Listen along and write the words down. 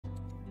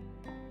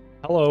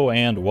Hello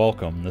and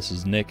welcome. This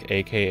is Nick,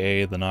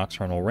 aka the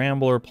Nocturnal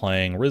Rambler,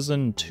 playing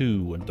Risen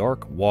 2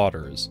 Dark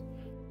Waters.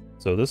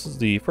 So this is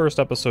the first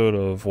episode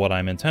of what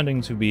I'm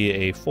intending to be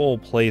a full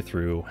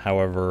playthrough.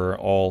 However,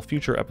 all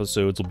future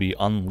episodes will be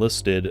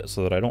unlisted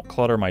so that I don't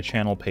clutter my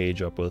channel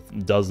page up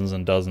with dozens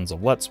and dozens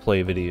of Let's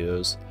Play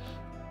videos.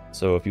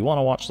 So if you want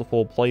to watch the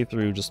full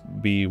playthrough, just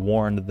be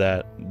warned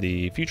that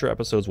the future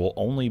episodes will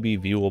only be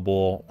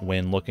viewable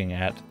when looking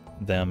at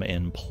them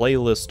in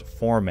playlist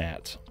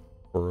format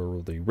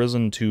for the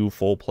Risen 2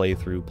 full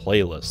playthrough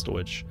playlist,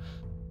 which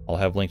I'll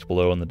have linked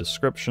below in the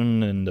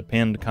description and the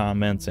pinned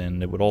comments,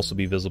 and it would also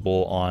be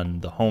visible on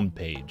the home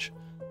page.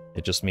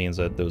 It just means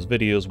that those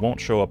videos won't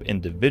show up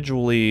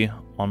individually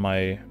on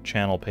my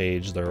channel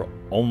page. They will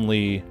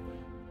only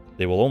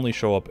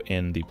show up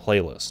in the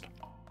playlist.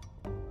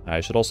 I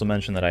should also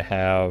mention that I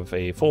have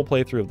a full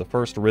playthrough of the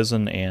first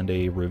Risen and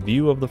a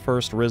review of the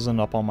first Risen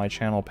up on my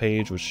channel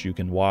page, which you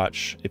can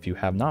watch if you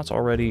have not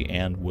already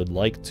and would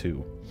like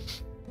to.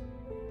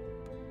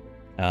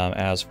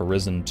 As for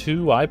Risen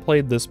 2, I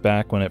played this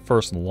back when it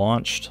first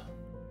launched,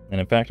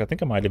 and in fact I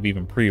think I might have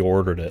even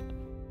pre-ordered it,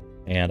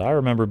 and I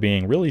remember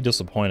being really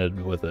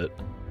disappointed with it,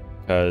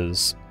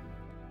 because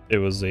it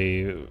was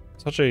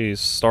such a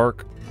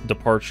stark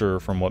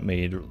departure from what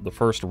made the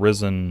first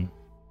Risen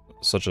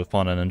such a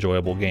fun and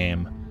enjoyable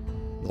game.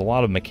 There's a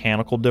lot of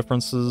mechanical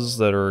differences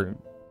that are,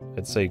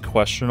 I'd say,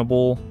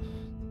 questionable,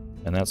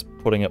 and that's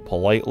putting it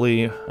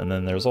politely, and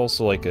then there's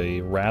also like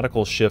a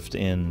radical shift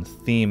in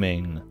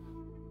theming,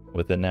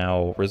 with it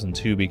now Risen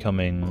 2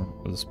 becoming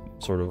this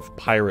sort of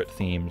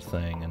pirate-themed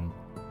thing, and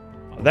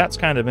that's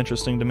kind of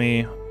interesting to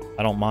me.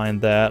 I don't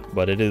mind that,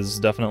 but it is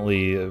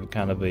definitely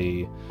kind of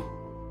a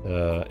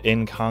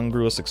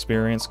incongruous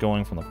experience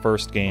going from the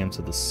first game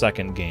to the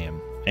second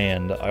game.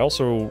 And I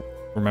also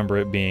remember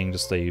it being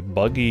just a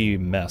buggy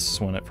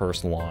mess when it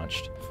first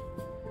launched.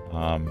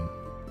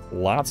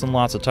 Lots and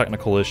lots of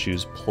technical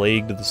issues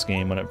plagued this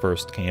game when it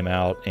first came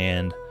out,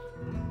 and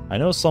I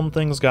know some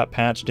things got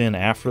patched in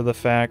after the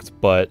fact,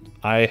 but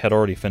I had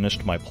already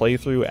finished my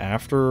playthrough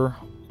after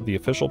the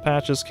official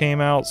patches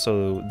came out,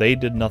 so they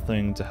did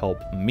nothing to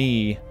help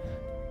me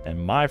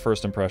and my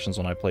first impressions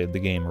when I played the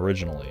game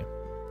originally.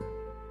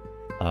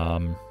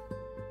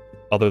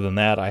 Other than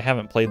that, I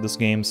haven't played this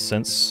game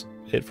since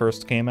it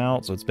first came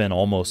out, so it's been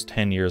almost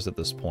 10 years at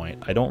this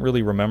point. I don't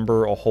really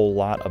remember a whole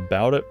lot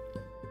about it.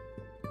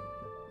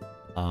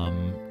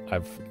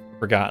 I've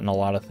forgotten a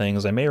lot of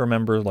things. I may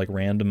remember like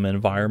random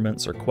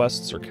environments or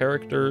quests or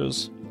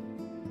characters.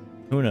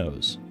 Who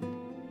knows?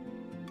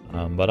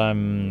 But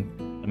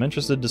I'm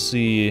interested to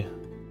see,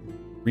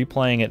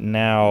 replaying it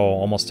now,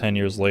 almost 10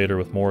 years later,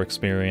 with more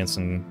experience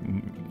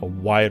and a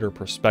wider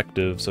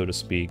perspective, so to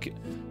speak,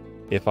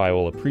 if I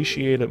will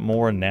appreciate it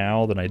more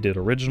now than I did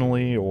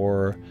originally,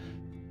 or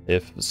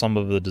if some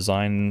of the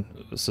design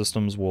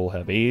systems will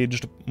have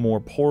aged more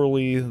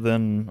poorly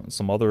than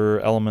some other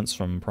elements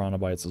from Piranha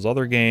Bytes'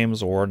 other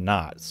games, or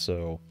not.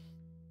 So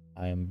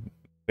I am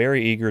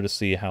very eager to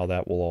see how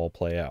that will all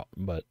play out.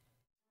 But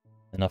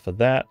enough of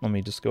that. Let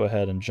me just go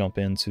ahead and jump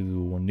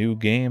into a new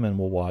game, and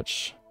we'll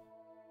watch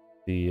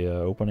the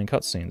opening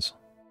cutscenes.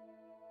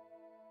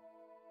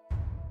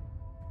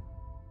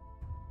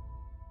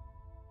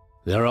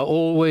 There are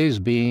always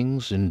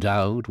beings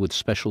endowed with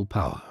special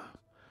power,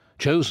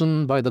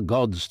 chosen by the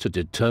gods to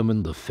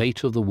determine the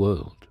fate of the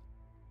world.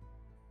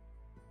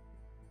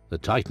 The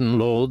Titan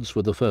Lords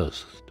were the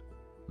first,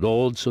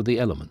 lords of the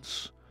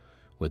elements.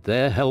 With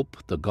their help,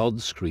 the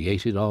gods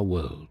created our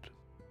world.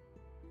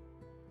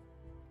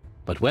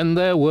 But when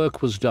their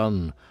work was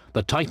done,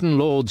 the Titan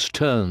Lords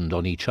turned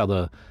on each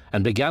other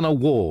and began a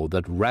war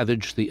that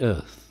ravaged the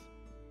earth.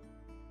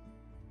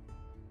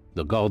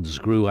 The gods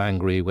grew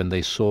angry when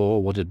they saw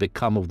what had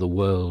become of the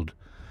world,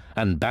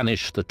 and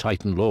banished the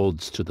Titan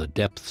Lords to the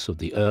depths of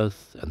the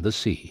earth and the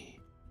sea,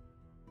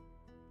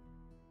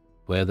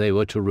 where they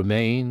were to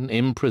remain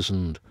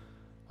imprisoned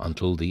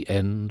until the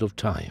end of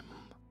time.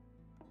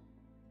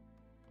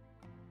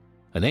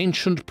 An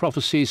ancient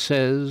prophecy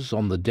says,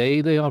 on the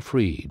day they are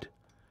freed,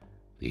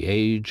 the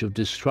age of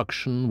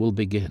destruction will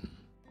begin.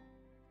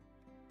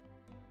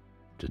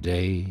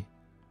 Today,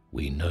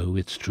 we know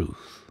its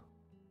truth.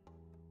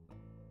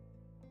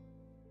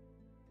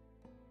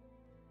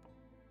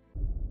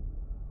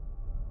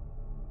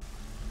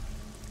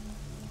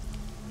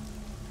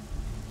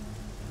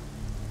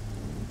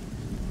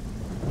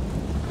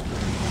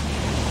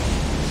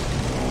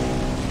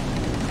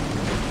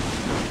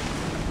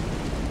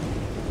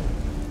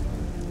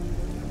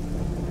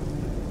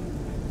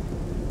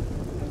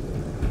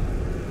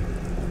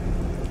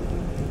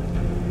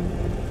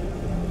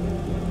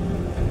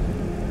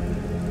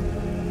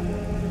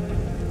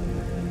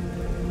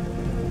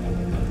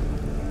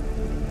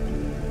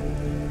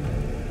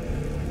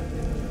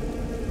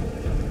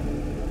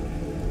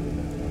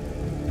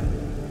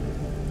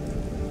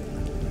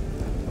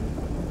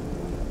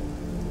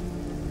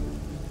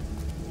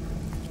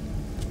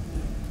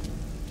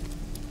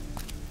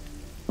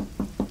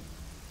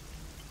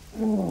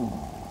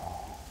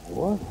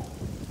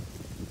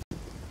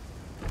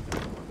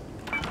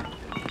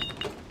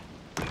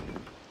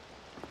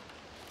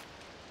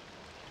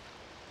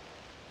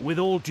 With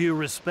all due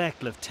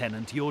respect,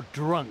 Lieutenant, you're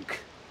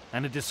drunk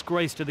and a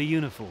disgrace to the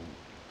uniform.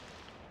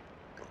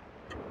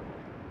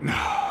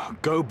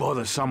 Go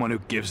bother someone who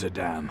gives a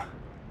damn.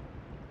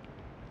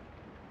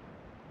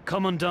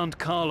 Commandant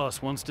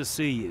Carlos wants to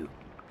see you.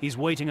 He's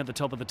waiting at the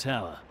top of the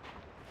tower.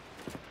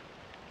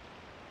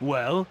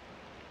 Well?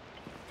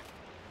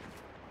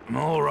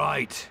 All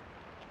right.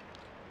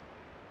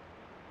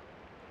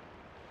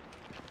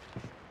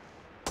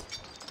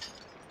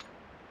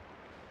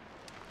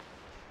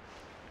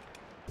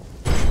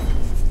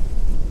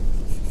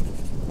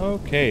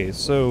 Okay,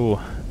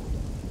 so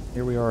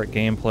here we are at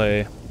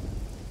gameplay,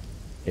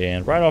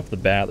 and right off the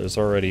bat there's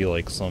already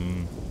like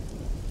some,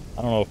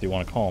 I don't know if you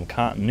want to call them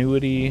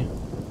continuity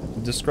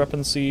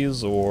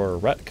discrepancies or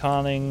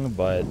retconning,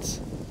 but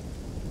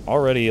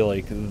already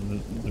like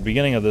the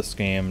beginning of this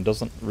game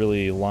doesn't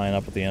really line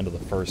up with the end of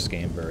the first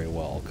game very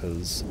well,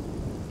 because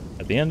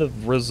at the end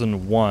of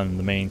Risen 1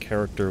 the main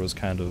character was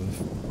kind of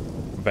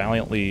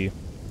valiantly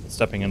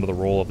stepping into the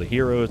role of the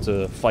hero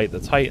to fight the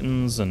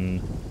Titans,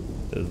 and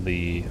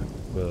the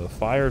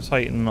Fire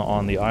Titan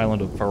on the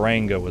island of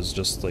Piranha was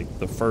just like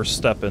the first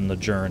step in the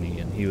journey,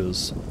 and he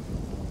was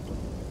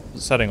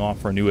setting off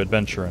for a new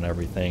adventure and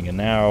everything. And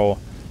now,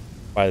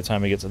 by the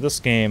time we get to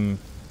this game,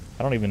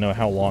 I don't even know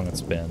how long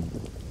it's been.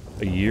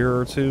 A year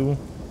or two?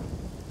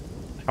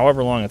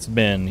 However long it's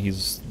been,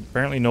 he's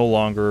apparently no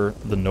longer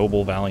the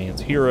noble, valiant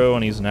hero,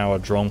 and he's now a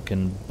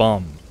drunken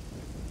bum.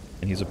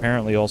 And he's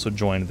apparently also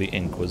joined the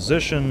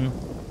Inquisition,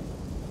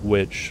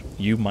 which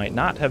you might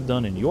not have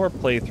done in your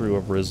playthrough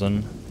of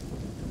Risen.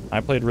 I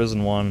played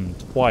Risen 1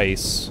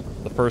 twice.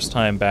 The first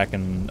time back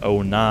in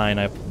 09,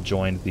 I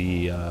joined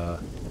the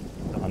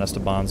Don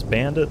Esteban's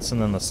bandits,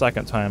 and then the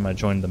second time I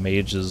joined the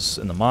mages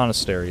in the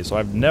monastery. So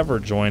I've never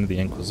joined the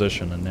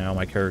Inquisition, and now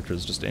my character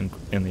is just in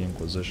the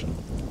Inquisition.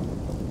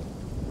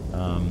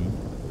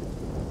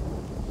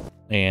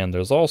 And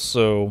there's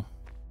also...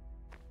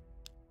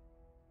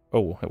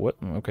 Oh, what?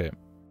 Okay.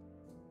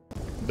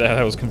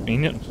 That was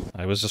convenient.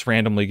 I was just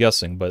randomly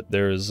guessing, but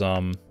there's,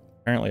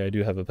 apparently I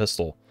do have a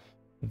pistol.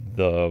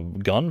 The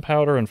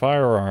gunpowder and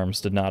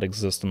firearms did not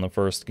exist in the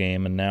first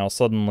game, and now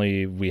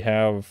suddenly we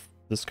have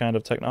this kind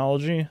of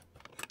technology.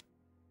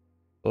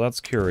 So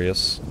that's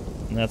curious,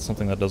 and that's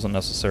something that doesn't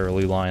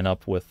necessarily line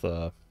up with,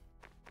 the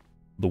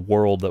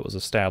world that was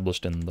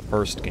established in the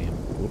first game.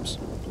 Oops.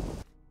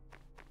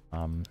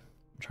 I'm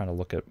trying to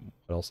look at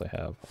what else I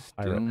have.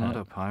 Still not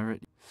a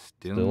pirate.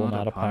 Still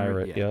not a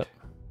pirate yet.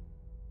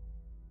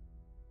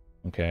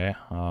 Okay,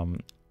 I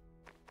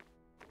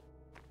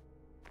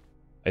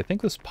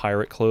think this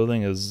pirate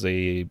clothing is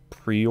a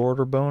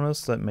pre-order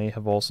bonus that may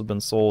have also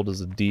been sold as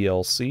a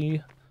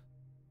DLC.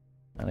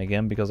 And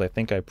again, because I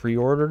think I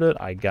pre-ordered it,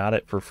 I got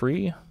it for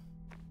free.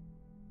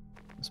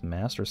 This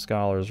Master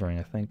Scholar's Ring,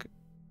 I think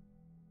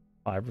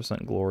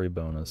 5% glory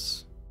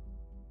bonus.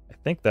 I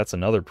think that's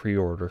another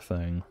pre-order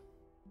thing.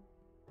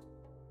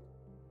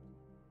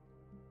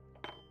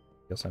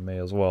 Guess I may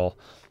as well.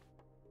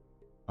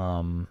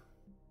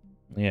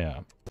 Yeah.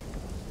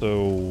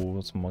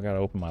 So, I gotta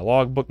open my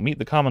logbook. Meet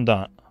the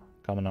Commandant.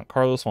 Commandant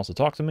Carlos wants to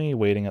talk to me,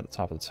 waiting at the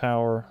top of the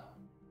tower.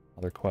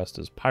 Another quest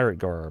is Pirate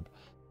Garb.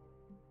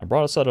 I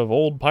brought a set of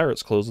old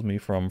pirate's clothes with me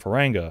from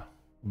Faranga,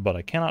 but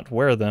I cannot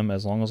wear them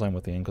as long as I'm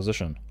with the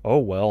Inquisition. Oh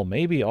well,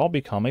 maybe I'll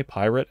become a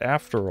pirate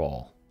after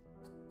all.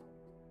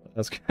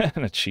 That's kind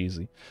of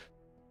cheesy.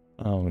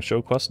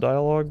 Show quest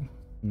dialogue?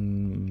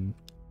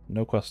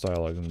 No quest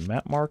dialogue.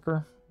 Map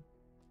marker?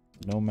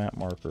 No map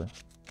marker.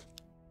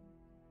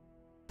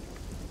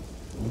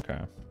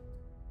 Okay.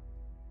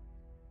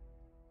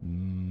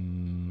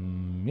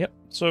 Yep,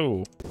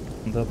 so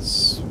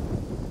that's...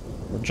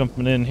 We're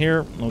jumping in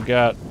here. We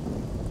got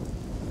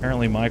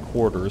apparently my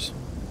quarters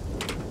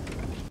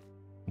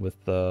with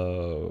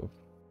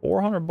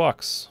 400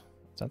 bucks.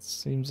 That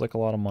seems like a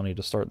lot of money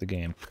to start the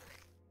game.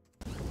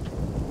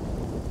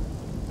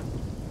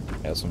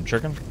 Got some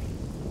chicken,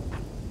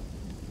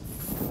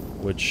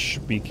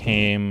 which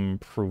became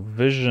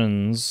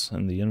provisions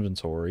in the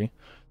inventory,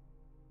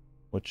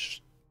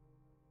 which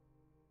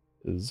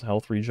is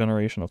health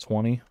regeneration of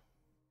 20.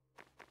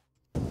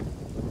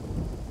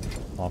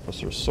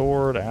 Officer's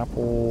sword,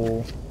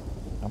 apple,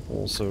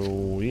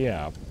 so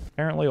yeah.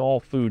 Apparently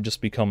all food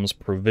just becomes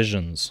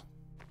provisions.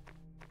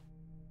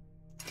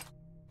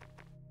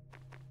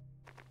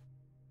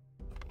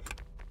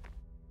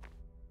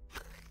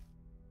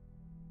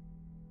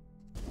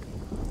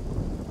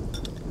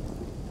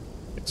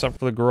 Except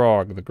for the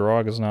grog. The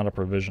grog is not a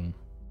provision.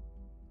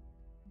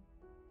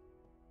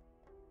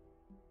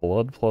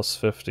 Blood plus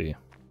 50.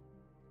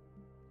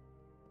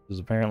 Is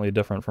apparently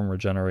different from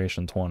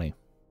regeneration 20.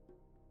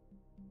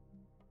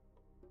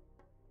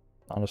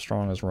 Not as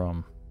strong as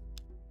rum.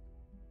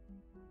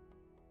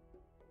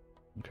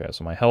 Okay,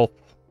 so my health...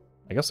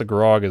 I guess the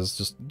grog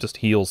is just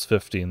heals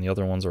 50, and the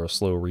other ones are a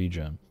slow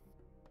regen.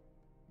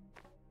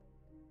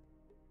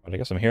 But I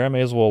guess I'm here. I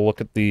may as well look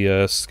at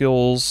the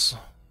skills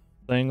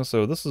thing.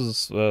 So this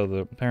is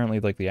apparently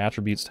like the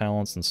attributes,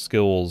 talents, and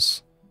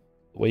skills.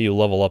 The way you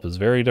level up is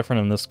very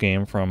different in this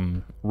game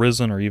from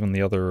Risen or even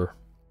the other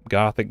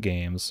Gothic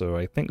games, so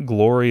I think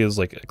glory is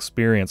like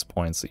experience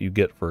points that you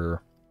get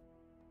for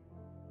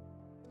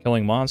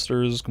killing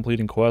monsters,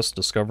 completing quests,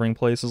 discovering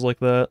places like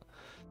that.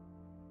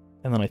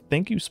 And then I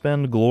think you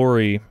spend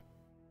glory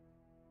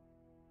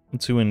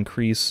to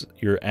increase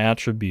your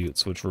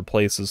attributes, which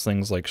replaces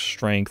things like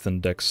strength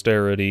and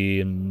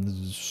dexterity and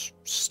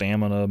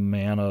stamina,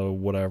 mana,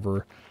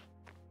 whatever.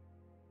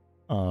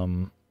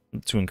 To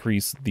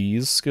increase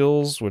these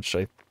skills, which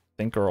I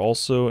think are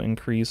also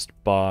increased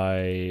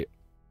by...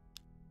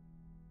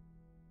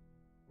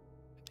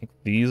 I think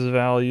these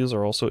values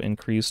are also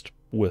increased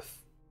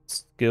with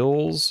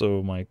skills,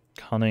 so my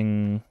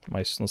cunning,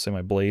 let's say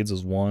my blades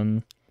is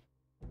 1.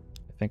 I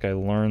think I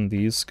learned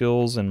these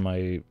skills in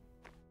my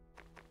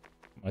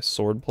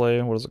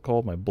swordplay. What is it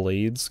called? My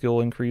blade skill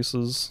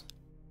increases.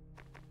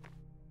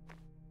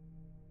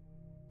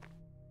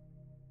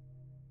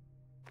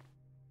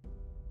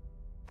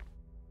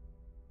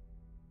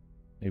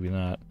 Maybe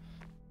not.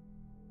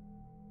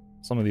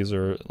 Some of these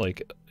are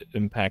like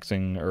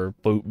impacting or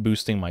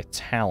boosting my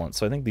talent.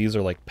 So I think these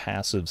are like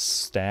passive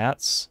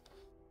stats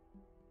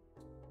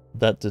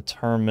that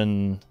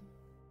determine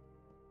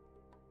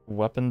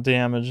weapon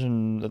damage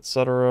and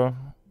etc.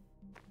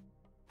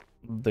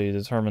 They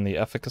determine the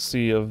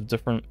efficacy of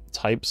different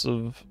types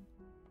of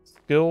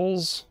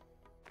skills.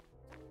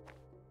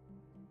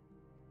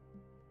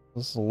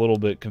 This is a little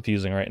bit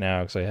confusing right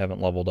now because I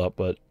haven't leveled up,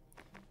 but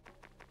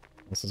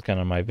this is kind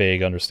of my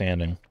vague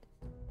understanding.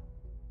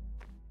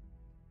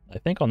 I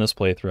think on this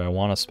playthrough I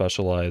want to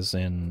specialize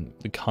in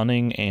the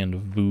cunning and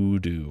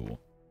voodoo.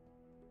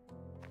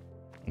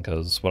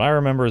 Because what I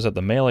remember is that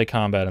the melee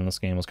combat in this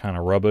game was kind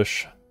of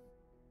rubbish.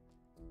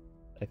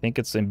 I think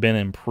it's been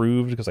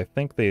improved because I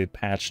think they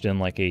patched in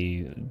like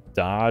a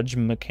dodge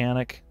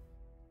mechanic,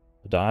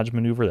 a dodge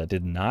maneuver that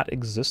did not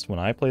exist when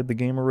I played the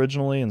game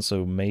originally, and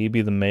so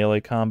maybe the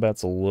melee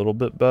combat's a little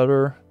bit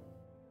better.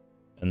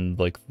 And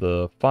like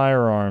the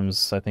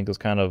firearms, I think is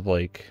kind of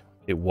like,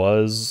 it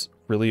was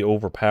really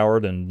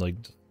overpowered and like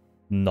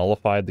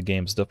nullified the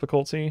game's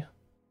difficulty,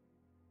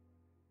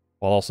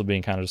 while also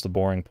being kind of just a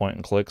boring point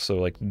and click, so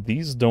like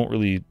these don't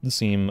really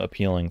seem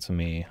appealing to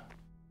me.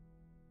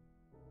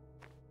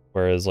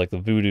 Whereas like the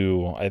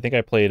voodoo, I think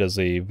I played as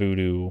a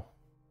voodoo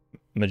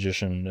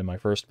magician in my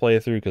first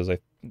playthrough because I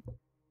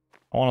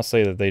want to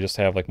say that they just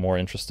have like more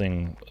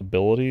interesting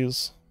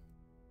abilities.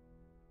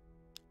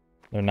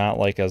 They're not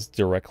like as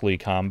directly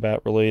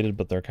combat related,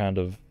 but they're kind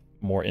of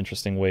more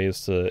interesting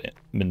ways to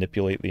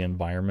manipulate the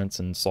environments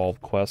and solve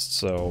quests.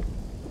 So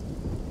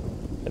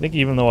I think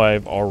even though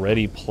I've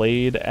already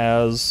played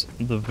as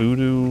the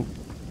voodoo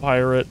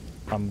pirate,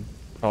 I'm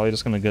probably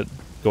just gonna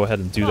go ahead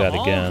and do that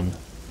again.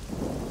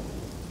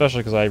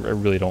 Especially because I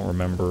really don't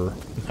remember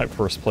my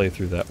first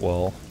playthrough that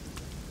well.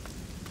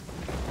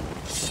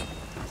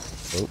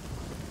 Oh.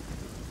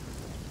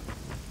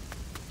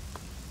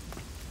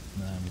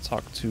 And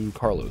talk to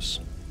Carlos.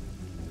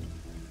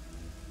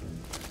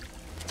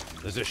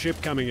 There's a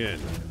ship coming in.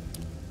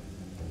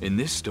 In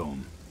this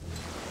storm?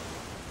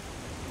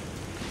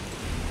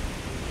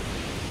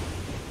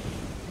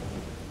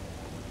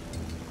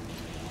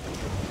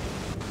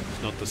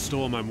 It's not the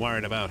storm I'm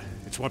worried about.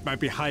 It's what might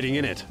be hiding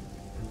in it.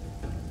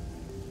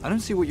 I don't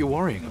see what you're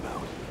worrying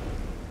about.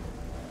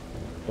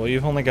 Well,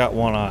 you've only got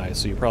one eye,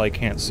 so you probably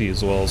can't see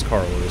as well as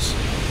Carlos.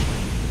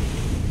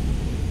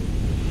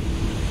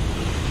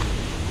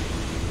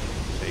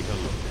 Take a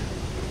look.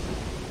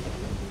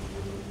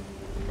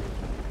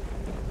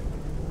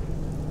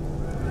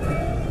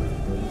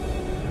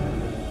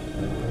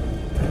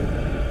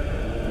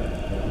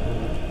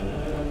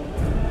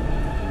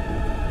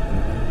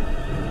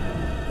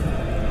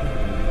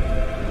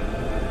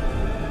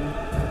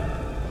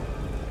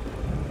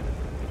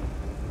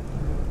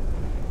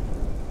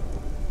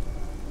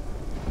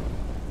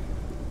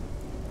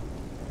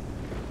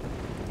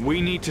 We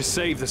need to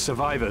save the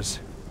survivors.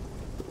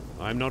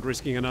 I'm not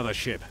risking another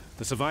ship.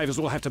 The survivors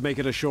will have to make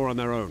it ashore on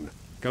their own.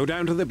 Go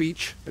down to the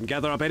beach and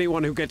gather up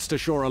anyone who gets to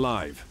shore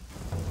alive.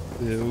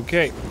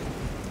 Okay.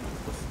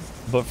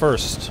 But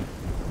first,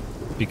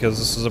 because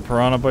this is a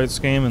Piranha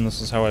Bytes game, and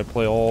this is how I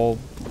play all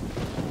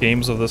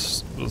games of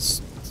this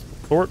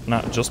sort,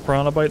 not just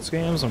Piranha Bytes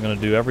games, I'm going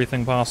to do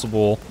everything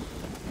possible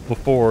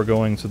before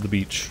going to the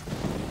beach.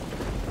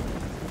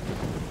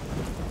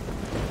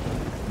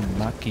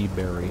 Maki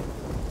berry.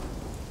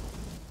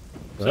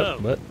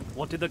 So,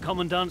 what did the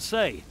Commandant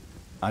say?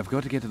 I've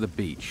got to get to the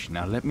beach.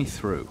 Now let me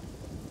through.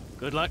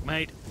 Good luck,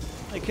 mate.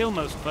 They kill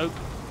most folk,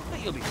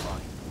 but you'll be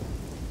fine.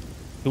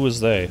 Who was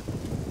they?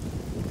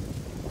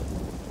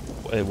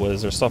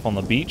 Was there stuff on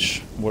the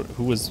beach?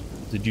 Who was...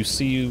 Did you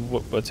see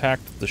what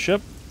attacked the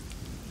ship?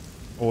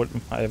 Or what,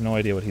 I have no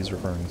idea what he's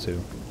referring to.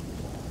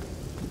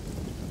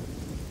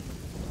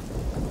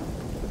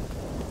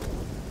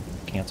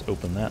 Can't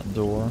open that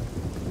door.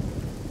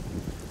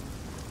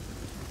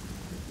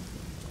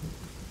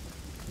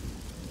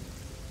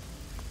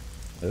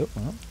 Oh,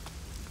 well.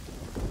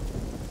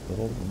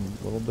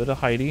 Little bit of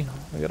Heidi.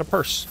 I got a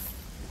purse.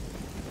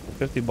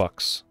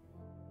 $50.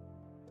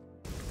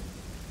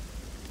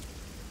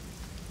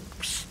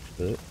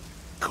 it.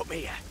 Come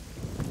here.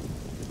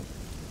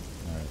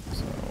 Alright,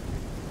 so...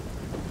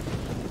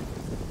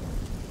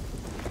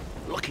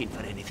 Looking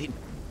for anything?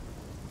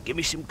 Give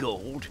me some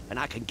gold, and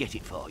I can get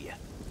it for you.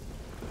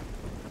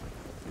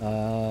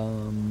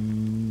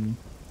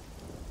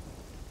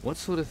 What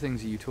sort of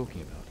things are you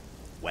talking about?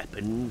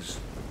 Weapons,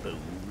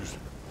 booze,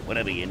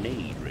 whatever you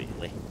need,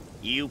 really.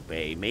 You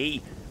pay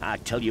me, I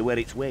tell you where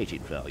it's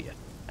waiting for you,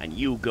 and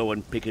you go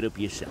and pick it up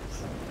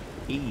yourself.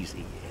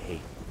 Easy, eh?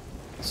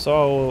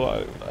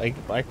 So,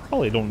 I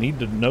probably don't need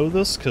to know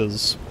this,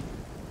 because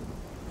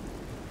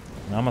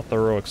I'm a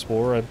thorough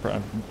explorer.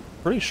 I'm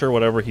pretty sure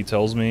whatever he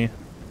tells me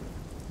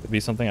could be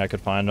something I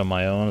could find on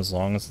my own, as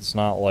long as it's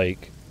not,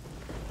 like,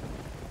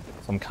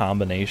 some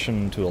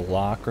combination to a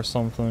lock or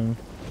something.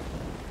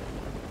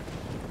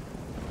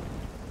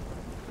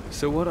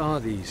 So what are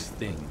these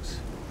things?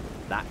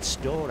 That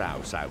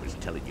storehouse I was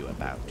telling you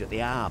about at the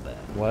harbour.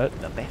 What?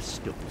 The best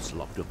stuff's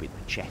locked up in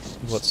the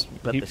chests.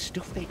 But the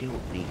stuff they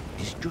don't need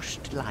is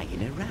just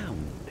lying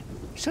around.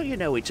 So you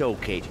know it's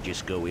okay to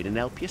just go in and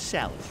help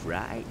yourself,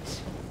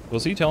 right?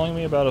 Was he telling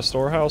me about a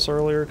storehouse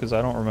earlier? Because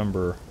I don't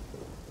remember.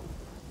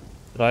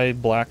 Did I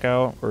black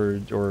out, or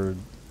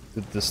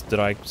did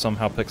I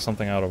somehow pick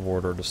something out of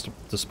order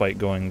despite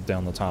going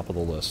down the top of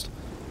the list?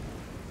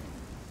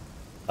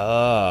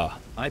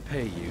 I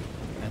pay you,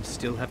 and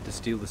still have to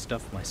steal the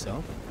stuff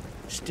myself?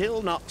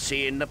 Still not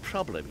seeing the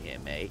problem here,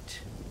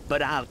 mate.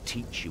 But I'll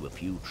teach you a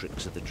few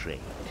tricks of the trade.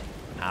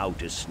 How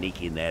to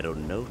sneak in there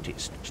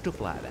unnoticed, stuff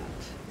like that.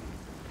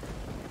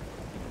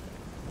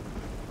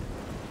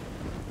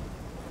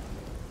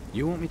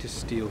 You want me to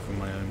steal from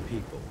my own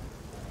people?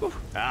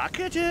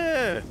 Hark at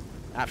her!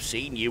 I've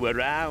seen you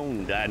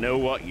around. I know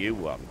what you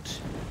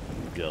want.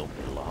 You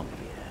don't belong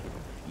here.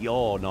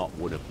 You're not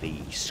one of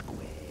these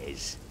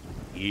squares.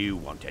 You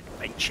want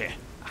adventure,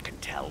 I can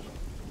tell.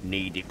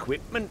 Need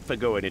equipment for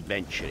going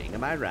adventuring,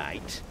 am I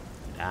right?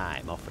 And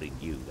I'm offering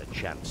you the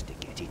chance to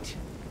get it.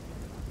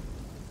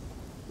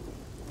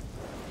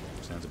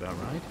 Sounds about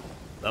right.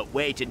 But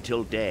wait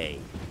until day.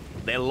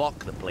 They'll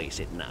lock the place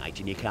at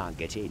night and you can't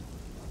get in.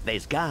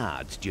 There's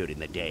guards during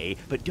the day,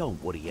 but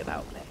don't worry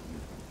about them.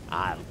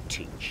 I'll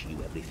teach you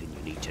everything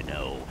you need to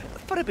know.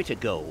 For a bit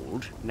of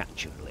gold,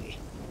 naturally.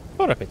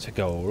 For a bit of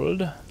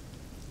gold.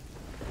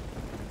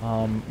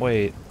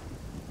 Wait.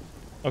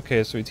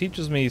 Okay, so he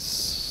teaches me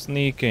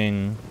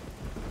sneaking.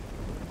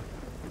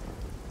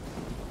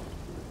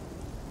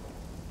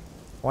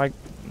 Why?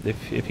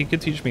 If he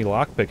could teach me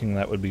lockpicking,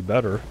 that would be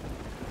better.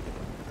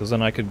 Because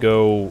then I could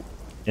go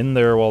in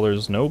there while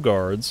there's no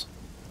guards.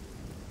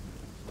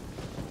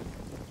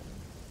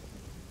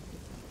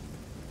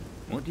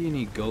 What do you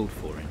need gold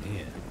for in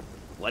here?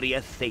 What do you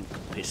think,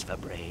 piss for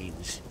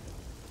brains?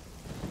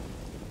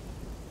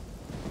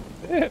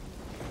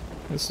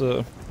 It's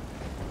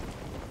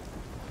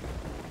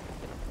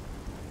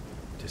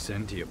To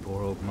send to your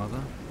poor old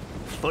mother?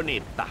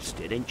 Funny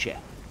bastard, ain't you?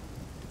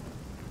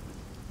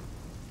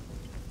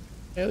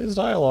 yeah, these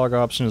dialogue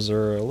options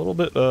are a little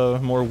bit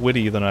more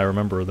witty than I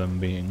remember them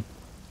being.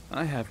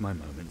 I have my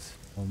moments.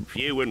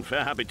 Few and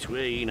far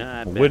between,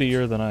 I bet.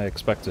 Wittier than I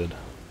expected.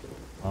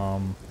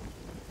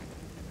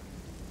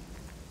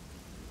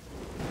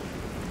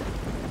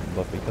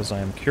 But because I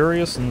am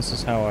curious and this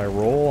is how I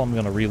roll, I'm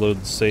gonna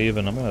reload the save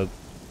and I'm gonna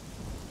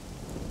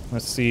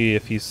see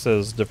if he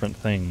says different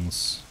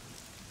things.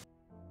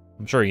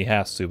 I'm sure he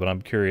has to, but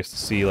I'm curious to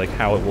see like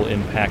how it will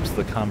impact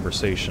the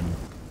conversation.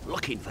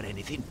 Looking for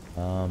anything?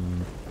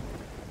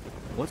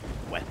 What?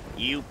 Well,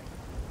 you...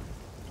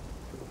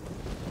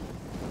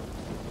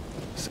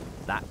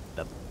 That,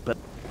 but...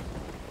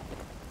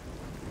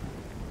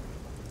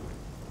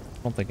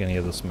 I don't think any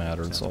of this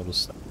matters, so I'll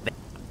just...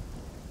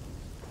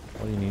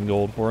 What do you need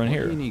gold for in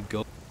here? What do you need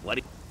gold? What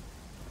do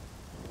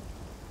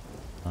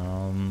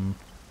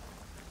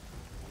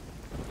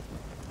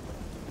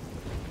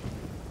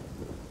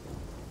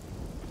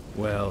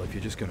Well, if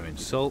you're just going to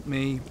insult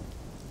me...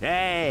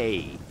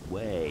 Hey,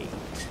 wait.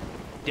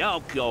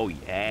 Don't go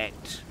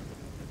yet.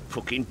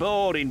 Fucking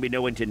boring me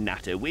knowing to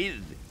natter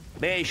with.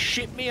 They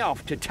ship me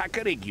off to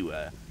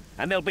Tacarigua,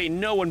 and there'll be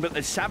no one but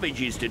the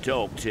savages to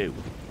talk to.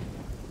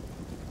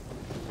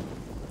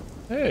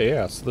 Hey,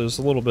 yeah, so there's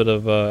a little bit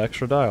of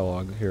extra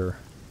dialogue here.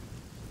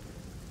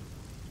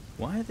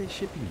 Why are they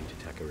shipping you to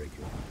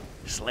Tacarigua?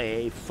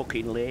 Slave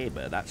fucking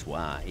labour, that's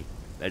why.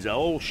 There's a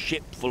whole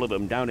ship full of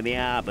them down in the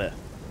harbour.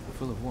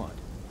 Full of what?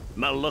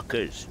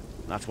 Moluccas.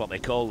 That's what they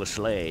call the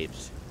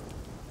slaves.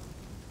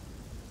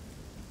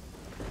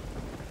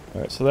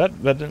 Alright, so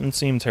that didn't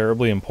seem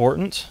terribly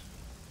important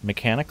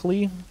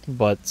mechanically,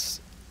 but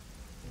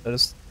that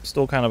is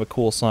still kind of a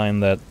cool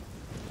sign that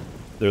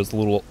there's a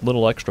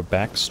little extra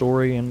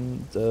backstory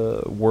and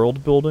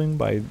world building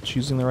by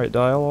choosing the right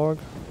dialogue.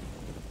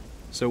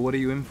 So what are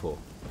you in for?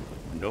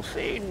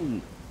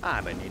 Nothing.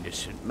 I'm an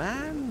innocent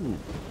man.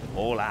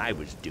 All I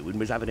was doing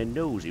was having a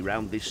nosy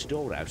round this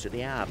storehouse at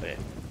the harbour.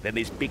 Then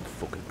this big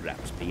fucker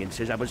grabs me and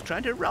says I was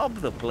trying to rob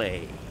the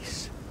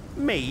place.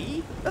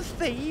 Me? A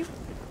thief?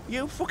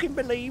 You fucking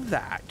believe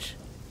that?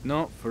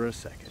 Not for a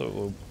second.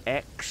 So,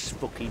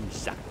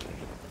 Ex-fucking-zactly.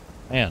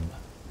 man,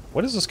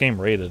 what is this game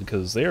rated?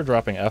 Because they are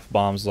dropping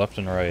F-bombs left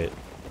and right.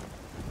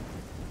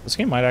 This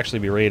game might actually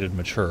be rated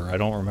mature. I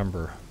don't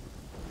remember.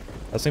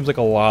 That seems like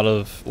a lot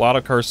of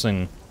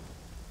cursing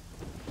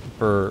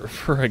for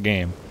a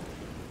game.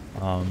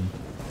 But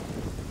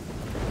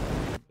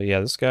yeah,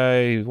 this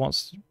guy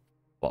wants,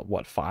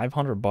 what,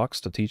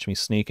 $500 to teach me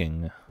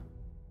sneaking.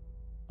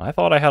 I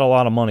thought I had a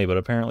lot of money, but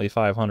apparently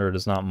 500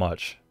 is not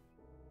much.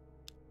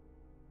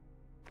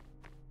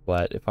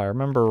 But if I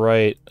remember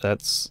right,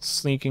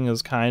 sneaking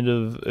is kind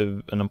of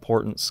an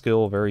important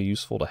skill, very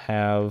useful to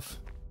have.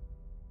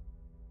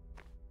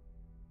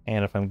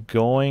 And if I'm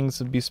going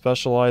to be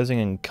specializing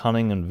in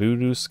cunning and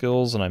voodoo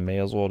skills, then I may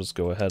as well just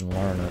go ahead and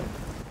learn it.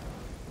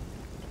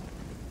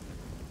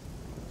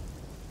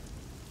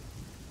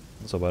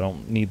 So I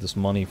don't need this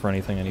money for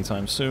anything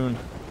anytime soon.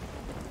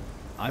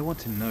 I want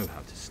to know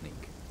how to sneak.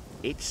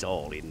 It's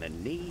all in the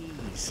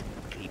knees.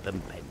 Keep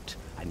 'em bent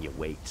and your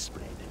weight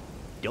spread.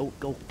 Don't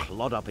go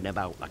clod-hopping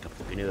about like a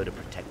fucking herd of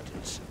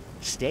protectors.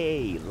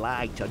 Stay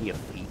light on your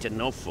feet and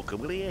no fucker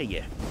will hear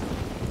you.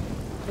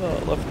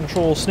 Left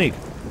control, sneak.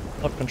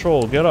 Left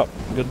control, get up.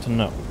 Good to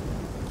know.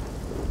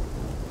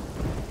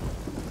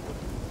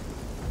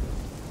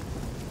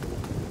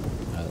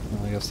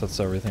 I guess that's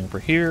everything for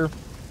here.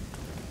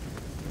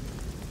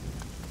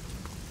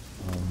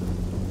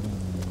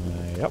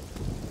 Yep.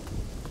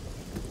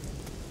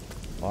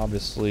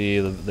 Obviously,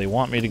 they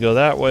want me to go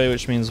that way,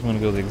 which means I'm going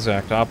to go the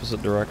exact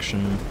opposite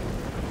direction.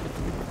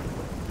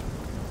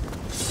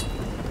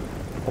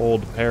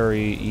 Hold,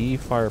 parry, E,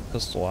 fire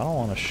pistol. I don't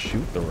want to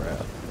shoot the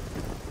rat.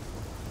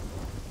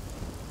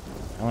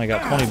 I only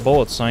got 20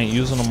 bullets, so I ain't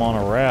using them on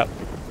a rat.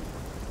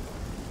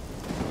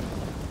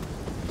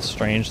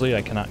 Strangely,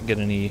 I cannot get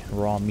any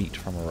raw meat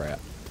from a rat.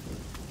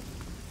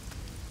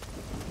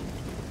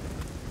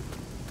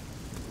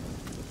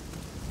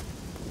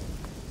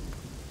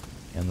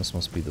 And this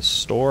must be the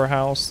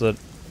storehouse that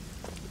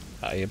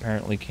I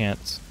apparently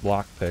can't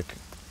lockpick.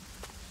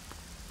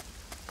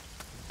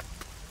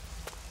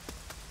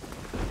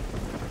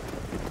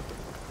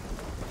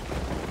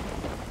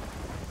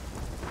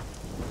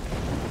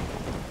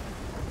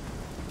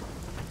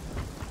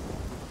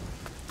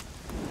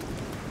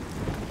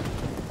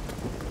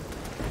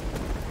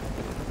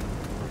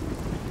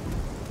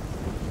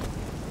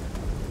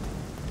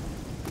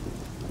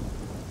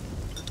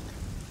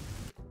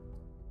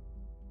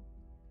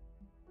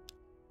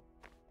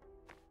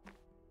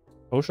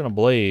 Potion of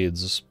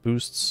Blades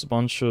boosts a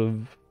bunch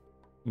of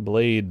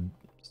blade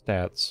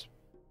stats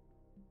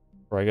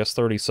for, I guess,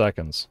 30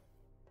 seconds.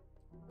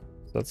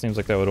 So that seems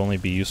like that would only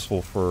be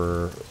useful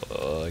for,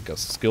 like a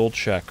skill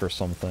check or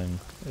something.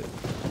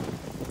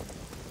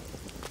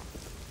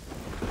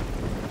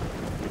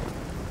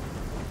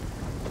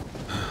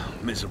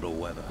 Miserable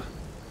weather.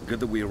 Good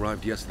that we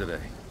arrived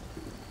yesterday.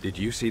 Did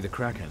you see the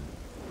Kraken?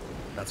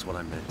 That's what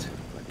I meant.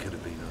 That could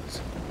have been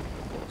us.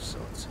 All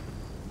sorts.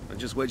 And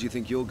just where do you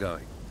think you're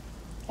going?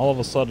 All of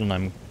a sudden,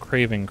 I'm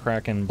craving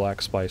Kraken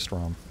black spiced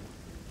rum.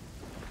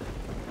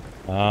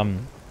 I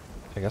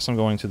guess I'm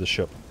going to the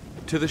ship.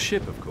 To the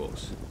ship, of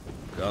course.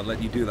 Can't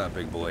let you do that,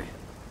 big boy.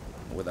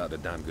 Without a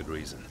damn good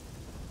reason.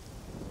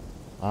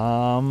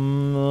 How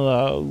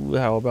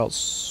about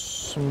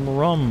some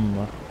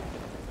rum?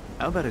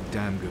 How about a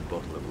damn good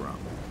bottle of rum?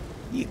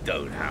 You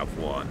don't have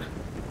one.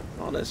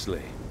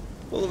 Honestly.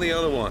 Pull the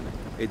other one.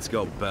 It's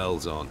got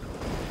bells on.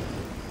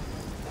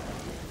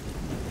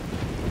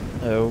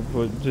 Oh,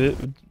 but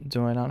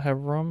do I not have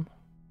rum?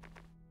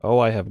 Oh,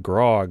 I have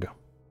grog.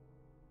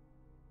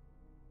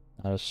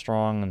 Not as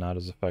strong and not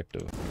as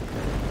effective.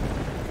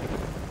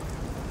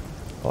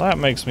 Well, that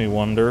makes me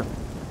wonder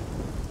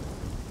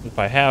if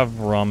I have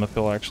rum, if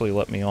he'll actually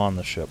let me on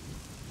the ship.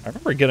 I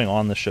remember getting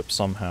on the ship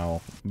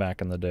somehow back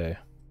in the day.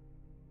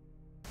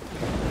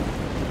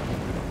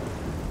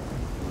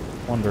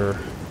 Wonder,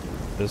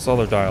 there's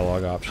other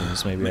dialogue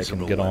options. Maybe I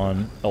can get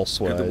on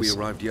elsewhere. Good that we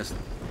arrived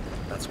yesterday.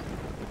 That's.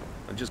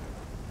 I'm just.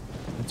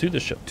 To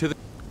the ship. To the.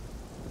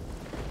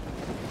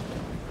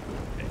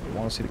 I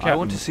want to see the captain. I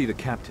want to see the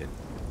captain.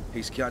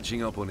 He's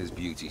catching up on his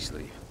beauty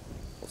sleep.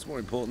 What's more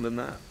important than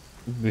that?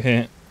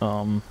 Yeah,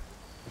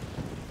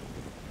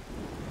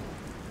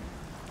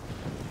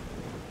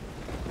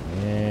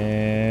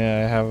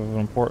 I have an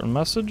important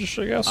message,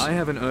 I guess. I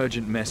have an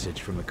urgent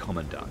message from the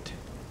Commandant.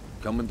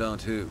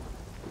 Commandant who?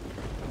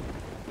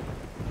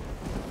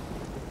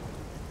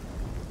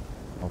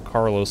 Well,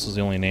 Carlos is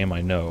the only name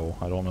I know.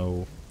 I don't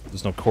know.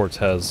 There's no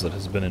Cortez that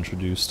has been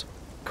introduced.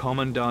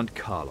 Commandant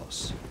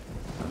Carlos.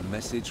 A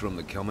message from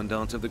the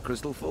Commandant of the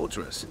Crystal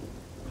Fortress.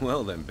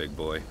 Well then, big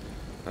boy.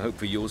 I hope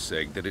for your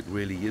sake that it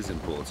really is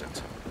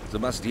important.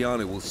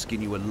 Sebastiano will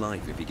skin you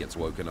alive if he gets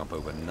woken up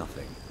over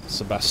nothing.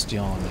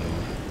 Sebastiano.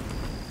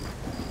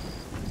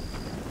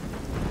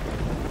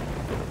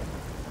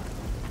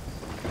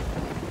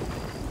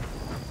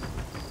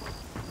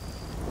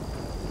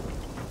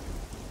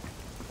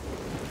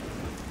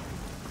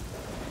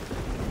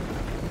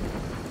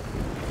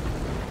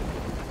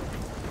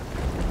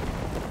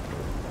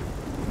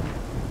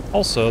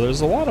 Also,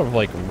 there's a lot of,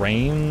 like,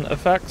 rain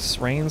effects,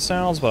 rain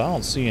sounds, but I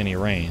don't see any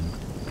rain.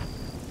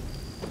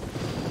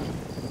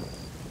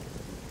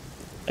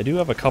 I do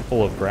have a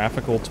couple of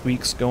graphical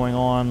tweaks going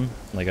on.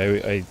 Like,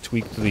 I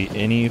tweaked the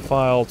INI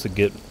file to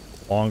get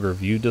longer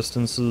view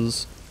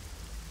distances.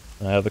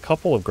 And I have a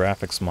couple of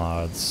graphics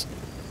mods.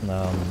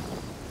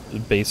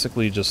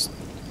 Basically just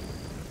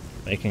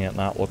making it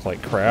not look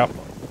like crap.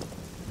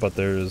 But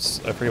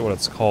there's, I forget what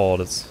it's called.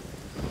 It's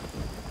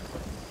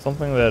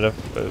something that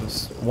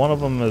one of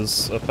them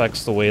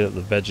affects the way that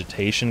the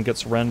vegetation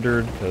gets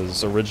rendered,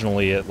 because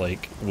originally it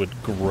like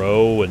would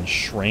grow and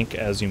shrink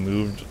as you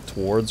moved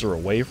towards or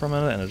away from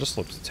it, and it just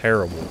looks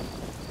terrible.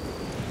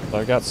 So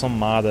I got some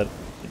mod that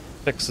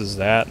fixes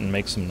that and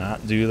makes them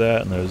not do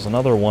that, and there's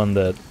another one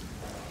that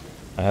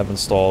I have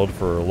installed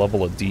for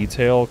level of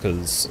detail,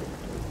 because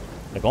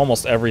like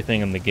almost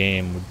everything in the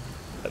game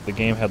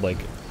had like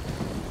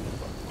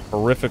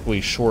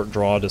horrifically short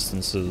draw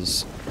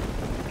distances,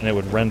 and it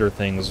would render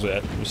things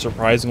at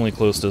surprisingly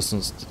close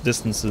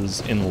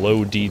distances in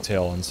low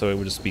detail, and so it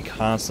would just be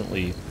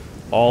constantly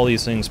all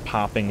these things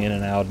popping in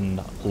and out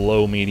in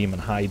low, medium,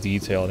 and high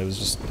detail, and it was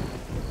just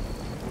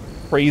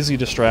crazy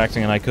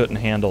distracting, and I couldn't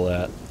handle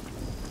that.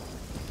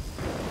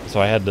 So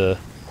I had to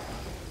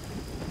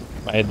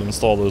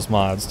install those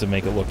mods to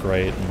make it look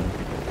right, and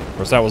of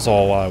course that was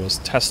all while I was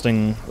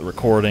testing the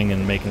recording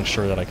and making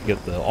sure that I could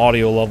get the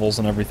audio levels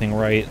and everything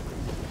right.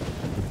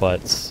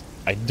 But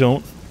I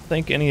don't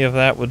think any of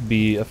that would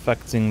be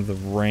affecting the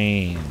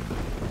rain.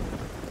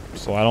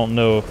 So I don't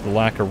know if the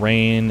lack of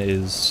rain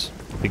is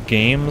the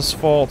game's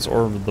fault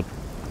or the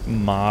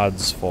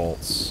mod's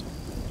faults.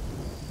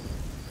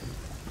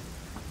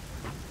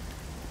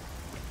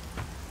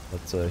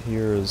 But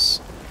here's...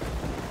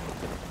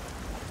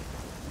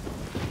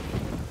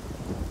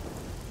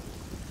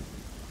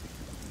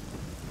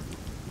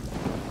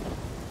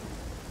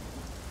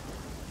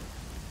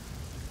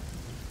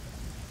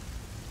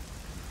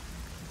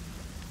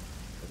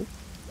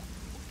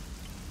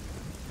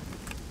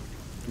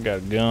 got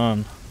a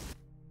gun.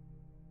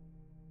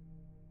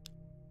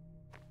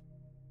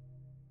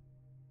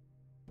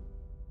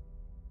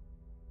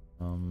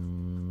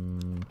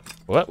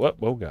 What?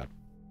 Oh god.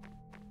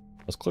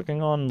 I was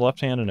clicking on left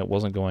hand and it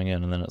wasn't going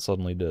in, and then it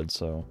suddenly did,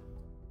 so...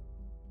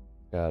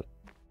 Got...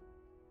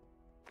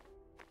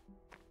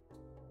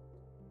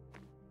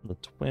 the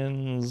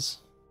twins...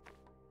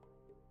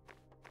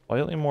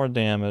 Slightly more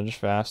damage,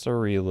 faster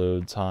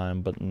reload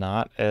time, but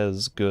not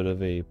as good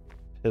of a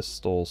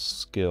pistol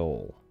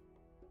skill.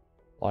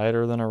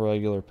 Lighter than a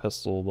regular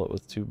pistol, but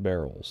with 2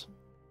 barrels.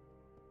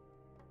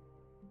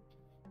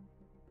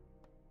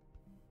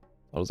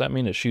 Oh, does that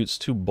mean it shoots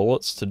 2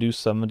 bullets to do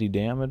 70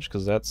 damage?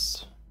 Because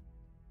that's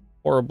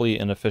horribly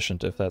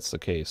inefficient if that's the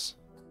case.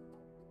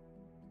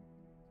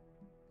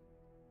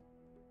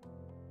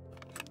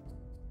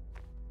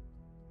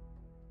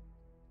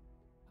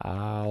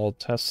 I'll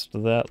test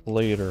that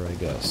later, I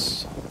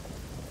guess.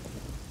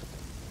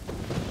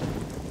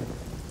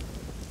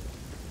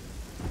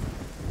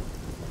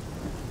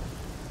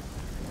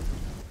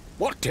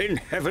 What in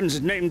heaven's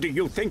name do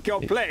you think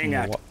you're playing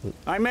at?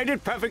 I made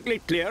it perfectly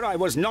clear I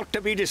was not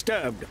to be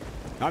disturbed.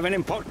 I've an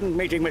important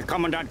meeting with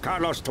Commandant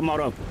Carlos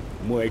tomorrow.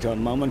 Wait a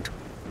moment.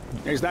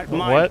 Is that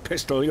my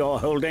pistol you're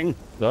holding?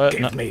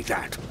 Give me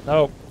that.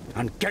 No.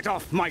 And get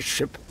off my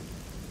ship.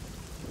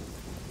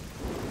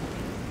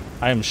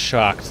 I am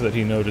shocked that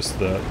he noticed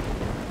that.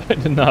 I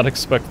did not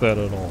expect that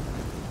at all.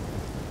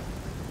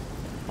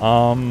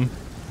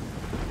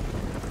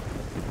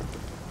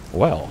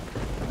 Well.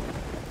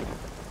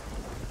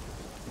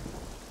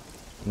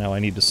 Now I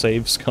need to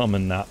save Scum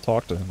and not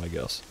talk to him, I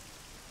guess.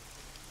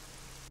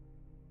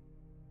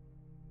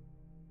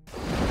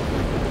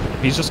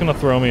 If he's just gonna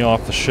throw me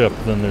off the ship,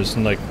 then there's,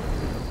 like,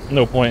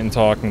 no point in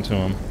talking to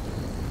him.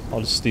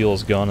 I'll just steal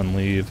his gun and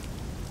leave.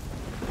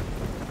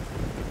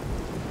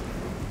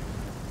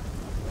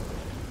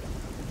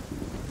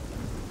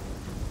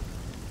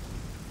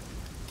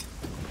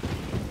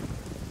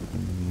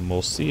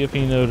 We'll see if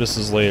he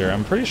notices later.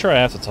 I'm pretty sure I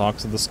have to talk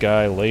to this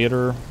guy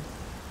later.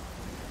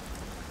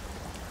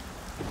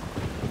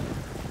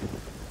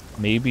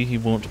 Maybe he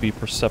won't be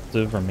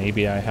perceptive, or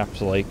maybe I have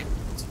to, like,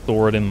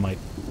 store it in my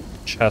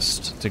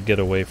chest to get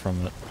away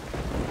from it.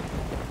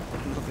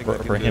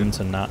 For him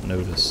to not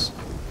notice.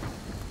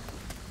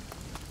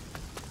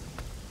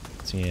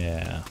 So,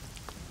 yeah.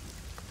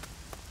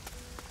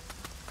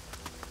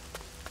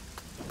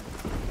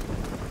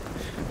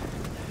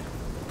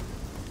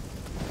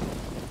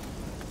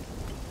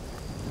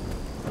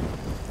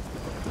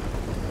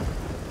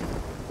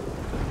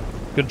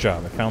 Good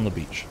job, I found the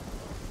beach.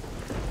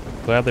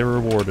 Glad they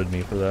rewarded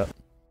me for that.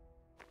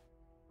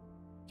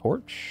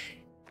 Torch?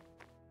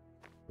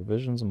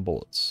 Provisions and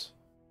bullets.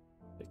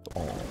 Take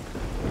all.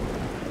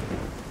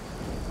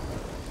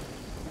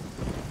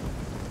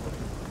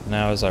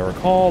 Now, as I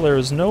recall, there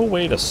is no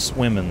way to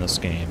swim in this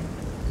game.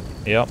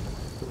 Yep.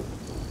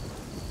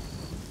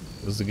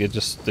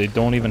 They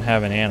don't even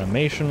have an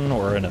animation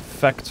or an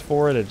effect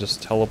for it, it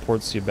just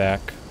teleports you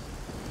back.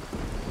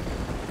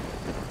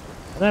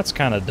 That's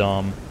kind of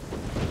dumb.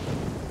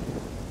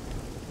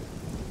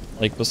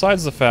 Like,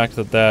 besides the fact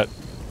that that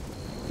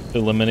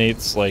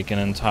eliminates, like, an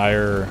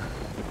entire...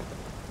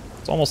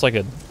 It's almost like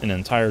an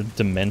entire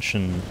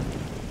dimension,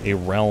 a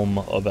realm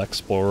of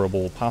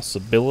explorable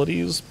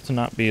possibilities to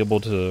not be able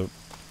to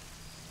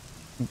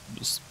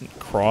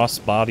cross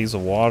bodies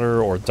of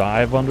water or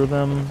dive under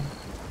them.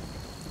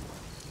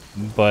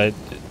 But,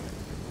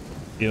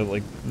 you know,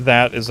 like,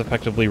 that is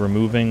effectively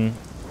removing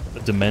a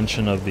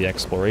dimension of the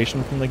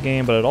exploration from the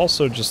game, but it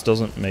also just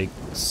doesn't make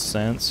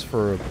sense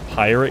for a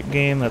pirate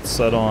game that's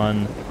set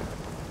on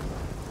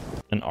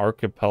an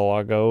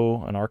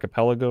archipelago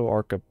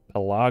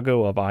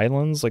of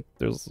islands. Like,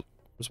 there's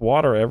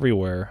water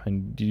everywhere,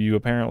 and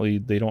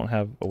they don't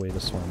have a way to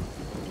swim.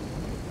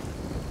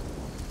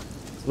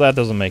 So that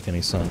doesn't make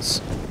any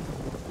sense.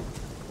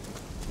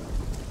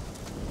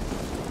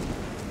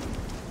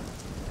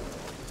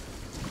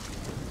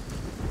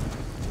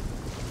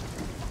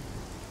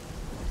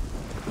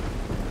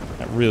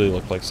 That really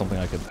looked like something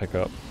I could pick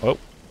up. Oh.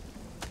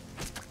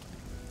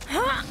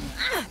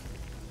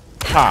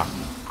 Ha!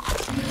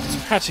 It's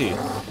Patty!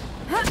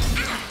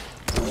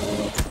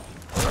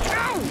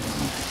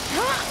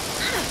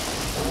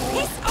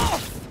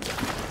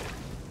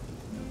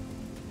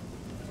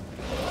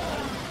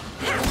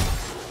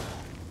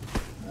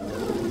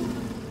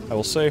 I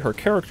will say her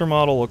character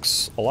model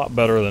looks a lot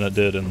better than it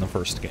did in the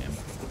first game.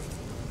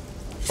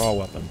 Draw a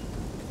weapon.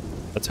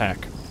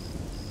 Attack.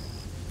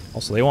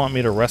 Also, they want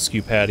me to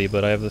rescue Patty,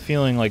 but I have the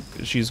feeling like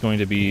she's going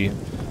to be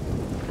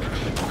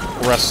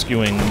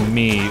rescuing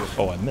me.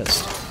 Oh, I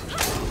missed.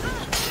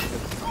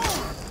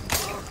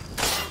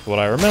 What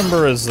I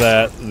remember is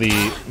that the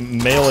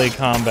melee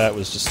combat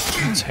was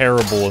just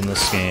terrible in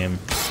this game.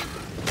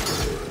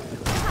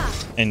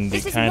 And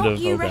this it kind is not of...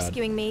 you oh, God.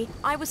 rescuing me.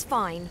 I was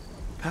fine.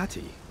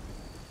 Patty,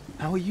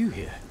 how are you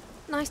here?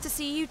 Nice to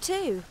see you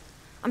too.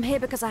 I'm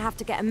here because I have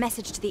to get a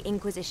message to the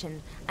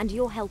Inquisition, and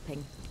you're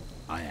helping.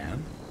 I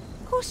am?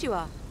 Of course you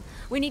are.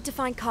 We need to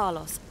find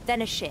Carlos,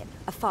 then a ship,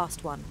 a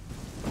fast one.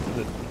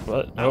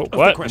 What? No,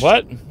 what?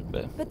 What?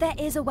 But there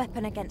is a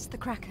weapon against the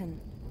Kraken.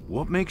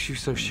 What makes you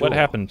so sure? What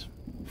happened?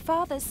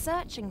 Father's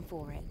searching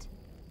for it.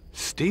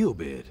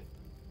 Steelbeard?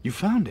 You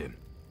found him?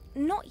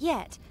 Not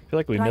yet. I feel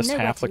like we but I missed know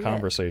where half to the look.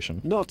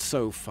 conversation. Not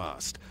so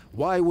fast.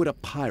 Why would a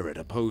pirate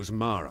oppose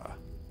Mara?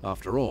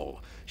 After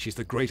all, she's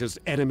the greatest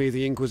enemy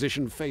the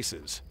Inquisition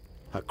faces.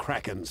 Her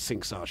kraken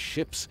sinks our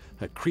ships,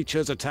 her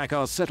creatures attack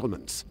our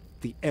settlements.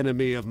 The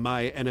enemy of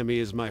my enemy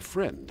is my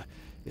friend.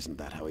 Isn't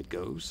that how it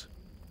goes?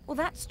 Well,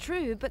 that's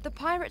true, but the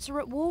pirates are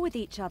at war with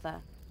each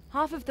other.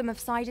 Half of them have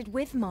sided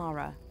with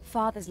Mara.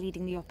 Father's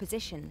leading the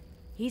opposition.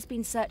 He's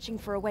been searching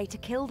for a way to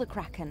kill the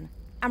Kraken.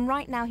 And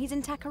right now he's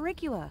in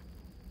Tacarigua.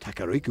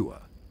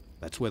 Tacarigua?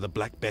 That's where the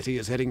Black Betty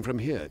is heading from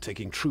here,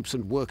 taking troops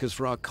and workers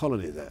for our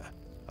colony there.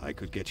 I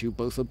could get you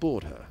both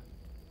aboard her.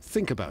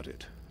 Think about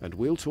it, and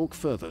we'll talk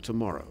further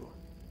tomorrow.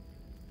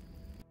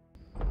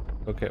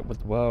 Okay,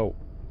 whoa.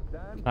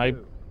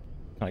 Can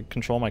I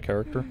control my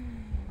character?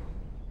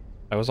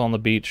 I was on the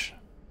beach.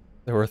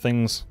 There were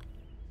things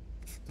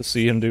to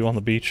see and do on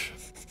the beach.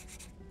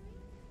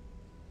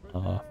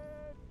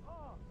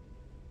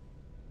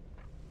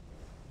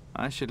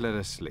 I should let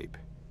her sleep.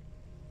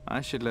 I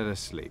should let her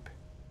sleep.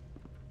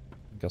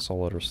 Guess I'll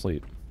let her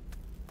sleep.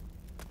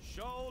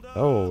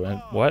 Oh,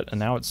 and what? And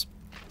now it's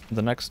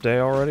the next day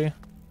already?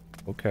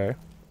 Okay.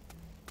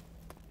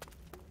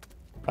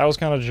 That was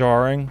kind of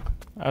jarring.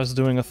 I was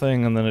doing a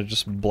thing and then it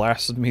just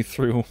blasted me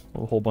through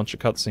a whole bunch of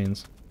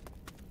cutscenes.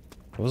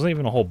 It wasn't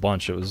even a whole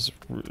bunch, it was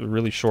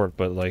really short,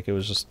 but like it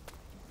was just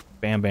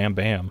bam, bam,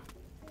 bam.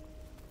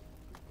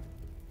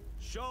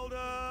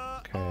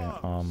 Okay,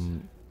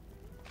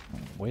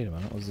 wait a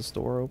minute, was this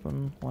door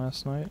open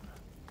last night?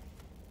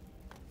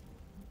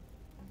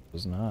 It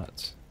was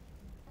not.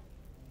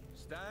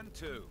 Stand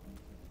to.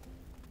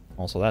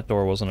 Also, that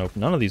door wasn't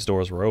open. None of these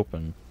doors were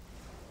open.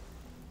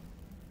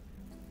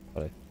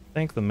 But I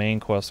think the main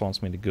quest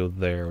wants me to go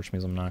there, which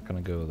means I'm not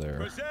going to go there.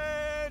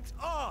 Present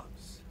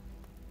arms.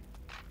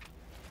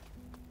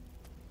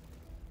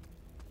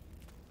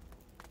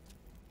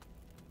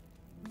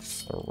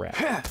 A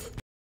rat.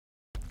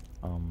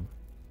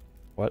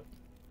 What?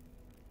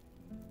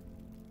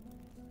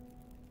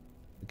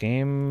 The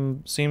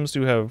game seems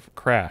to have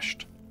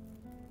crashed.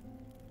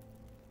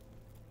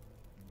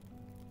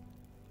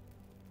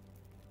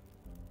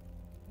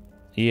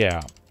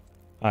 Yeah.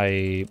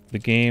 The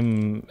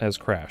game has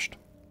crashed.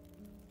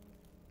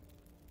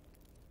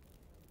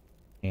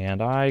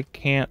 And I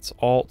can't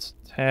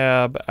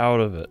Alt-Tab out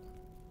of it.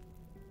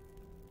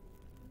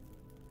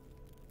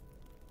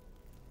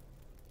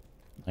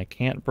 I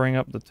can't bring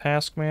up the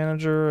task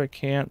manager. I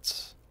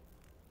can't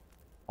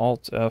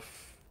Alt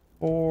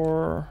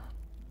F4.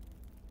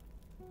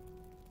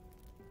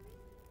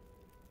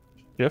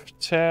 Shift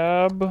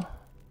tab.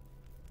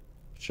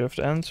 Shift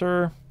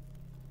enter.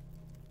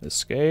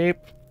 Escape.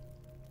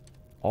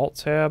 Alt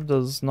tab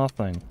does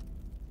nothing.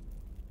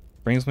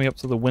 Brings me up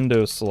to the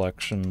Windows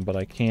selection, but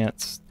I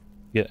can't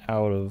get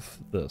out of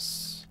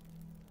this.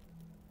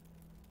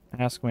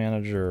 Task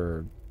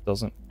manager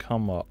doesn't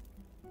come up.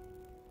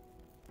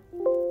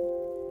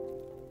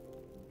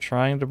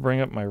 trying to bring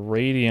up my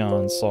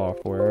Radeon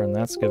software, and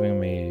that's giving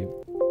me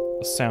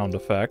a sound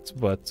effect,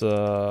 but,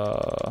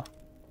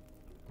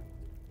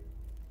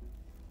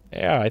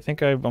 yeah, I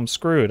think I'm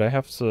screwed. I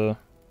think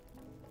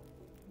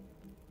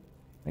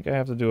I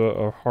have to do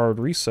a hard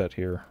reset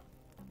here.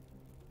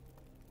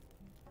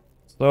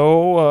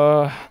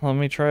 So, let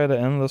me try to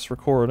end this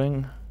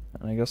recording,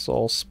 and I guess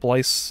I'll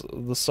splice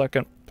the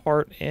second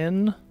part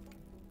in.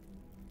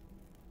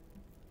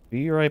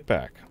 Be right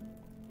back.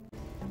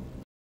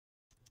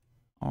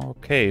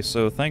 Okay,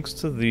 so thanks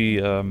to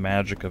the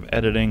magic of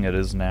editing, it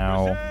is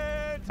now,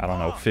 I don't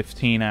know,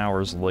 15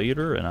 hours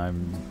later, and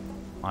I'm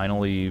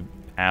finally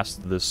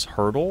past this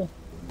hurdle.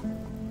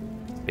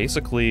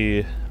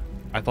 Basically,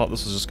 I thought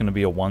this was just going to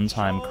be a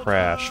one-time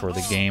crash where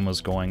the game was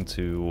going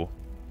to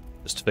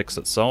just fix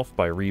itself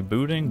by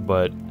rebooting,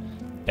 but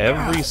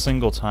every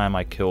single time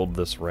I killed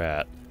this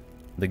rat,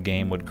 the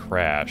game would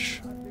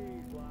crash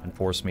and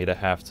force me to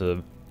have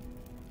to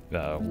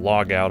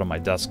log out of my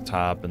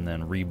desktop and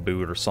then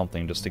reboot or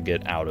something just to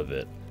get out of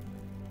it.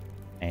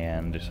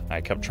 And I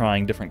kept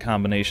trying different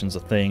combinations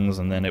of things,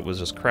 and then it was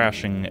just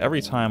crashing.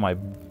 Every time I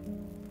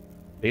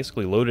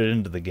basically loaded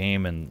into the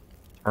game and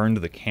turned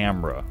the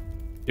camera,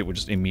 it would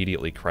just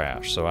immediately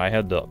crash. So I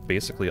had to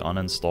basically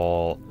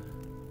uninstall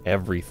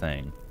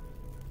everything.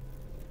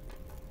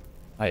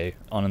 I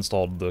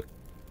uninstalled the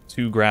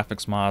 2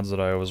 graphics mods that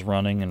I was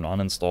running and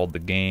uninstalled the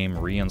game,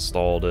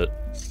 reinstalled it,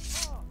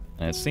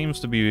 and it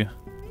seems to be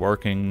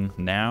working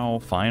now,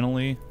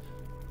 finally,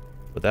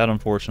 but that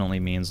unfortunately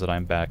means that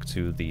I'm back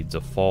to the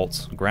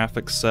default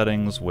graphics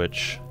settings,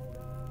 which,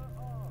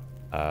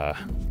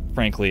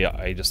 frankly,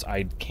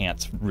 I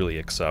can't really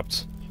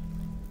accept.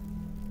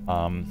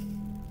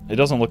 It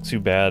doesn't look too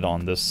bad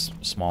on this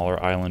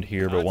smaller island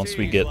here, but once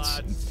we get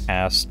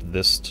past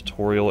this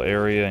tutorial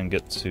area and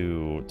get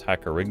to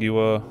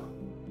Tacarigua, I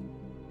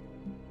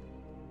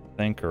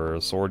think,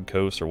 or Sword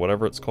Coast, or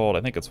whatever it's called,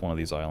 I think it's one of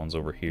these islands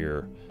over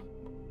here.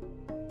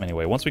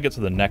 Anyway, once we get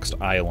to the next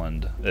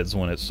island, is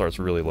when it starts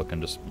really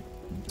looking just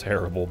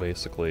terrible,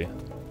 basically.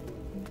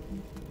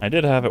 I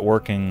did have it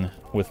working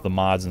with the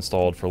mods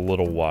installed for a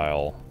little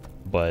while,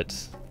 but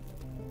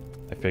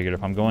I figured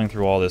if I'm going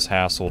through all this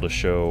hassle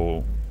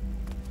to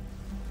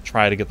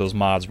try to get those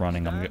mods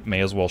running, I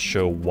may as well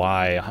show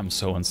why I'm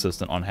so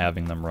insistent on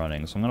having them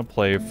running. So I'm going to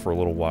play for a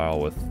little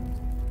while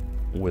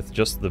with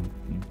just the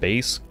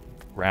base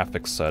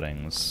graphics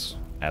settings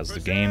as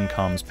the game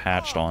comes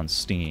patched on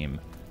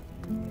Steam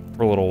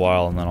for a little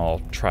while, and then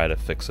I'll try to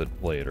fix it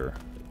later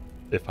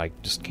if I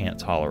just can't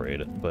tolerate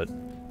it. But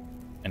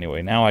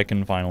anyway, now I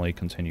can finally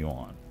continue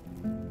on.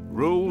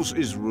 Rules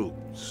is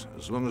rules.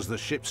 As long as the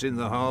ship's in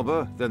the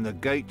harbour, then the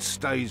gate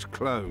stays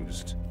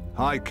closed.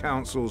 High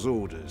Council's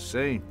orders,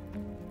 see?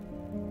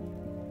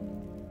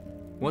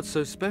 What's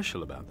so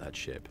special about that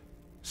ship?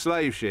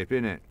 Slave ship,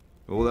 innit?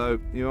 Although,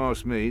 you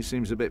ask me, it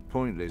seems a bit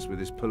pointless with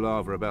this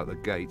palaver about the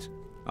gate.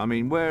 I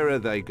mean, where are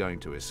they going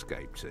to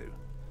escape to?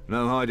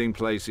 No hiding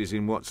places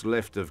in what's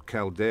left of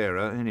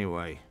Caldera,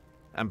 anyway.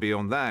 And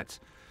beyond that,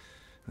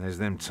 there's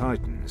them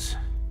Titans.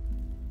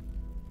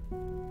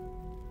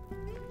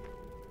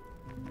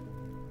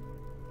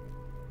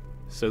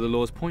 So the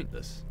law's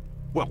pointless?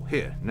 Well,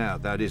 here, now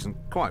that isn't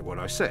quite what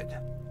I said.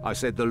 I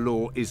said the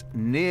law is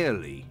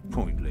nearly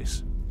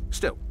pointless.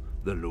 Still,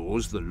 the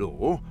law's the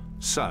law,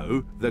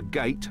 so the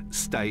gate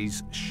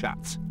stays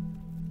shut.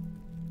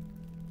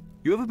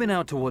 You ever been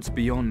out to what's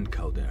beyond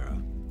Caldera?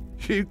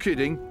 You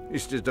kidding?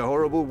 It's just a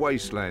horrible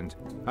wasteland.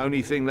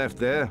 Only thing left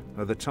there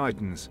are the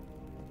Titans.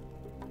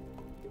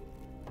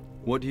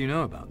 What do you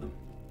know about them?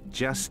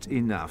 Just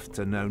enough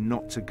to know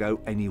not to go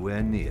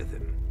anywhere near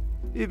them.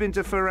 You've been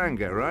to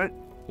Faranga, right?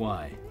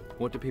 Why?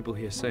 What do people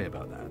here say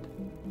about that?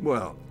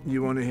 Well,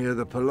 you want to hear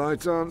the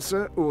polite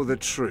answer or the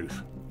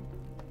truth?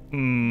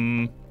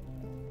 I'd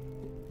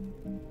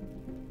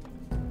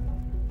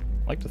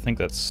like to think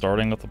that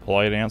starting with the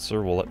polite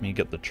answer will let me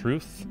get the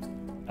truth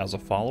as a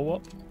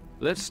follow-up.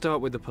 Let's start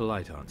with the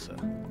polite answer.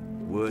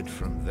 Word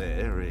from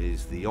there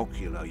is the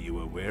ocular you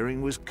were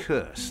wearing was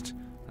cursed,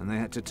 and they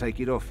had to take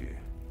it off you.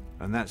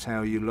 And that's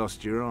how you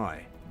lost your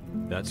eye.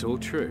 That's all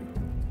true.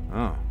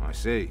 Oh, I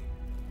see.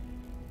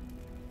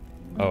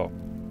 Oh.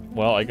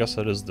 Well, I guess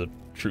that is the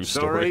true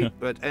story. Sorry,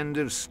 but end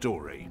of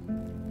story.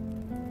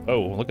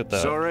 Oh, look at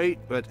that. Sorry,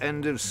 but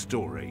end of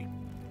story.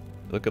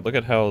 Look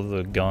at how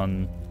the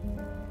gun,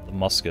 the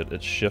musket,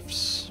 it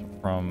shifts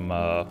from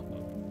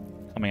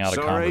coming out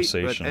of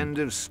conversation. Sorry, but end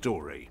of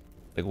story.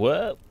 Like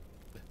what?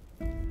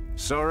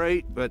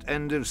 Sorry, but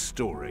end of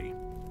story.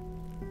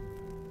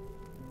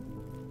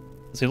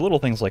 See, little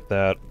things like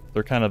that,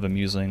 they're kind of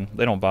amusing.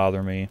 They don't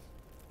bother me.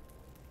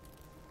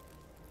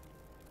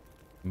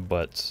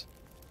 But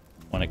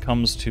when it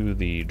comes to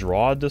the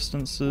draw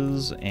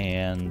distances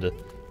and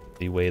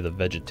the way the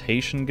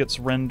vegetation gets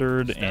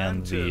rendered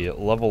and the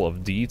level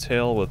of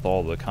detail with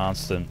all the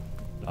constant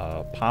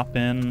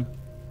pop-in,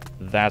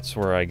 that's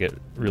where I get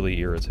really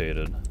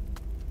irritated.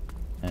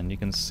 And you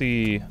can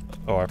see...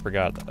 Oh, I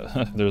forgot.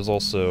 There's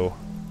also...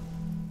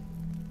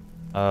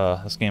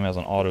 this game has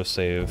an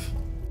autosave,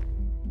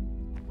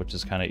 which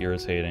is kind of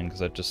irritating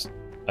because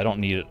I don't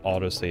need it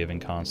auto-saving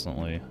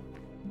constantly.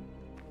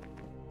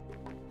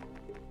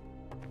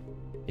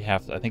 I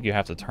think you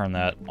have to turn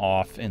that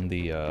off in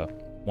the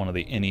one of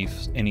the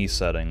any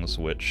settings,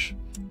 which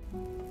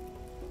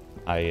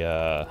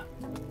I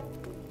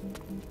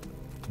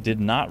did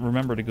not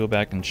remember to go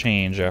back and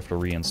change after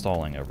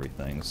reinstalling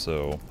everything,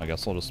 so I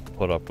guess I'll just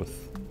put up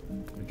with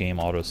the game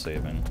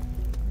auto-saving.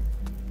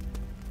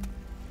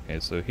 Okay,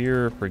 so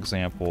here, for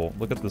example,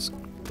 look at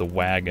the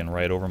wagon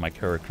right over my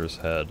character's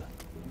head.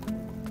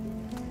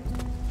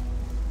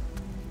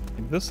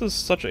 This is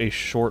such a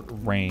short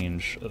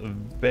range, a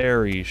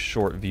very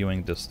short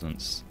viewing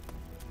distance.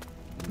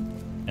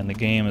 And the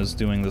game is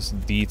doing this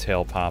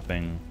detail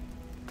popping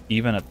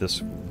even at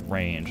this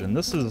range. And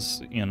this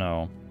is, you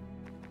know,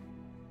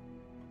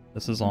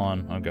 this is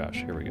on, oh gosh,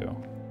 here we go.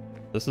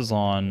 This is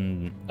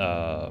on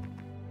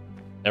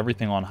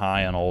everything on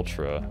high and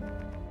ultra.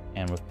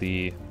 And with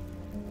the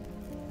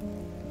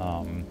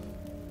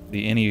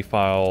any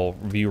file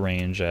view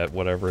range at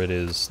whatever it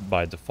is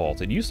by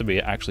default. It used to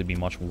actually be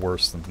much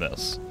worse than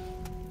this.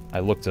 I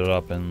looked it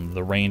up, and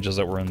the ranges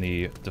that were in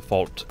the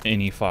default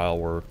any file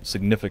were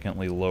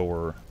significantly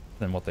lower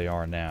than what they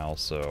are now,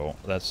 so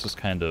that's just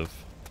kind of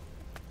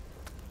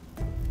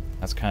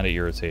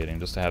irritating,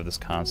 just to have this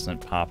constant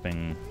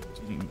popping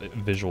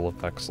visual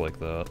effects like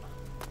that.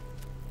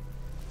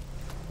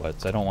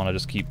 But I don't want to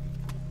just keep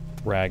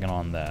ragging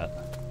on that.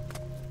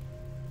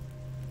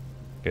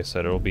 Like I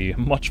said, it'll be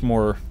much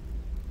more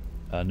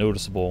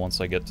noticeable once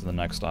I get to the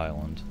next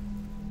island.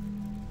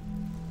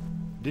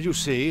 Did you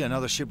see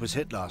another ship was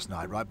hit last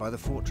night right by the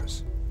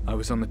fortress? I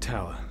was on the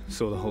tower,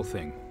 saw the whole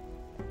thing.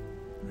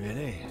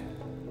 Really?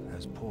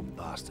 Those poor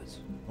bastards.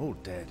 All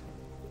dead.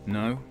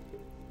 No,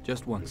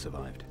 just one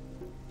survived.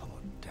 Poor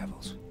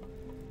devils.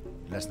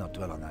 Let's not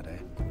dwell on that, eh?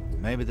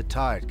 Maybe the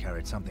tide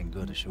carried something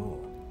good ashore.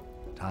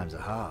 Times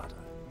are hard.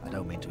 I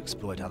don't mean to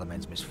exploit other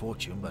men's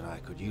misfortune, but I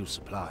could use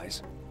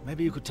supplies.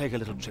 Maybe you could take a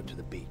little trip to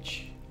the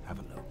beach. Have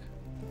a look.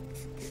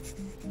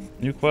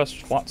 New quest,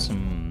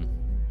 Flotsam.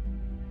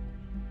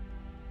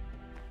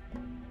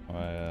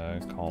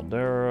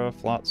 Caldera,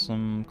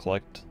 Flotsam,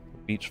 collect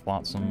beach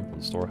Flotsam for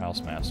the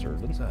storehouse master.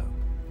 So,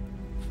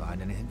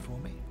 find anything for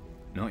me?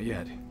 Not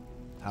yet.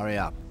 Hurry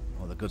up,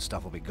 or the good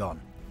stuff will be gone.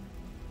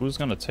 Who's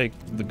gonna take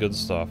the good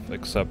stuff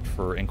except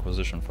for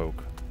Inquisition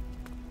folk?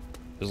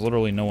 There's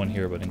literally no one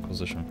here but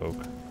Inquisition folk.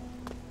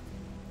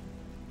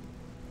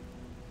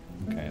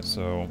 Okay,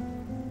 so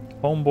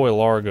Homeboy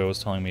Largo is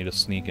telling me to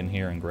sneak in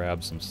here and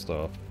grab some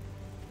stuff.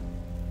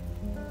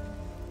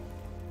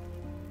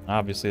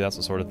 Obviously, that's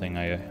the sort of thing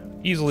I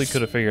easily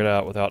could have figured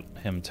out without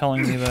him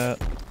telling me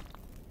that,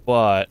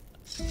 but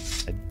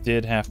I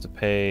did have to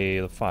pay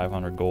the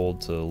 500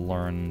 gold to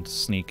learn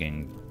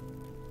sneaking.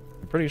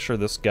 I'm pretty sure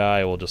this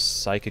guy will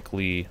just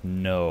psychically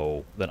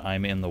know that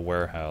I'm in the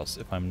warehouse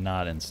if I'm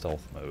not in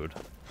stealth mode.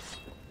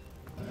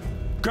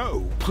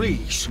 Go,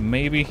 please!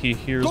 Maybe he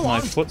hears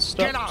my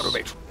footsteps. Get out of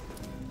it!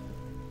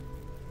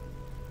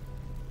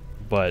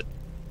 But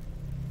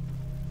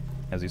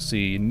as you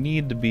see, you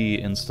need to be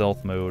in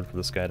stealth mode for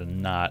this guy to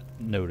not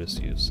notice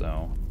you,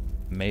 so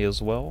may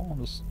as well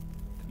just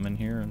come in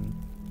here and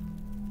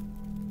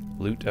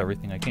loot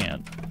everything I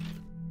can.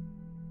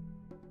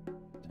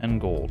 10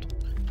 gold.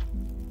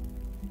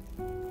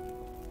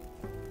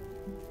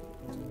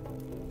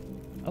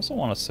 I also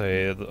want to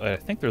say that I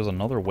think there's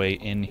another way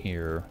in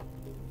here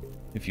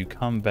if you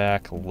come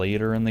back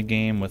later in the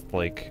game with,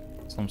 like,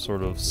 some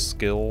sort of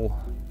skill.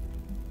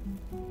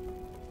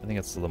 I think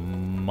it's the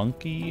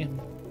monkey.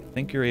 I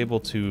think you're able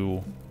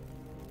to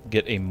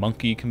get a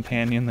monkey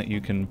companion that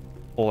you can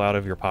pull out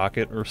of your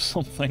pocket or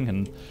something,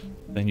 and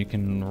then you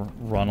can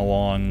run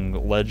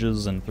along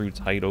ledges and through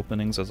tight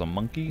openings as a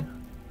monkey.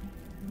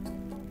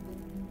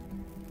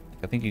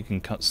 I think you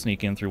can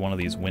sneak in through one of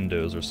these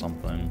windows or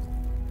something.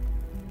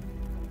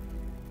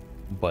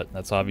 But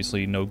that's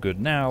obviously no good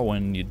now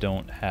when you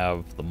don't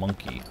have the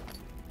monkey.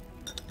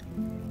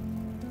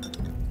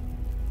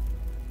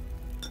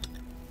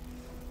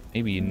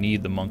 Maybe you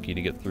need the monkey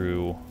to get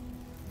through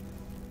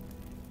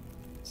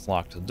this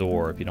locked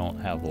door if you don't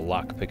have the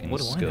lock-picking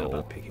skill. What do I know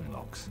about picking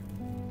locks?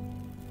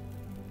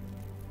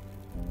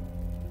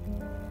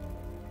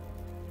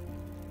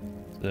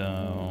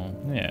 So,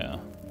 yeah.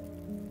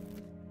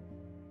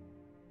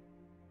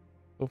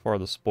 So far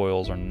the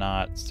spoils are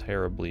not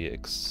terribly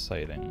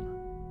exciting.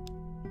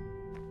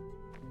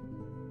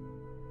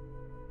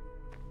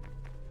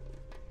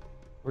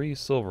 3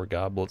 silver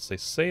goblets. They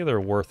say they're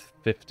worth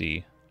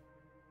 50.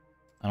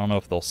 I don't know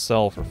if they'll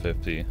sell for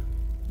 50.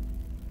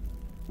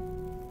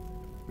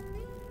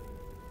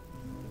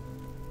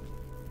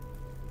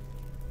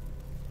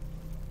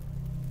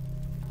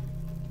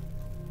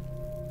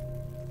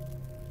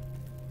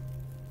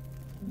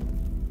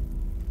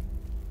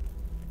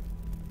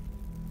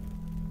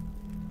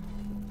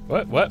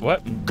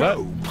 What?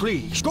 Go,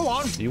 please. Go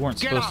on. You weren't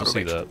supposed to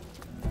see that.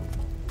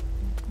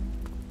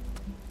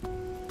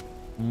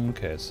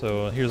 Okay,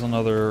 so here's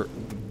another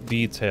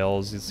detail.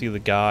 As you see the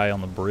guy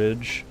on the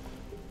bridge,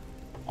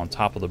 on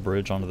top of the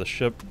bridge onto the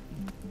ship,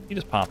 He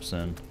just pops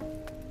in.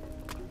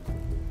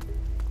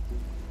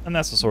 And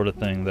that's the sort of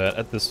thing that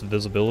at this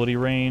visibility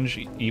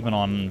range, even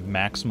on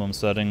maximum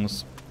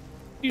settings,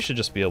 you should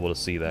just be able to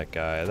see that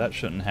guy. That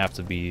shouldn't have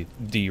to be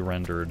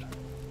de-rendered.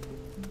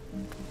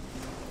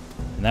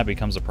 And that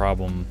becomes a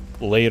problem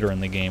later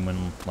in the game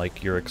when,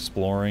 like, you're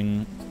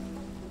exploring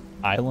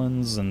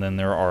islands and then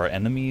there are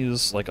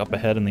enemies, like, up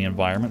ahead in the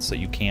environments that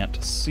you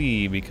can't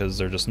see because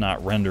they're just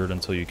not rendered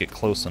until you get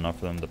close enough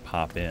for them to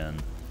pop in.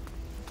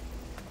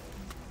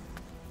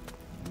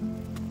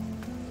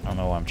 I don't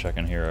know why I'm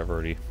checking here. I've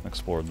already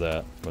explored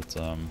that, but,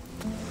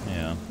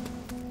 yeah.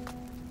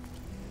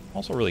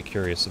 Also really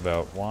curious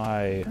about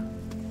why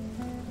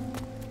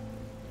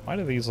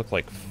do these look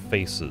like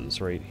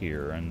faces right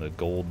here and the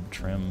gold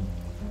trim?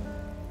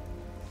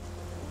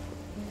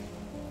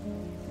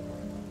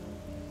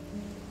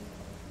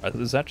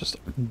 Is that just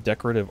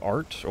decorative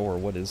art, or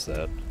what is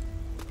that?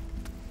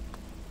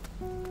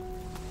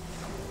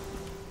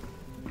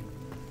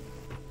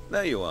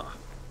 There you are.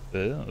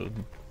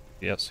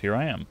 Yes, here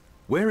I am.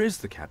 Where is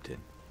the captain?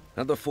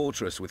 At the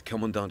fortress with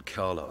Commandant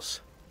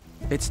Carlos.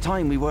 It's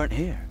time we weren't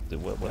here.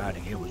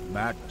 Hiding here was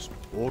madness.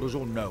 Orders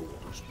or no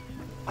orders.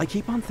 I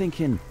keep on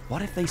thinking,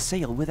 what if they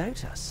sail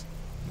without us?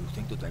 You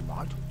think that they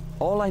might?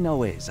 All I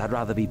know is I'd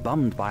rather be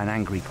bummed by an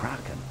angry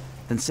kraken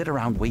than sit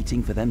around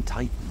waiting for them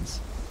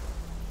titans.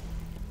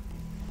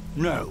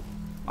 No,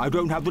 I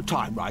don't have the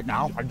time right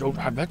now. I don't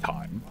have the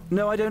time.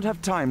 No, I don't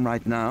have time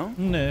right now.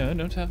 No, I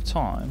don't have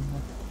time.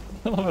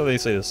 I love how they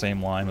say the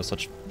same line with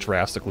such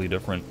drastically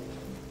different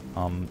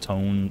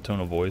tone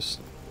of voice.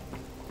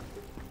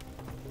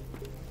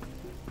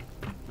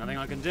 Nothing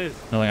I can do.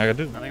 Nothing I can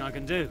do. Nothing I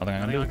can do.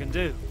 Nothing I can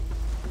do.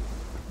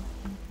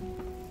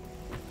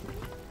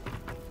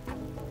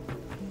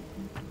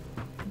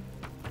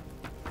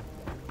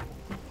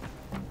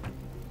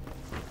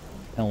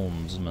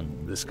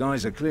 Helmsman. The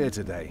skies are clear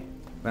today.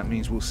 That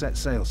means we'll set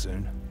sail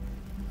soon.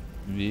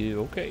 Yeah,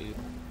 okay.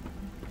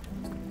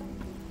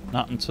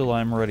 Not until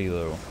I'm ready,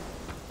 though.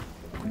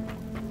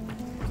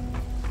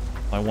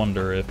 I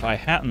wonder if I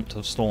hadn't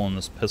have stolen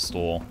this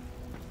pistol,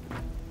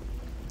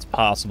 it's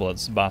possible that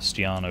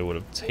Sebastiano would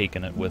have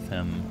taken it with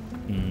him,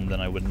 and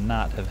then I would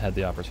not have had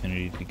the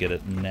opportunity to get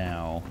it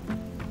now.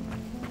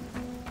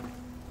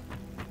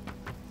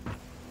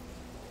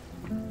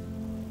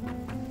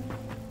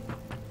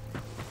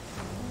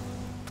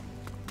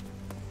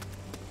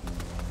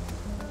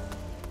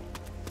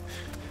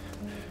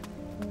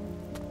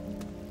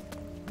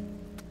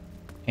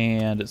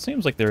 And it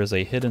seems like there is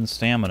a hidden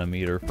stamina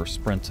meter for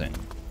sprinting.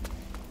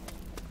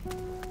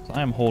 So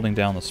I am holding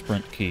down the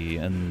sprint key,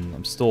 and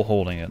I'm still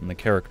holding it, and the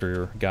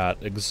character got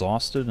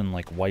exhausted and,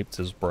 like, wiped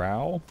his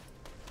brow.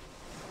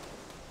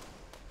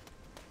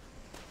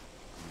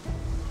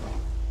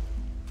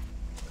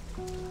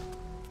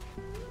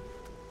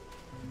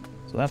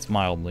 So that's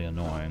mildly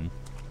annoying.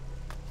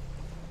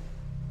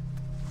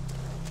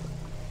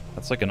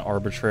 That's like an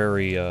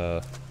arbitrary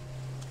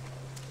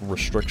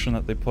restriction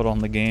that they put on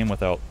the game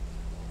without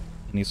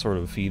any sort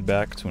of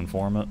feedback to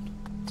inform it.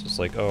 It's just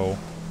like, oh,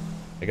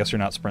 I guess you're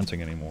not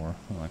sprinting anymore.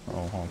 I'm like,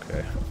 oh,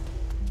 okay.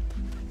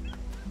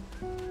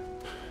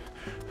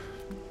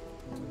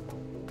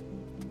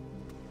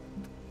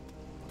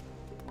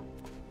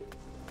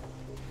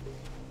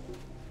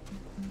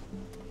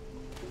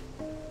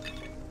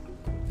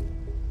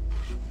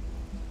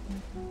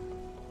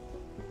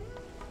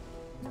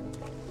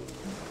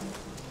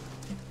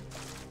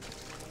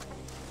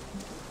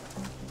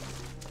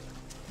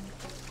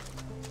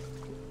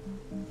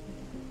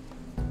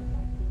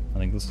 I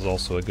think this is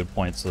also a good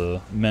point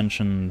to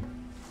mention.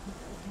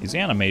 These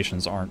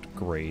animations aren't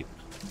great.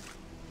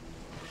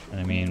 And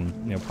I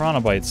mean, you know,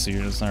 Piranha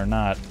Bytes are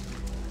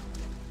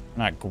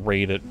not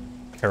great at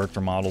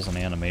character models and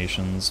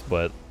animations,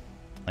 but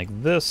like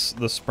the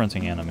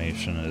sprinting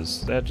animation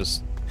that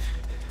just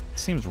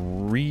seems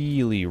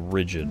really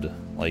rigid.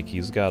 Like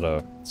he's got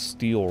a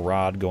steel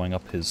rod going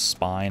up his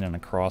spine and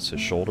across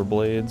his shoulder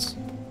blades.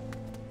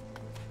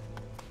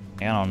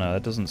 I don't know,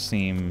 that doesn't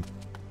seem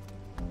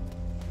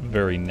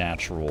very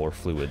natural or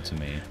fluid to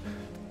me.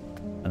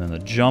 And then the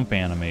jump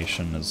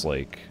animation is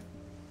like,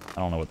 I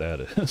don't know what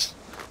that is.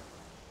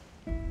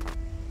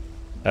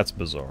 That's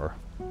bizarre.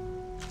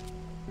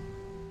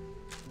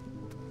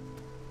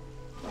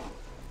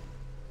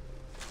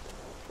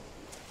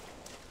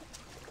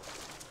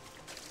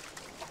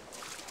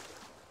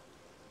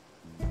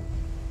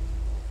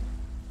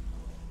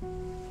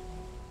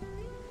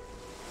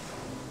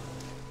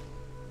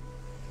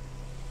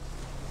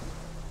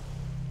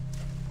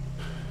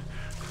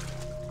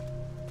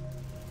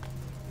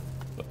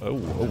 Oh,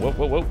 whoa, whoa,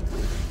 whoa, whoa.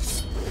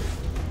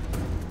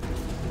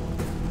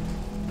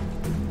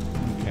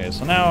 Okay,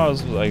 so now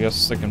I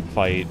guess I can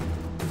fight.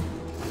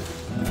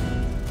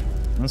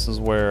 This is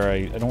where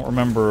I don't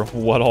remember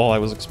what all I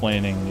was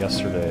explaining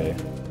yesterday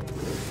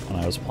when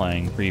I was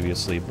playing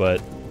previously, but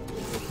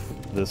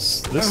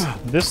this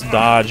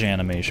dodge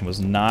animation was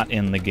not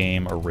in the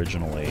game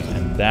originally,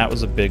 and that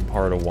was a big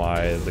part of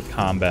why the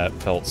combat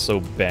felt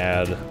so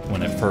bad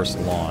when it first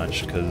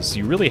launched, because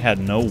you really had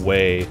no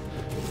way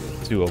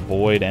to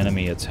avoid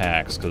enemy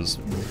attacks, because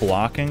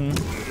blocking,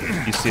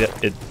 you see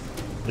that it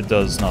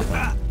does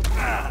nothing.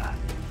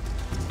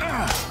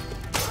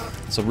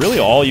 So really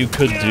all you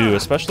could do,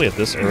 especially at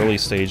this early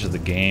stage of the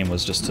game,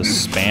 was just to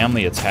spam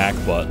the attack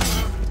button,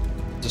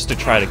 just to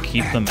try to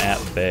keep them at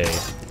bay.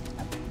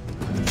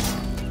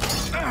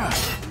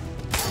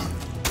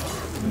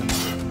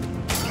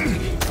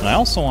 And I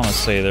also want to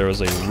say there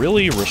was a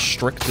really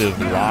restrictive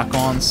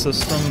lock-on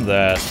system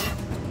that,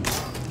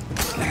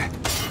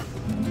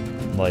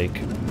 like,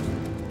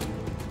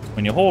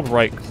 when you hold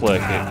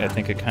right-click, I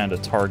think it kind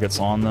of targets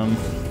on them.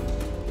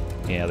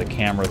 Yeah, the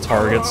camera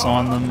targets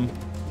on them.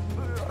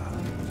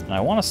 And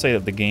I want to say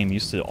that the game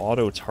used to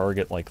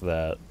auto-target like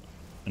that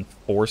and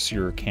force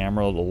your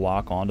camera to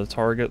lock onto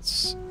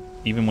targets,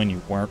 even when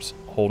you weren't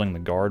holding the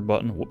guard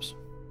button. Whoops.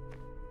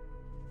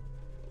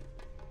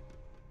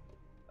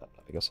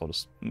 I guess I'll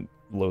just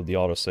load the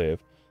autosave.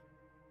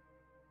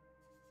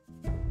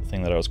 The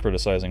thing that I was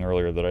criticizing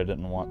earlier that I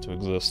didn't want to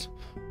exist.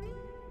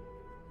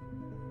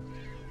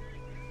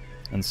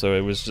 And so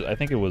it was, I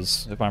think it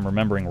was, if I'm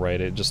remembering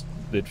right,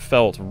 it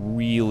felt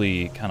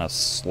really kind of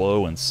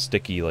slow and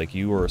sticky, like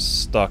you were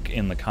stuck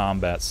in the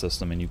combat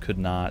system and you could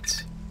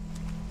not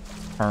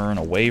turn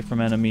away from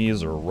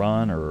enemies or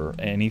run or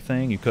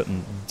anything. You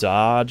couldn't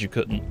dodge, you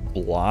couldn't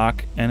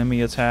block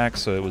enemy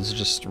attacks, so it was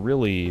just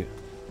really,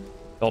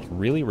 felt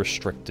really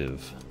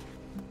restrictive.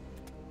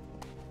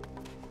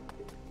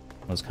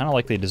 It was kind of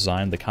like they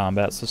designed the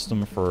combat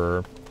system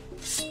for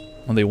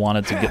when they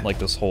wanted to get like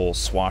this whole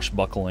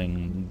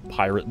swashbuckling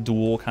pirate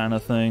duel kind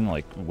of thing,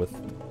 like with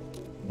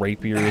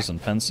rapiers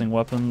and fencing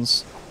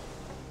weapons.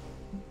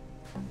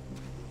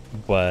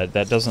 But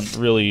that doesn't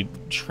really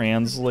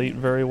translate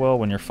very well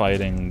when you're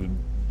fighting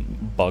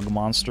bug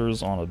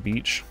monsters on a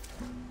beach.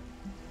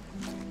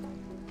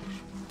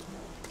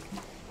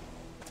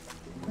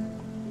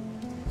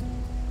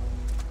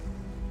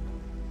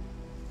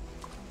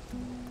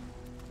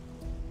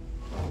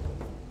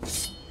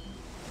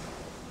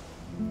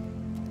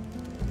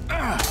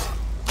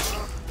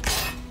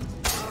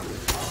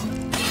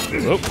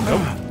 Oh,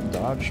 nope.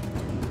 Dodge.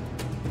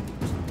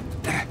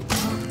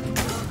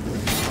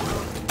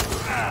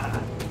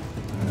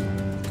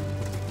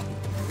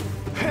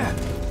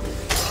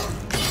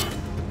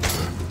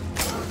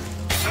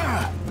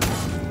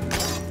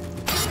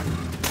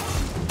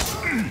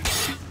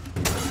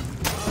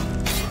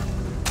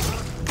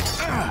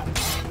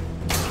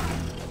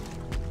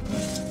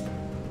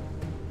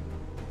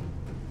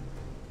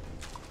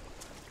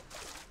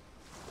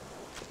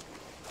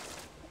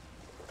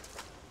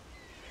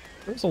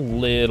 There's a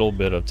little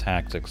bit of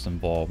tactics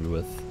involved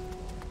with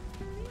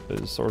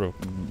this sort of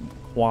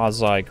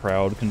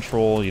quasi-crowd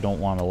control. You don't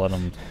want to let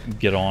them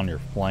get on your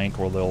flank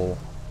where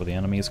the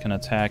enemies can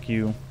attack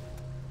you.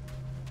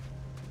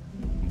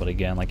 But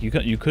again, like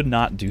you could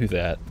not do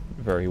that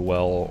very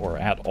well or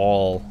at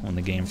all when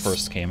the game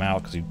first came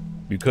out, because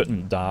you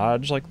couldn't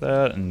dodge like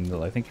that, and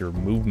I think your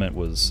movement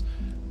was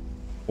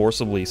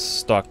forcibly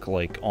stuck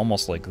like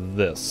almost like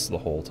this the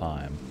whole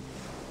time.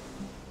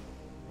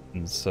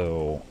 And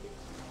so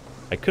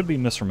I could be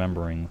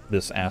misremembering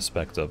this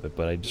aspect of it,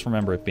 but I just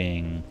remember it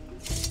being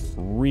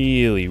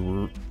really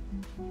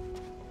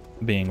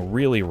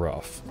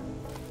rough.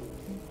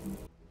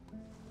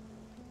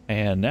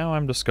 And now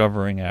I'm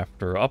discovering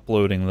after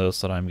uploading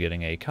this that I'm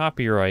getting a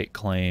copyright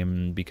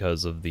claim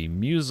because of the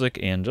music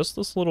and just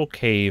this little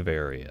cave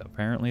area.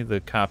 Apparently the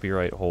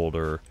copyright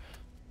holder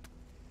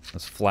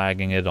is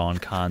flagging it on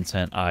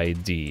Content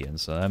ID,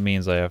 and so that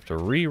means I have to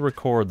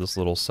re-record this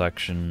little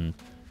section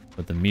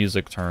with the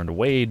music turned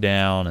way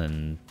down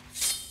and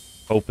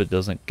hope it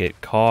doesn't get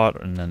caught,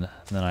 and then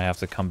I have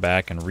to come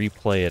back and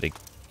replay it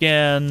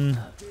again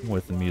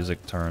with the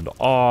music turned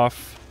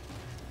off.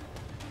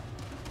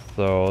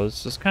 So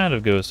this just kind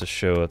of goes to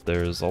show that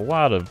there's a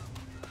lot of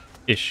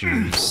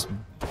issues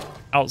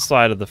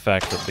outside of the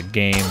fact that the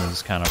game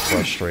is kind of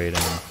frustrating.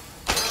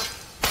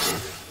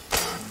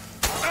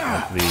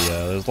 Like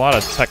there's a lot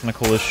of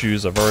technical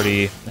issues. I've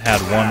already had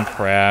one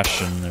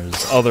crash, and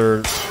there's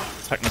other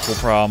technical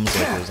problems,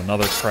 like there's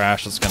another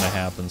crash that's going to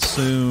happen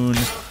soon.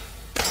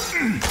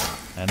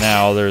 And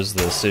now there's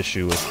this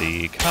issue with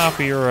the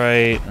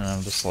copyright, and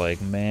I'm just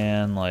like,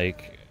 man,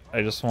 like,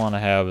 I just want to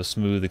have a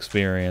smooth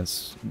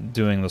experience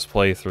doing this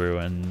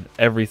playthrough, and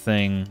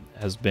everything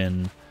has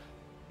been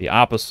the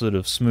opposite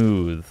of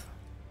smooth.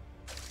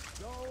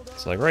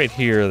 It's like right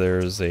here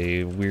there's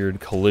a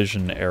weird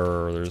collision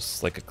error,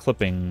 there's like a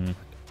clipping,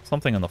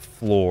 something on the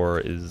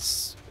floor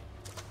is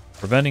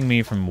preventing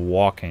me from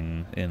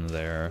walking in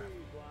there.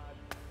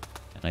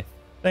 And I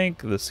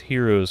think this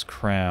hero's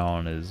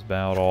crown is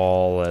about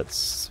all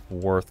that's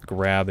worth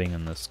grabbing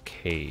in this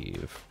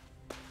cave.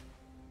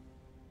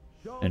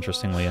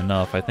 Interestingly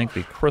enough, I think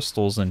the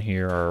crystals in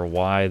here are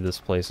why this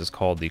place is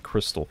called the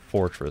Crystal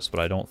Fortress, but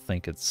I don't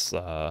think it's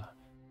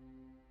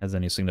has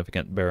any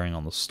significant bearing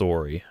on the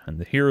story. And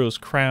the hero's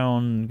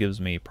crown gives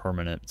me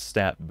permanent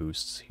stat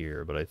boosts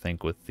here, but I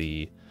think with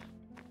the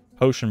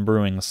potion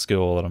brewing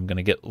skill that I'm going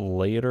to get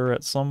later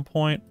at some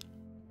point,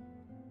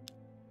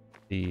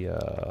 the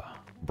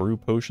brew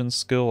potion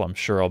skill, I'm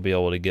sure I'll be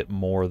able to get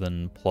more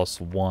than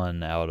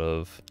 +1 out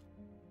of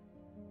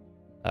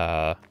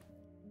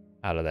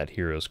that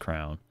hero's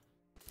crown.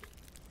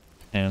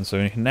 And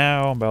so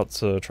now I'm about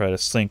to try to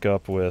sync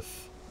up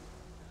with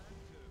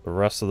the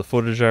rest of the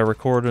footage I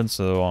recorded,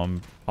 so I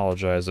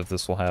apologize if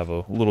this will have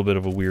a little bit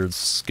of a weird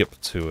skip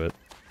to it.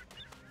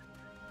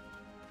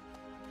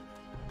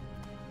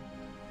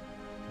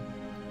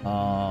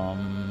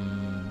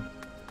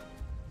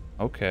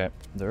 Okay,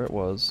 there it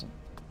was.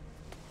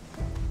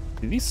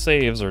 These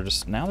saves are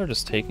just, now they're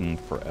just taking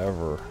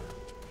forever.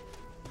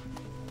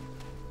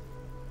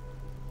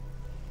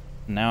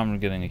 Now I'm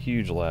getting a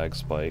huge lag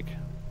spike.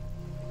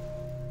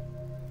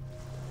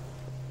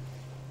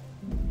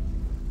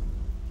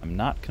 I'm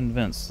not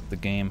convinced that the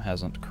game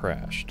hasn't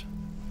crashed.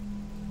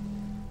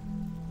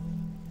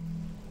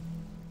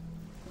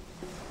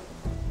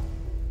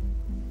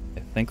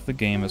 I think the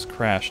game has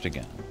crashed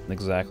again,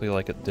 exactly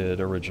like it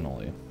did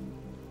originally.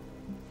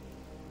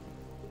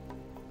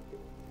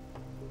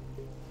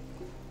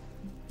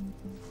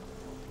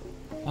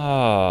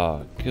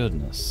 Ah,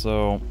 goodness.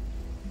 So,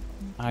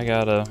 I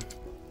gotta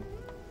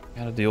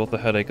deal with the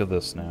headache of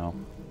this now.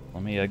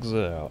 Let me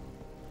exit out.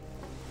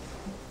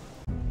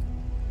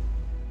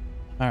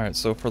 Alright,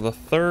 so for the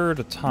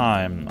third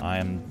time, I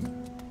am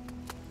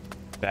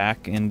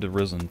back into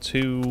Risen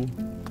 2,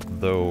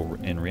 though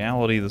in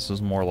reality this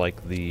is more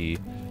like the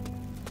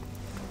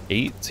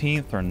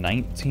 18th or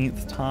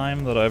 19th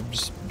time that I've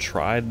just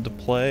tried to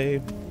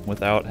play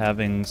without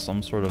having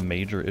some sort of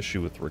major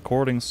issue with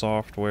recording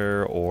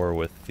software or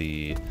with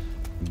the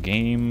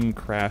game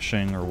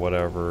crashing or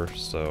whatever,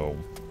 so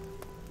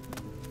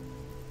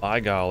by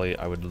golly,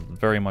 I would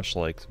very much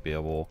like to be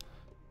able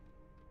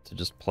to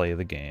just play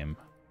the game.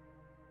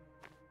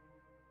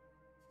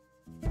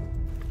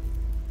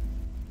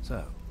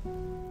 So,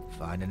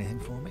 find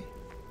anything for me?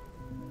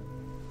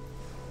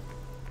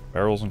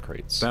 Barrels and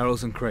crates.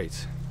 Barrels and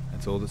crates.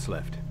 That's all that's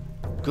left.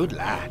 Good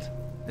lad.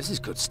 This is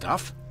good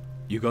stuff.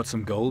 You got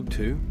some gold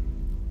too?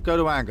 Go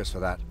to Angus for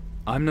that.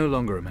 I'm no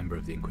longer a member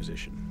of the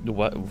Inquisition.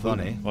 What?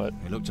 Funny. What?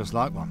 You look just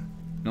like one.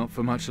 Not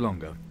for much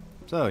longer.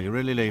 So, you're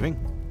really leaving?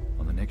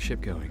 On the next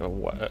ship going.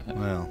 What?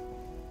 Well,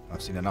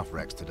 I've seen enough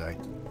wrecks today.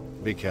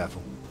 Be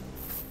careful.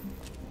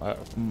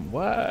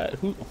 What?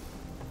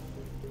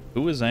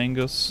 Who is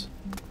Angus?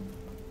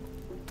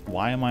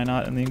 Why am I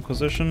not in the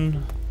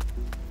Inquisition?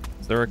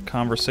 Is there a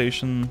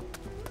conversation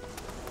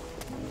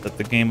that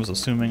the game was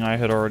assuming I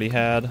had already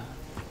had?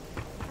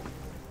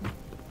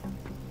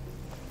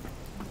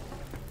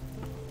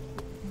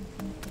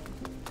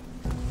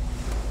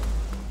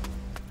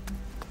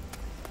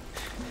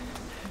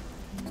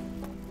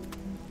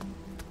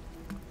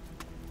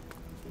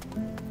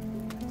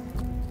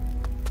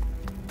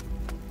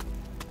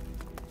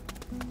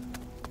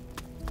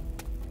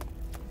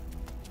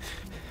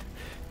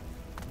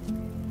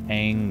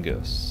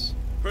 Angus.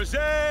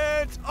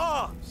 Present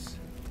arms!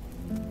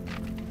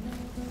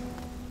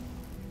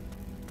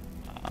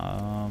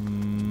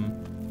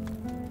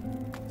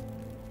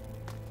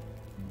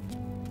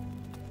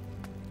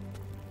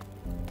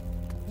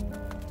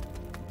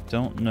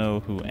 Don't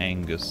know who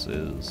Angus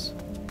is.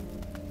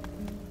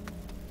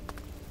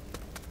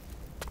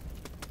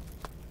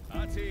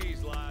 At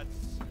ease,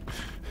 lads.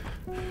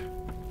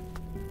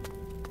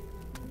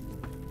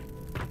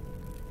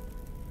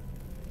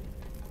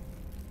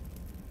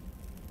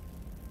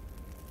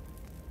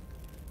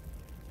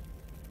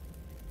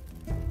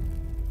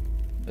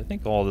 I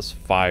think all this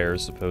fire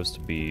is supposed to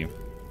be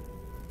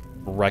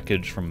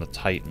wreckage from the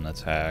Titan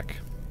attack.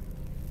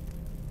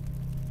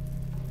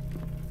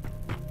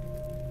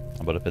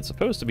 But if it's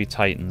supposed to be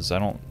Titans, I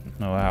don't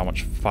know how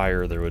much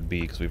fire there would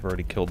be, because we've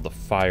already killed the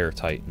Fire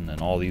Titan,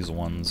 and all these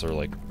ones are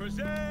like...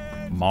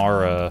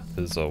 Mara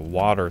is a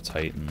Water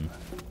Titan.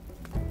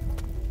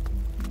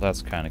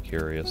 That's kind of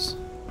curious.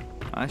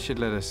 I should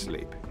let her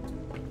sleep.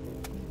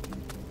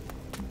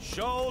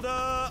 Shoulder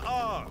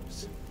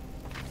arms!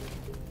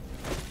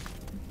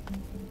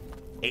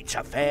 It's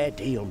a fair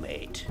deal,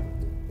 mate.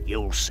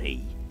 You'll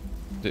see.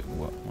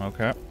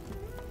 Okay.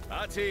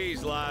 At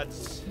ease,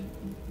 lads.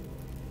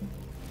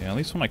 Yeah, at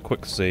least when I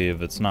quick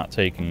save, it's not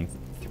taking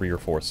 3 or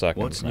 4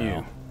 seconds. What's now.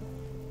 new?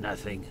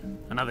 Nothing.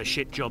 Another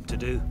shit job to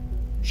do.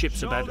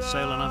 Ship's about to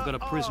sail and I've got a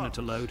prisoner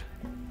to load.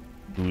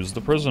 Who's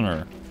the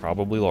prisoner?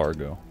 Probably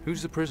Largo.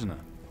 Who's the prisoner?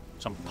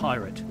 Some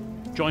pirate.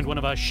 Joined one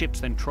of our ships,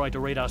 then tried to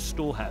raid our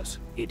storehouse.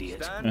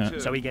 Idiot.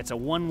 So he gets a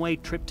one-way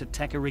trip to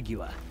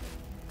Tacarigua.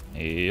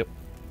 Yep.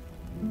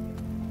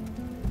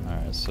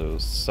 Alright, so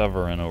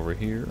Severin over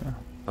here.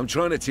 I'm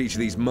trying to teach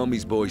these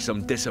mummy's boys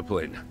some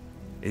discipline.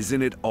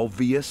 Isn't it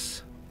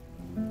obvious?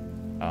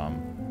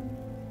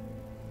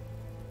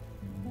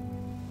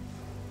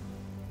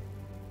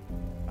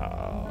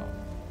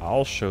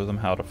 I'll show them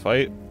how to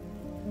fight.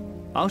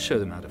 I'll show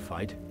them how to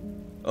fight.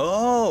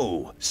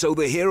 Oh, so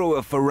the hero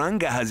of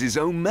Faranga has his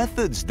own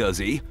methods, does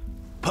he?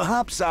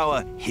 Perhaps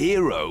our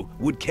hero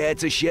would care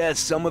to share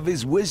some of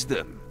his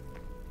wisdom.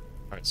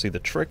 Alright, see, the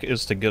trick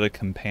is to get a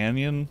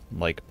companion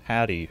like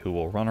Patty who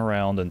will run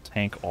around and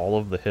tank all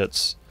of the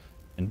hits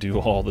and do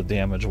all the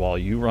damage while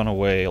you run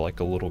away like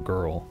a little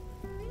girl.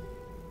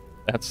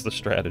 That's the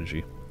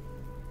strategy.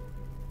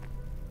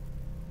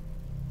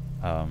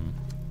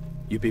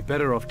 You'd be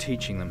better off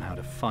teaching them how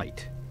to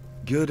fight.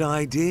 Good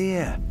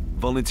idea.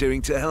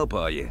 Volunteering to help,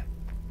 are you?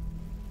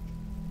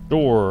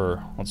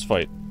 Sure, let's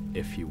fight.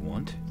 If you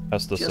want.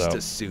 Test this Just out.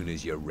 as soon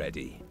as you're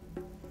ready.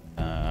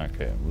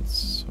 Okay,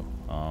 let's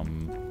let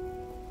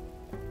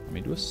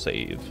me do a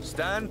save.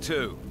 Stand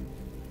to.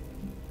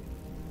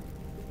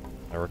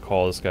 I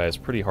recall this guy is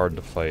pretty hard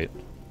to fight.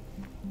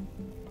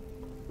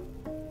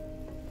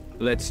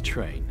 Let's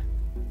train.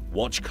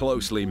 Watch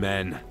closely,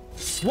 men.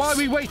 Why are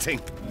we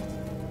waiting?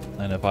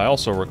 And if I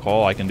also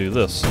recall, I can do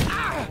this.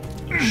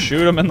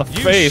 Shoot him in the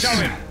face! Show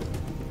him.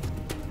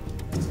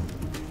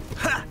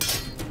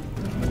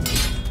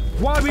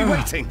 Why are we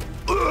waiting?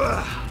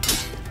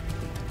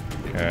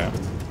 Okay.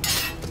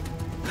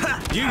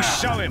 You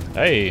show him.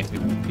 Hey,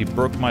 he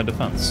broke my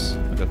defense.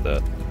 Look at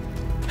that.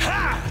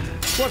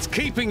 What's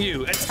keeping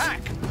you?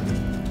 Attack!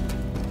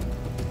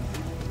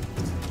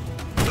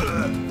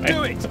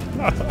 Do it!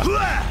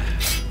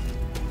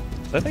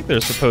 I think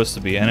there's supposed to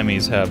be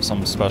enemies have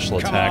some special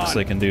attacks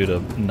they can do to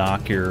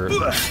knock your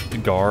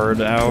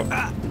guard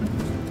out.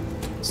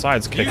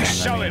 Besides kicking,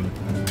 I mean.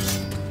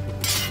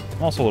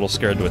 I'm also a little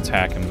scared to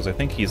attack him because I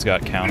think he's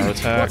got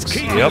counterattacks.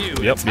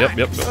 Yep.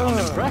 I'm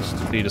impressed.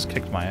 He just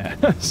kicked my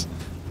ass.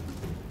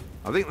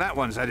 I think that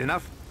one's had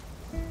enough.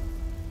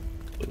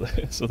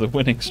 So the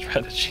winning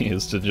strategy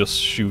is to just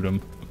shoot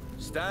him.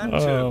 Stand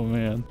oh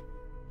man.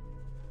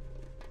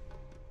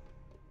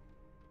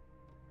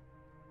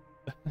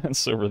 That's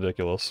so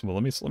ridiculous. Well,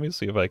 let me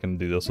see if I can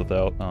do this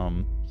without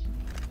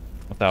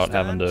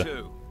having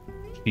to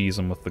tease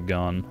him with the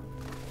gun.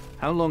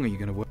 How long are you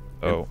gonna work?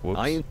 Oh,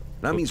 whoops.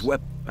 That means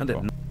weapon. Oh,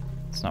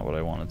 that's not what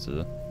I wanted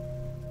to.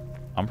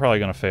 I'm probably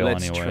gonna fail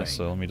Let's anyway, train.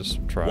 so let me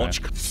just try.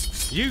 Watch.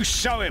 You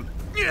show him.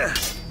 Yeah.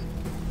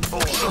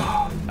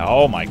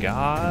 Oh my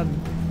god.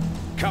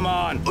 Come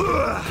on.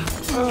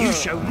 You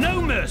show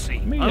no mercy.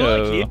 Let me, I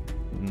like you.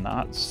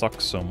 not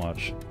suck so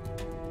much.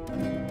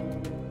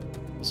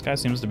 This guy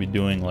seems to be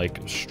doing like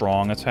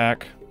strong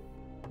attack,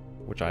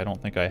 which I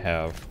don't think I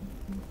have.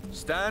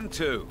 Stand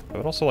to. I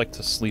would also like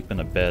to sleep in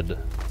a bed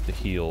to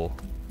heal,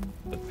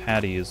 but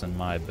Patty is in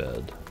my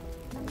bed.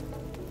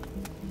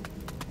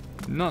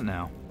 Not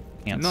now.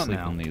 Can't Not sleep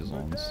now. in these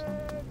ones.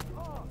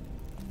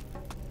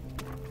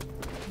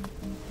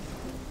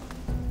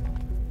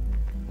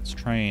 Let's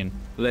train.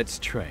 Let's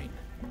train.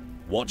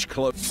 Watch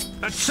close.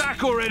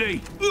 Attack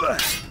already!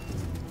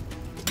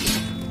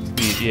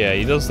 Yeah,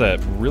 he does that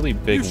really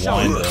big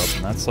wind up,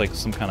 and that's like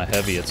some kind of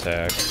heavy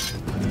attack.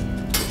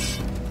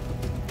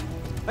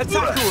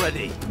 Attack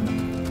already!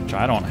 Which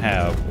I don't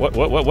have. What?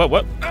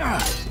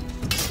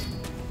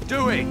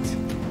 Do it!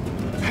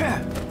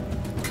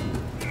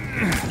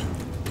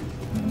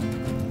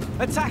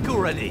 Attack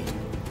already!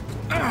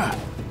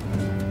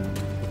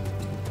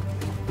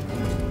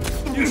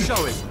 You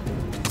show him!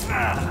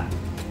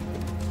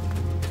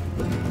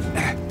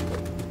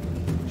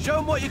 Show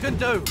him what you can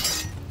do!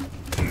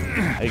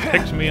 He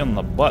kicked me in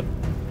the butt.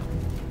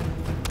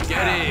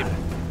 Get him!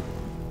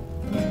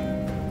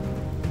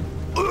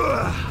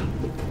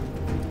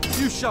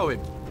 You show him!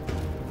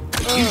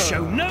 You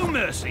show no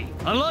mercy.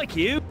 I like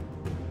you.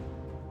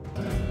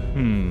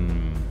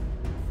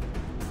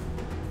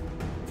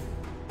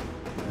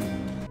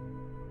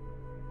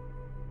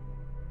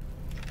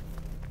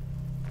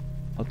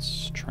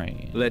 Let's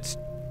train. Let's...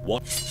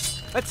 What?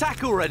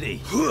 Attack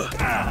already! Do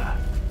Ow.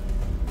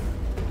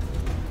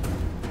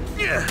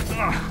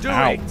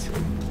 it!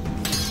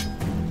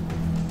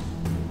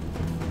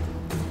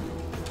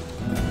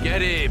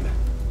 Get him!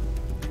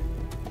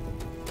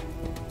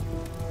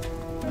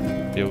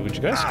 Yo, would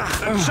you guys?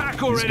 Attack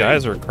These already!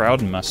 guys are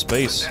crowding my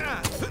space.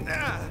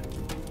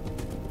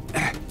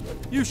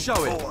 You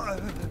show it!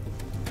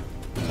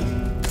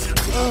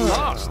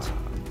 Lost.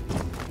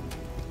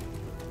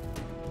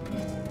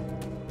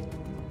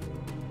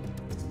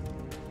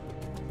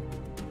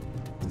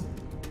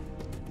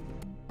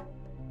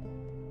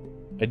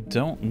 I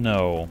don't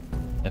know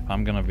if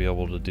I'm gonna be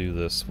able to do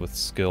this with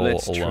skill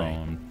Let's alone.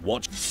 train.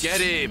 Watch. Get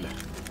him!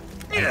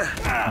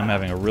 I'm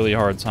having a really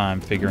hard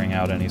time figuring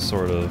out any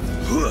sort of...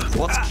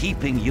 What's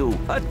keeping you? You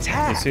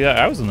Attack! see,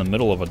 I was in the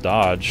middle of a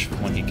dodge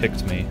when he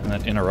kicked me, and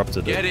that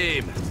interrupted Get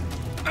it. him!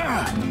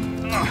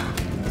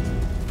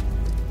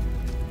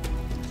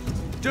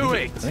 Do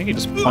it! I think he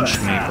just punched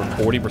me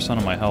for 40%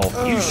 of my health.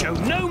 You show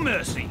no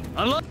mercy.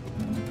 I like.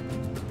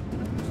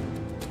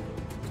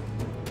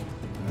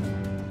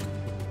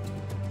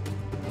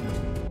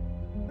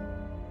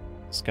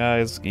 This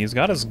guy's... he's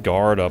got his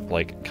guard up,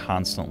 like,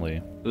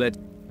 constantly. Let's...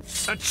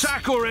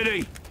 Attack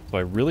already! So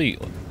I really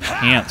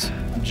can't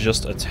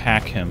just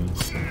attack him.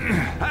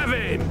 Have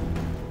him!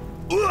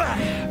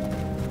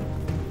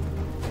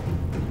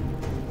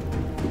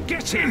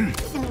 Get him!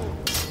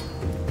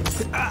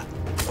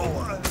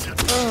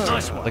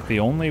 Nice one. Like, the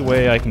only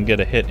way I can get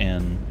a hit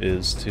in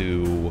is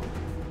to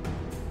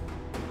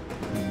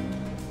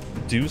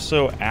do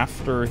so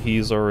after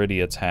he's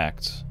already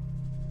attacked.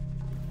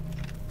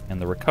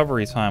 And the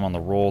recovery time on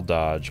the roll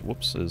dodge,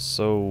 whoops, is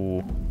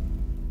so...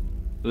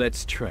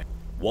 Let's try.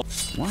 What?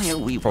 Why are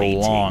we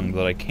prolonged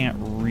that I can't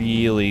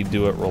really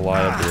do it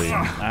reliably.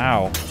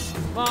 Ow.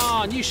 Come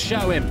on, you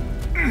show him.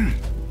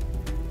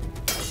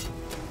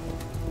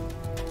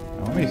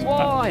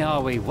 Why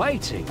are we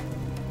waiting?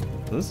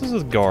 This is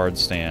his guard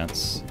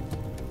stance.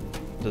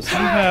 Does he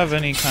have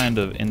any kind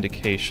of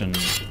indication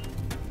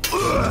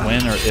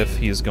when or if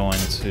he's going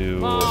to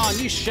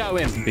you show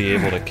him. be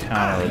able to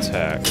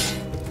counterattack?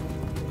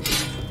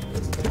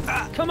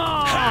 Come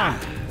on!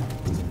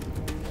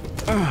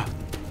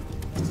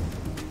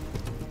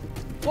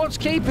 What's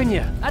keeping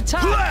you?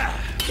 Attack!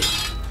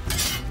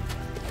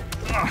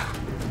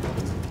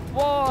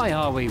 Why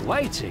are we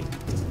waiting?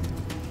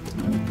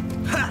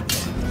 Come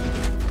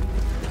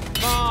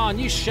on,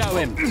 you show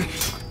him.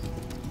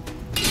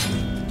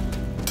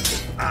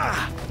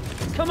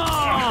 Come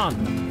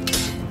on!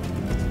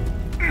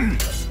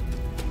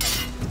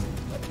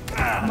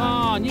 Come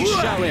on, you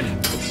show him.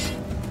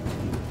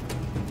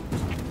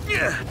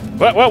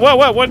 What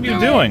are you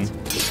doing?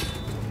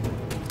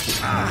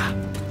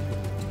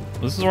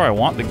 This is where I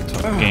want the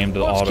game to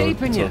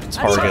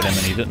target him,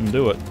 and he didn't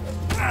do it.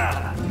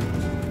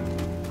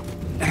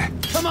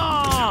 Come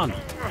on! I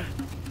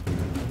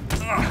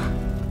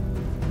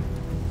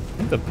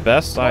think the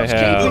best I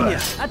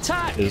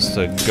have is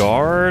to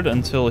guard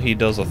until he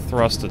does a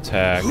thrust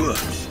attack, so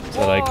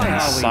that I can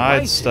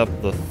sidestep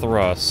the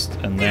thrust,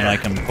 and then I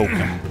can poke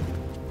him.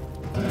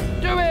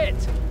 Do it!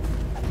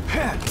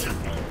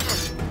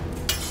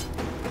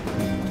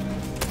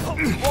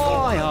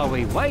 Why are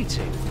we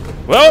waiting?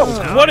 Well,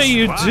 what are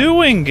you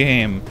doing,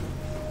 game?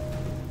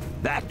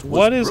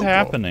 What is brutal.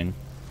 happening?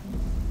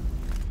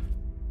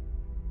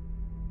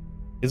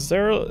 Is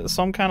there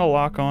some kind of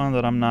lock-on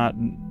that I'm not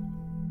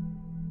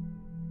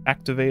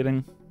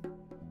activating?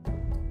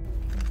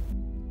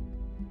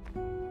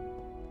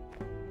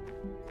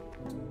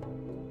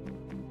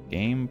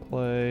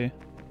 Gameplay.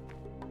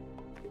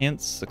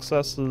 Hints,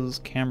 successes,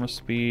 camera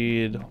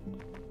speed.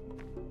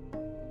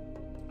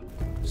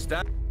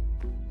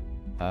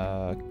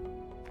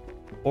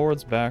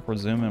 Forwards,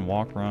 backwards, zoom in,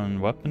 walk, run,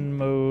 weapon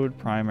mode,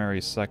 primary,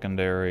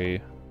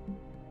 secondary.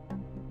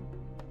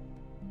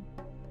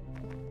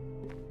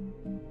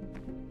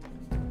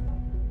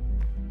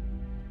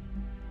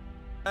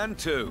 And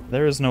 2.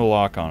 There is no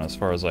lock-on as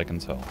far as I can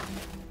tell.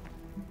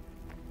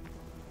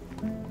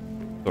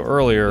 So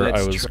earlier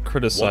I was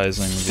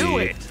criticizing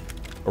the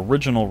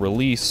original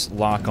release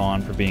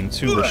lock-on for being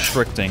too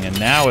restricting, and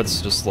now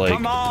it's just like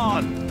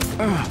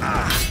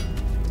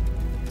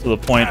to the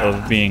point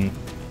of being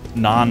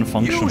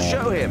non-functional,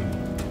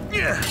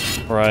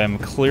 where I am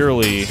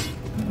clearly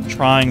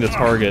trying to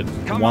target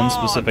one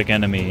specific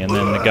enemy, and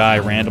then the guy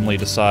randomly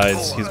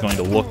decides he's going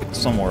to look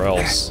somewhere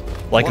else.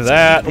 Like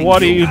that?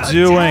 What are you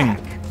doing?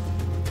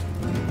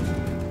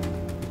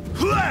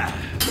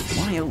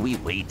 Why are we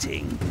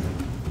waiting?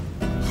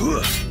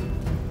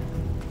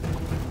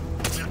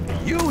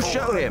 You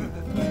show him.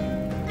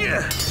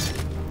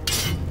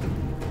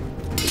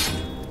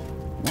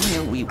 Why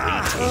are we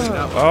waiting?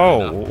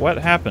 Oh, what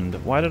happened?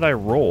 Why did I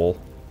roll?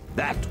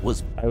 That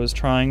was... I was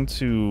trying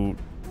to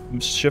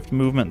shift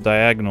movement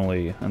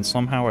diagonally, and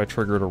somehow I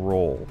triggered a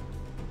roll.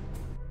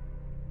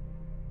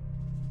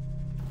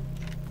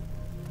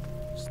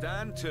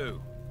 Stand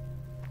 2.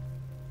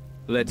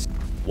 Let's...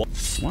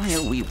 Why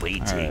are we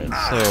waiting? Alright,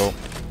 so...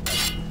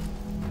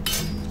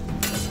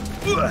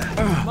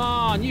 Come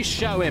on, you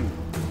show him.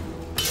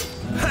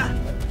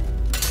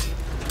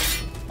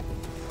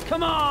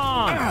 Come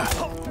on!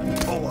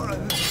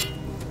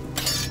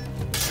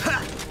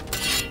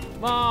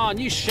 Come on,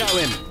 you show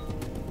him.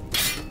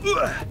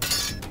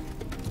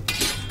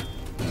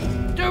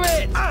 Do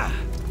it!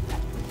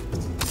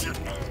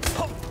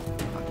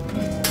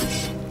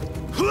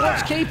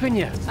 What's keeping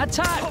you?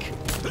 Attack!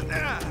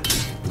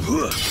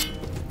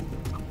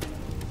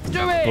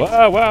 Do it!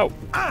 Wow!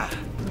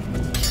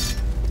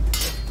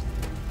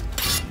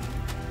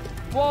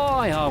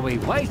 Why are we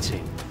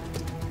waiting?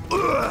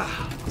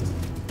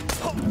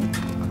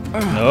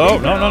 No!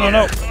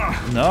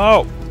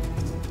 No!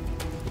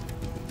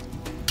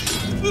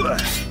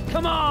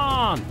 Come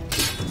on!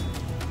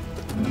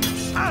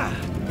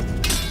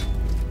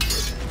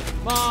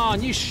 Come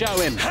on, you show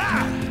him.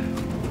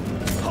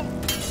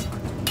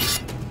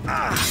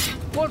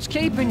 What's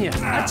keeping you?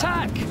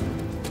 Attack!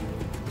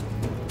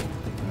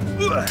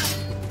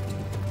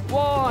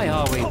 Why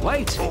are we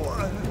waiting?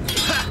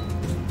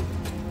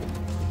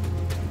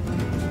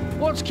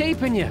 What's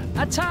keeping you?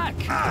 Attack!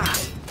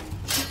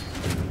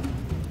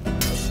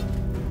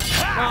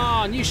 Come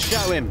on, you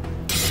show him.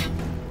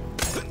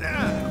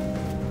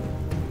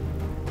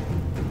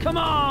 Come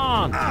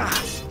on!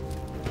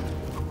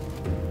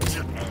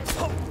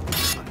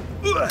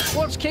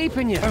 What's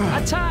keeping you?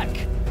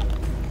 Attack!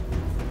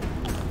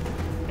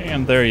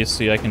 And there you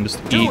see, I can just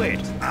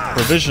eat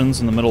provisions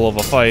in the middle of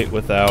a fight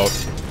without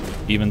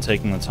even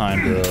taking the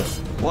time to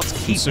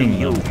consume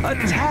them.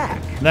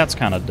 Attack! That's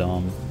kind of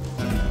dumb.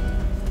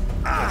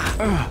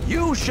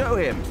 You show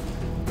him.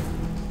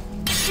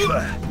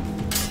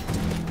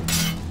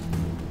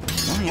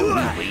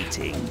 Why are we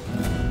waiting?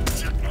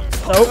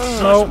 Oh,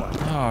 no.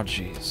 Oh,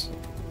 jeez.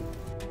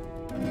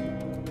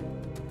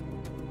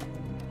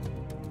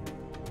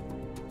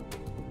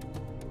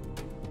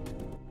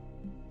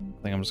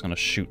 I think I'm just gonna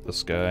shoot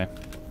this guy.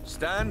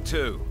 Stand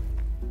to.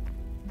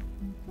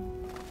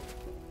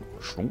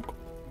 Shunk.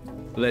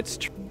 Let's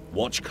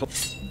watch.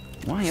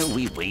 Why are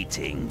we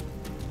waiting?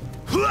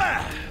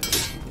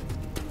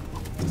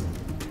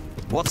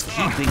 What's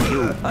keeping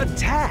you?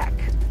 Attack!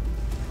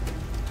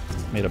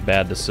 Made a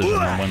bad decision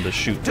on when to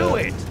shoot. Do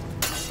it!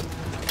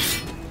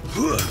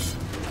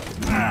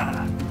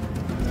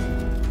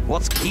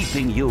 What's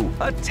keeping you?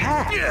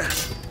 Attack!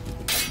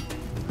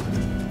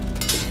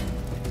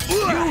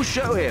 You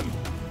show him!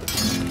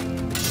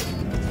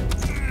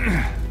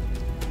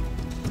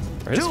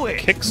 Are his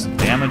kicks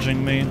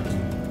damaging me?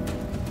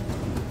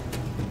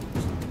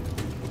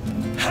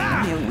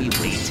 Why are we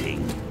waiting?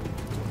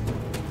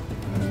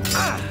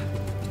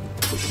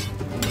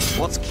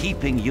 What's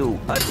keeping you?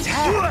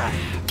 Attack!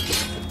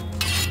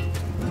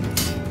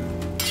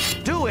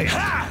 Do it!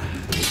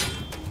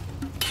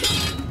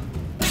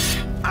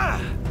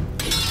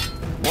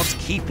 What's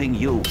keeping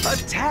you?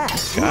 Attack!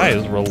 This guy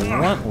is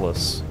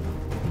relentless.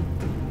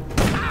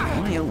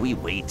 Why are we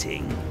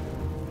waiting?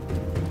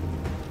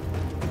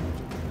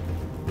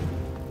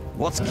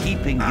 What's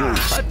keeping you?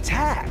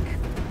 Attack!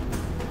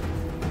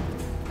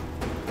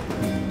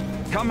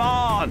 Come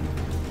on!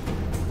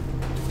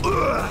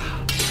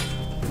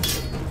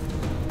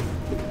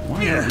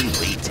 Why are we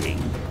waiting?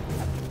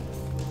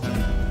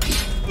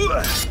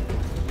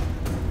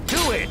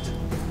 Do it!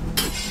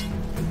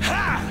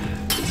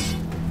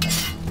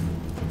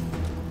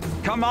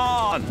 Come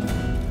on!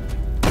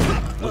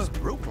 That was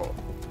brutal.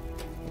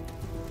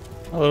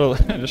 I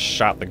literally just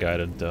shot the guy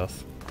to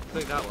death. I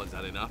think that one's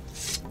had enough.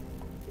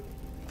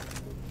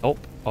 Oh,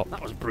 oh.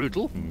 That was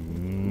brutal.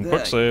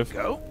 Quick save.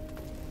 Go.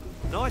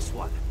 Nice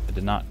one. I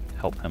did not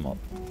help him up.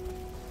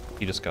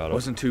 He just got up.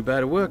 Wasn't too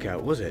bad a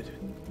workout, was it?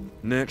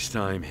 Next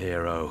time,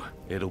 hero,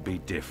 it'll be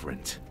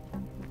different.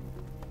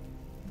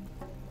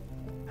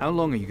 How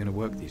long are you going to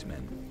work these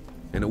men?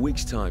 In a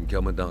week's time,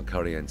 Commandant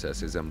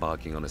Corrientes is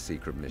embarking on a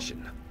secret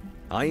mission.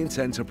 I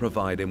intend to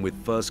provide him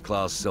with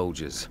first-class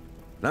soldiers.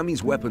 That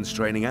means weapons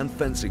training and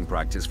fencing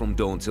practice from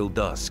dawn till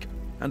dusk,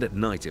 and at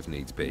night if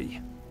needs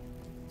be.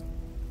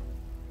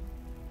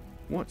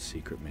 What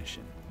secret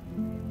mission?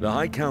 The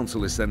High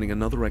Council is sending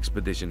another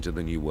expedition to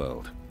the New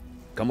World.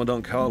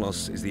 Commandant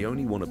Carlos is the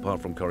only one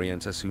apart from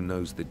Corrientes who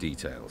knows the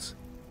details.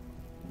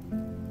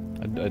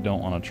 I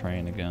don't want to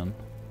train again.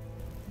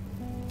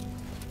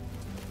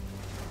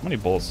 How many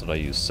bullets did I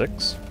use?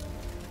 6?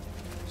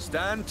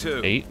 Stand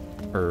to. 8?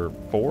 Or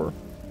 4?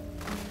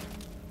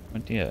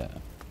 But yeah.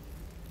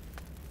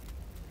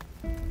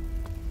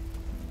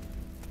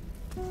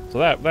 So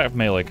that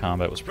melee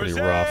combat was pretty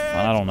rough,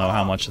 and I don't know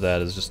how much of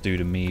that is just due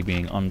to me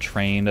being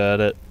untrained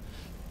at it.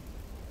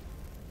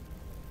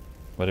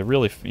 But it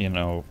really, you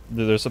know,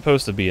 there's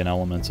supposed to be an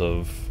element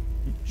of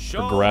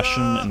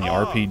progression in the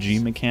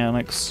RPG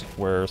mechanics,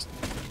 where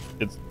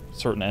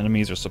certain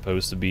enemies are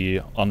supposed to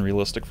be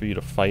unrealistic for you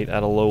to fight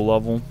at a low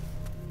level.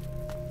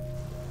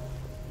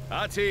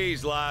 At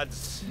ease,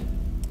 lads.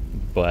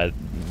 But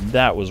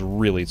that was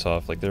really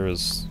tough. Like, there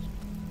was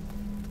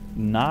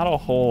not a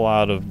whole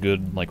lot of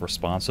good, like,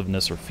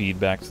 responsiveness or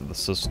feedback to the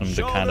system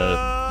to kind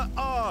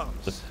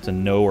of to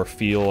know or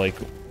feel like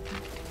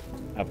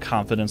have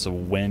confidence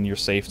of when you're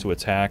safe to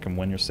attack and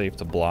when you're safe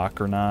to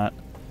block or not.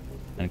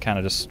 And kind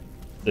of just,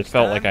 it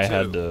felt like I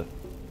had to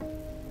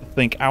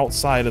think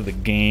outside of the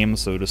game,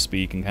 so to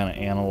speak, and kind of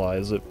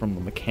analyze it from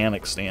the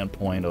mechanic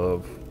standpoint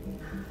of,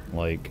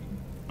 like,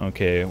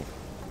 okay,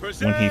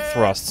 when he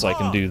thrusts I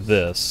can do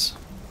this,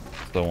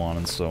 so on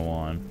and so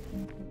on.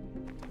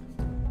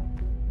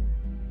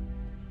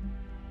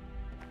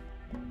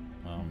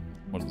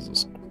 What is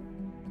this?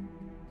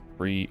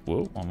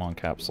 Whoa, I'm on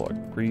caps lock.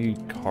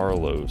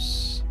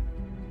 Carlos.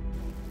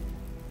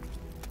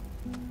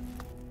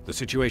 The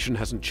situation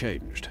hasn't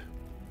changed.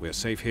 We're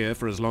safe here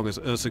for as long as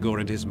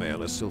Ursagor and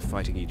Ismail are still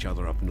fighting each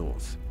other up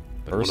north.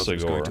 But one of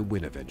them's going to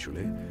win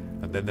eventually,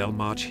 and then they'll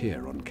march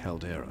here on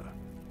Caldera.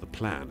 The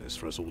plan is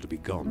for us all to be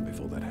gone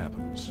before that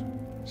happens.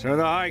 So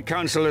the High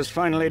Council has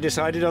finally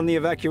decided on the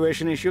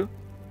evacuation issue?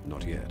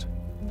 Not yet.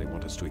 They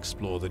want us to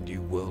explore the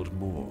New World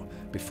more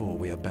before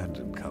we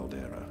abandon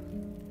Caldera.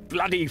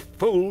 Bloody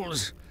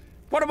fools!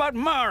 What about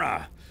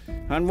Mara?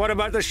 And what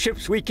about the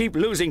ships we keep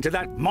losing to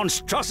that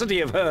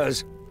monstrosity of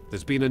hers?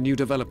 There's been a new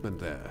development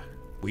there.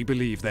 We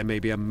believe there may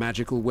be a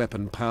magical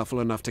weapon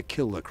powerful enough to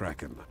kill the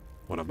Kraken.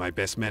 One of my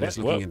best men is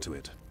looking into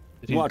it.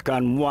 What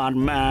can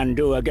one man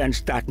do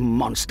against that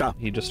monster?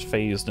 He just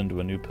phased into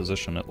a new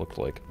position, it looked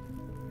like.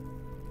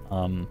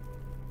 Yeah,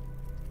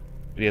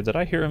 did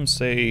I hear him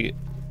say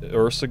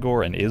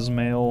Ursagor and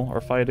Ismail are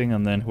fighting,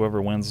 and then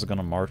whoever wins is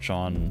gonna march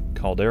on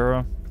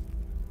Caldera?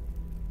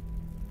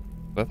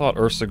 I thought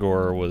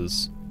Ursagor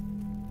was,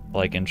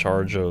 like, in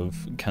charge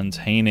of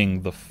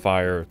containing the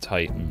Fire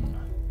Titan.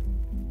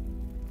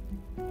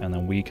 And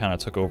then we kind of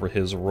took over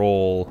his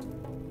role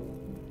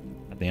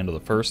at the end of the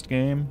first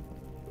game.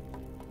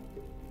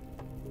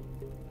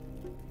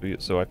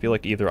 So I feel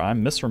like either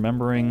I'm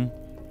misremembering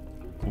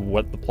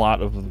what the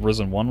plot of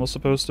Risen 1 was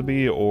supposed to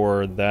be,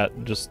 or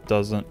that just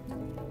doesn't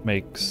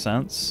make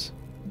sense.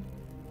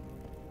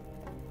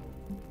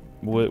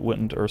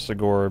 Wouldn't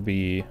Ursagor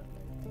be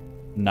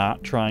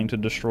not trying to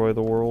destroy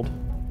the world?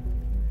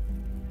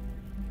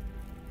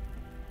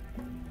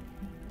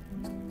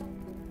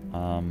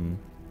 I'm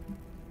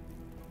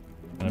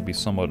gonna be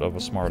somewhat of a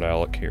smart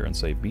aleck here and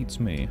say, beats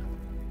me.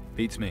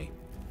 Beats me.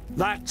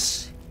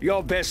 That's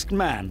your best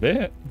man.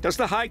 Yeah. Does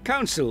the High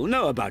Council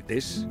know about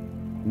this?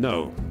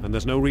 No, and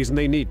there's no reason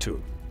they need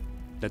to.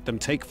 Let them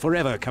take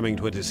forever coming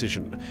to a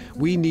decision.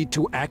 We need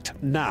to act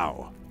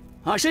now.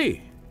 I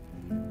see.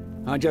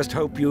 I just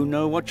hope you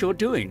know what you're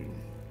doing.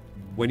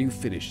 When you've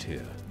finished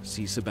here,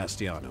 see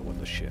Sebastiano on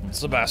the ship.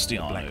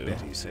 Sebastiano. Black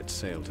Betty set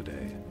sail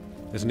today.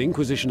 There's an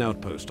Inquisition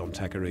outpost on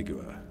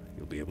Tacarigua.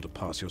 You'll be able to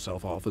pass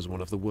yourself off as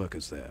one of the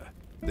workers there.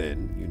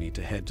 Then you need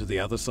to head to the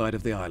other side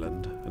of the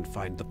island and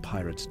find the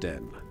pirate's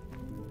den.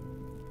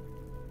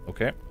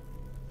 Okay.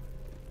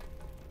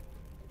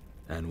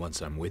 And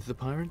once I'm with the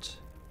pirates?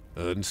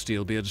 Earn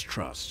Steelbeard's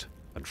trust,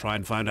 and try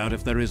and find out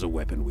if there is a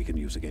weapon we can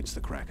use against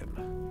the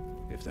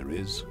Kraken. If there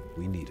is,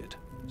 we need it.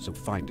 So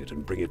find it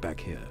and bring it back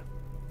here.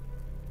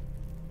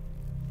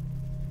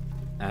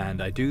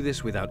 And I do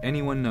this without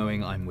anyone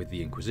knowing I'm with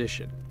the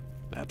Inquisition?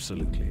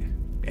 Absolutely.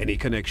 Any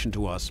connection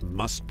to us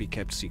must be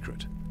kept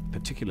secret,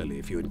 particularly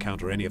if you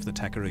encounter any of the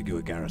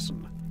Tacarigua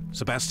garrison.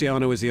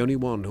 Sebastiano is the only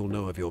one who'll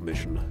know of your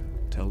mission.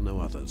 Tell no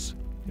others.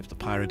 If the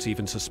pirates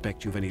even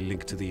suspect you've any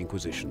link to the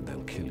Inquisition,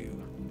 they'll kill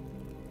you.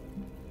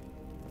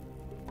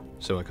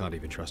 So I can't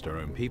even trust our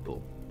own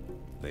people?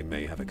 They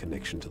may have a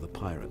connection to the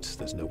pirates.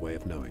 There's no way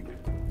of knowing.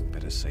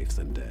 Better safe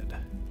than dead.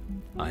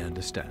 I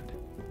understand.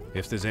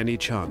 If there's any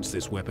chance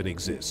this weapon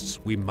exists,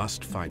 we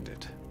must find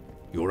it.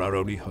 You're our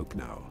only hope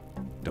now.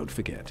 Don't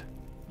forget,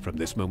 from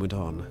this moment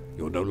on,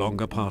 you're no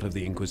longer part of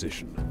the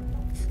Inquisition.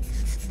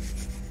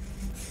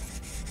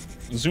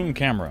 Zoom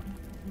camera.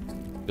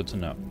 Good to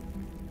know.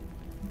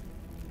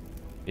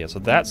 Yeah, so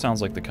that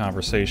sounds like the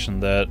conversation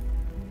that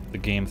the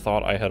game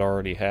thought I had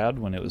already had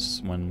when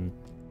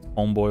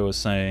Homeboy was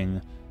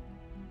saying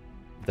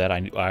that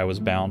I was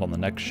bound on the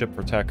next ship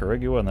for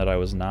Tacarigua and that I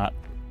was not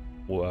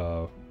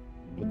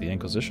with the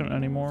Inquisition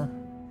anymore.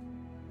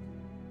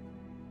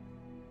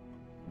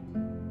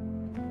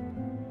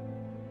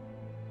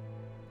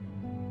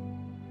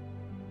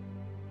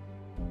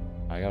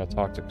 I gotta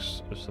talk to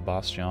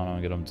Sebastiano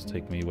and get him to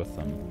take me with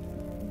them.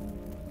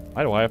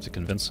 Why do I have to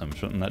convince him?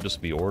 Shouldn't that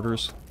just be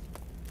orders?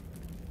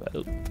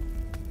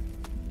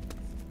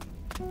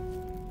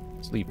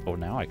 Sleep. Oh,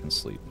 now I can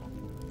sleep.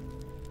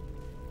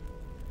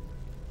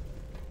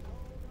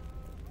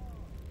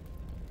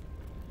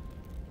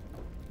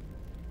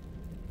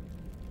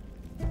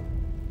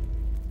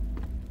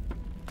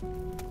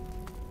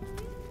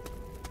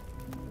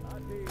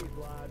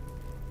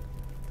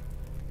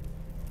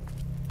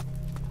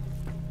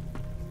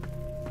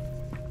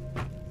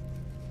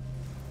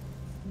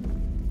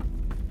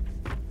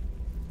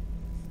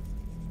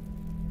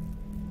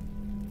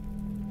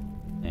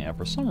 Yeah,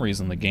 for some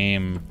reason the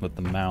game with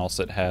the mouse,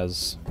 it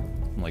has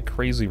like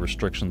crazy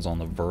restrictions on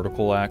the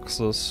vertical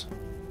axis.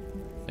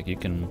 Like you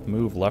can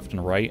move left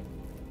and right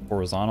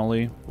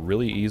horizontally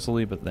really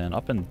easily, but then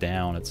up and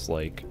down it's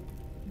like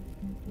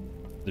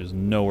there's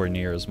nowhere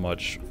near as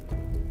much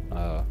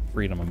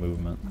freedom of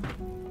movement.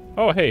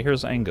 Oh hey,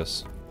 here's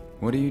Angus.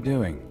 What are you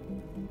doing?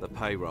 The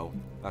payroll.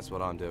 That's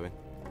what I'm doing.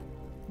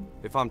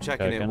 If I'm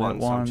checking it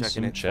once, I'm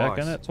checking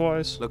it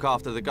twice. Look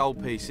after the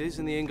gold pieces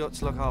and the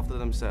ingots look after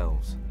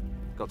themselves.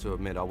 Got to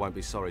admit, I won't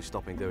be sorry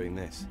stopping doing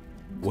this.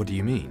 What do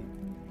you mean?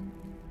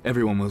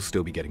 Everyone will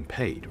still be getting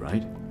paid,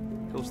 right?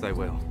 Of course they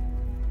will.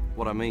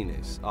 What I mean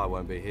is, I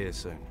won't be here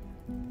soon.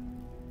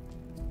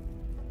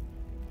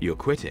 You're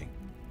quitting?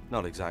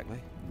 Not exactly.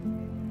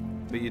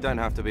 But you don't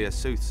have to be a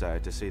soothsayer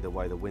to see the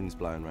way the wind's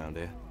blowing around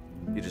here.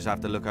 You just have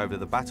to look over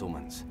the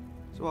battlements.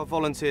 So I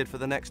volunteered for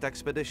the next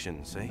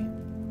expedition, see?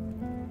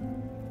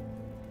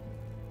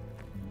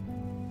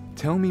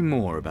 Tell me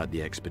more about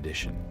the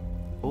expedition.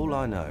 All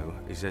I know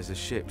is there's a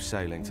ship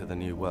sailing to the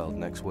New World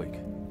next week.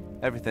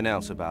 Everything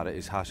else about it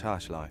is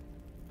hush-hush like.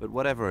 But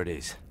whatever it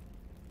is,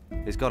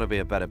 it's got to be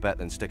a better bet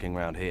than sticking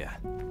around here.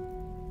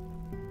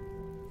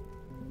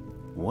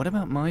 What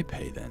about my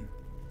pay then?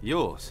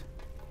 Yours?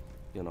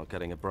 You're not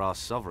getting a brass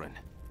sovereign.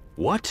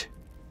 What?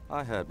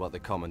 I heard what the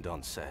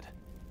Commandant said.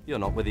 You're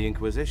not with the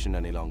Inquisition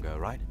any longer,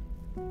 right?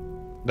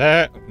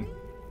 That...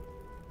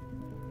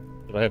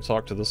 Did I have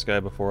talked to this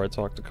guy before I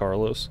talked to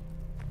Carlos?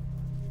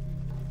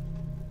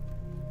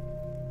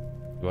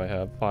 Do I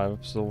have 5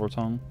 silver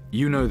tongue?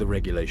 You know the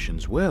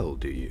regulations well,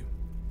 do you?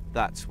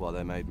 That's why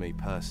they made me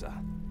purser.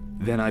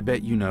 Then I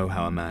bet you know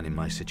how a man in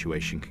my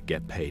situation could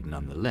get paid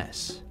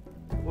nonetheless.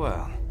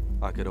 Well,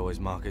 I could always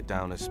mark it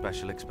down as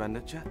special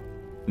expenditure.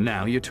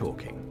 Now you're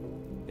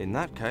talking. In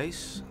that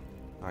case,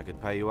 I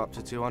could pay you up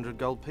to 200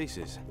 gold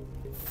pieces.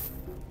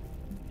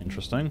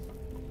 Interesting.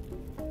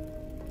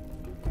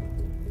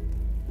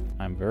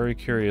 I'm very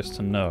curious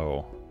to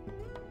know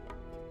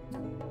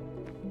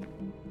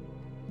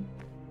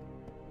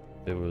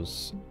it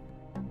was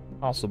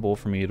possible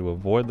for me to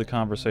avoid the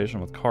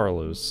conversation with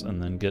Carlos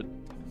and then get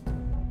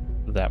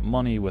that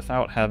money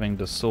without having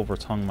to silver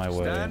tongue my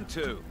way. Stand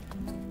to.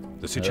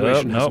 The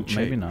situation hasn't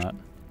changed. Maybe not.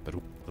 But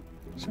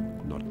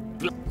not.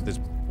 There's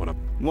one.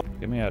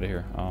 Get me out of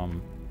here.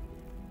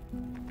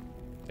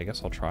 I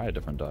guess I'll try a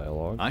different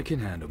dialogue. I can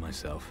handle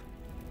myself.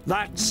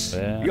 That's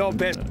your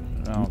best.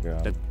 Oh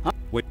god.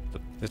 Wait.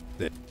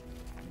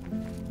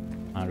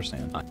 I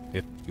understand.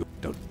 If you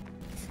don't.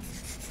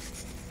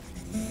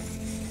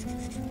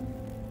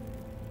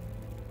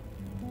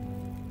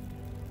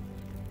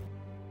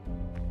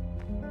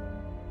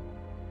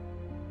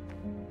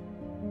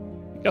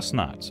 Guess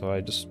not. So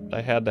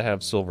I had to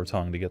have silver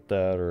tongue to get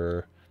that,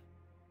 or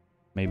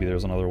maybe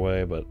there's another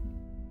way, but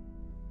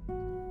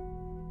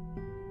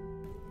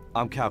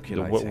I'm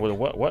calculating.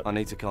 What? I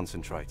need to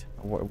concentrate.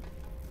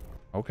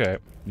 Okay,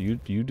 you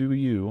do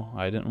you.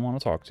 I didn't want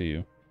to talk to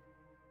you.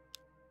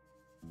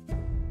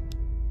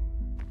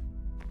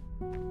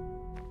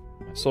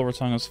 My silver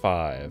tongue is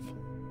 5.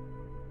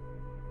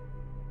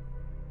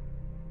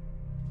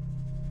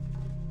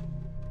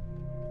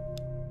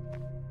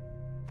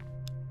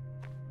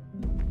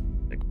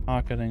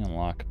 Pickpocketing and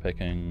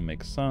lockpicking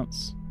makes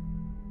sense.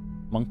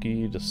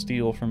 Monkey to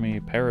steal from me.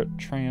 Parrot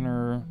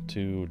trainer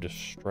to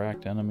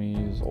distract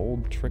enemies.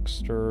 Old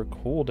trickster.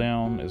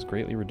 Cooldown is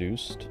greatly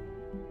reduced.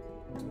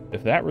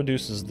 If that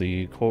reduces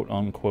the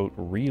quote-unquote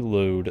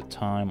reload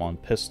time on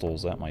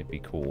pistols, that might be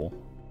cool.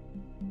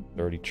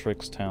 Dirty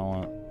tricks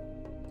talent.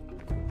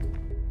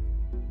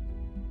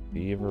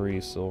 Thievery,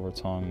 silver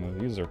tongue.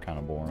 These are kind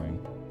of boring.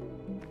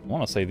 I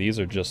want to say these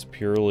are just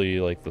purely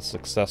like the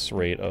success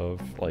rate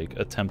of like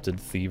attempted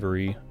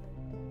thievery.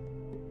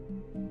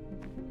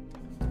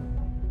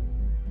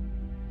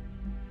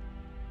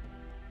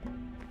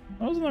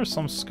 Wasn't there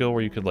some skill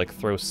where you could like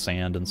throw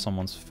sand in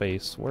someone's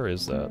face? Where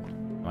is that?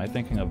 Am I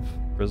thinking of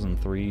Risen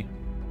 3?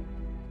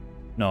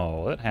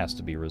 No, that has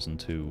to be Risen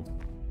 2.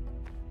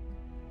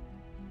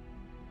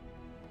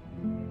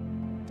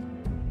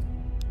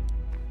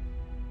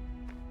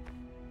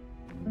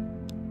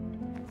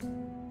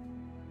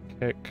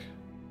 Kick.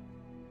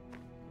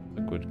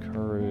 Liquid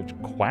courage.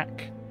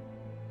 Quack.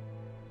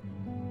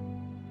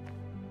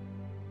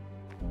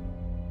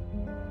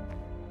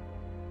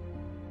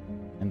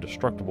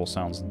 Indestructible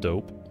sounds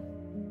dope.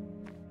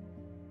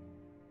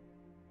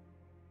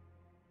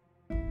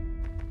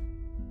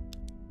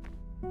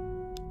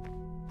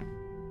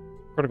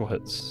 Critical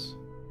hits.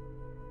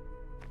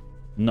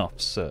 Enough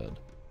said.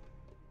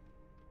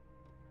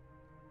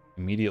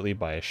 Immediately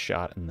by a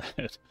shot in the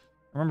head.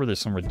 I remember there's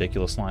some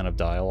ridiculous line of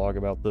dialogue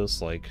about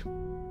this, like,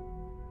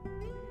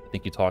 I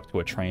think you talk to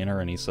a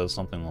trainer and he says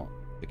something,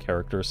 the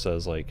character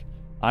says, like,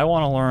 I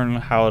want to learn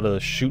how to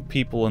shoot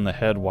people in the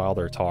head while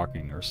they're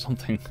talking, or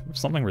something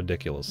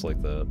ridiculous like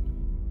that.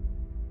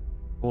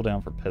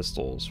 Cooldown for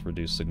pistols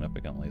reduced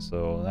significantly,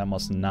 so that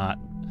must not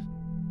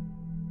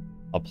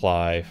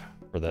apply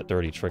for that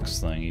dirty tricks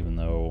thing, even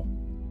though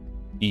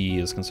E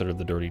is considered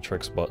the dirty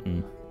tricks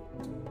button.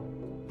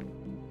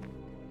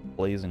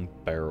 Blazing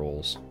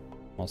barrels.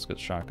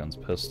 Muskets, shotguns,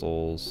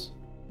 pistols.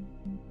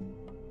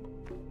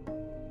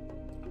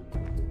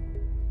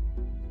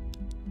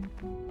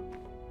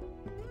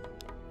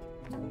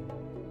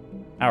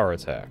 Hour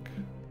attack.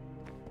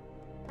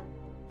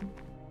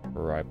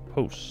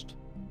 Riposte.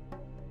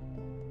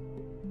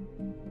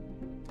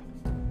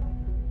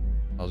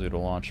 Allows you to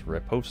launch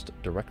riposte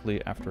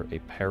directly after a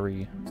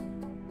parry.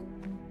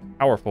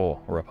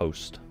 Powerful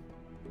riposte.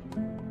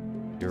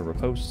 Your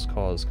ripostes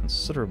cause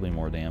considerably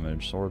more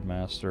damage.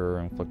 Swordmaster,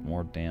 inflict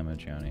more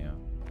damage on you.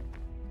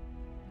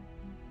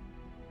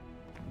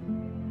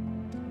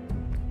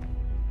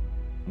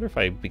 I wonder if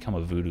I become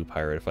a voodoo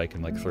pirate, if I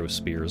can like throw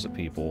spears at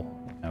people.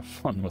 Have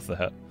fun with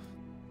that.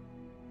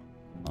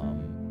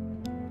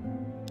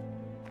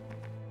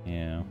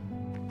 Yeah.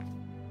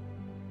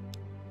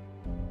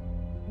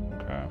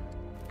 Okay.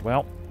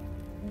 Well,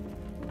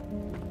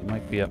 I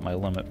might be at my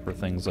limit for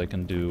things I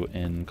can do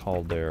in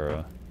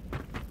Caldera.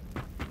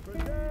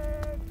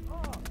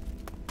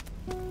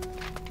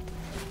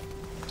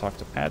 Talk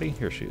to Patty.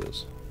 Here she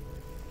is.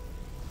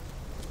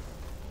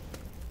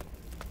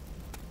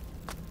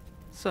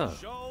 So,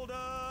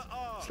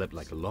 slept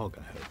like a log,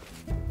 I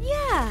hope.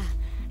 Yeah.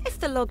 If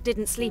the log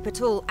didn't sleep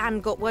at all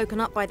and got woken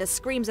up by the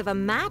screams of a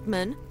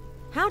madman,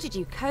 how did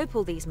you cope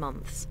all these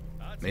months?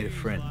 Made a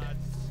friend.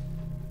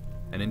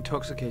 An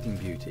intoxicating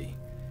beauty.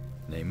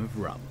 Name of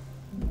Rum.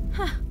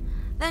 Huh.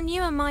 Then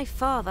you and my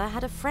father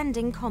had a friend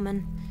in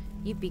common.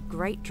 You'd be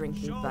great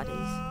drinking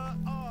buddies.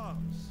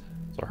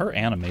 So her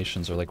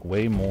animations are like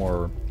way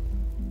more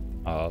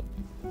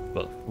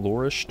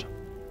flourished.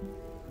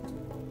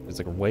 It's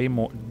like way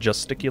more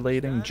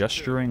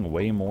gesturing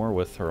way more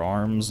with her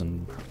arms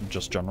and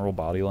just general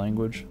body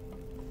language.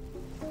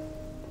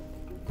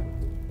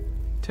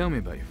 Tell me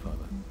about your father.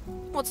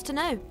 What's to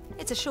know?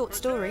 It's a short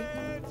story.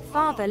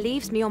 Father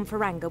leaves me on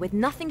Faranga with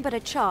nothing but a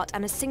chart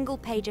and a single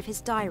page of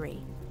his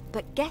diary.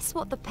 But guess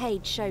what the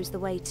page shows the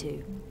way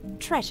to?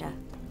 Treasure.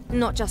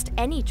 Not just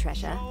any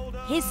treasure.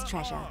 His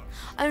treasure.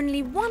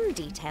 Only one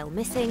detail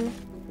missing.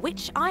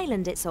 Which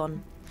island it's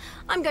on.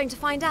 I'm going to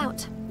find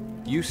out.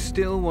 You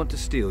still want to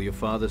steal your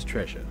father's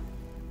treasure?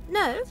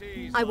 No,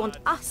 I want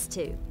us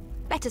to.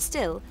 Better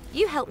still,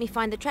 you help me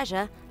find the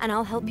treasure, and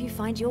I'll help you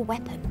find your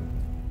weapon.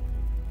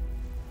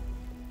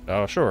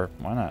 Oh, sure.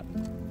 Why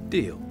not?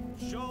 Deal.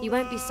 You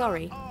won't be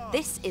sorry.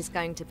 This is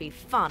going to be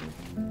fun.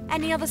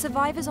 Any other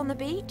survivors on the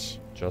beach?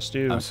 Just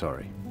you. I'm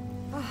sorry.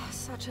 Oh,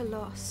 such a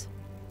loss.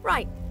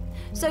 Right,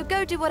 so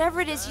go do whatever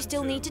it is you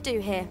still need to do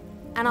here,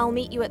 and I'll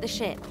meet you at the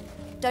ship.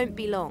 Don't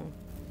be long.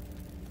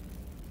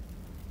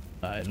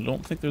 I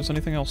don't think there's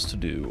anything else to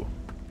do.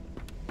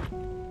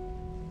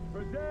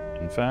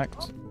 In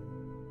fact,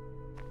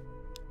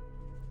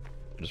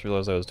 I just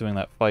realized I was doing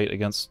that fight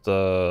against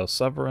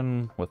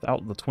Severin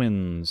without the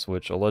twins,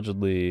 which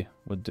allegedly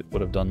would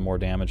have done more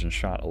damage and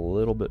shot a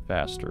little bit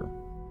faster.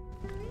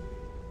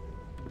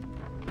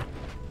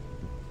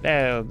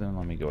 Yeah, then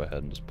let me go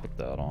ahead and just put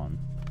that on.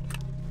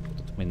 Put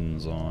the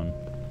twins on.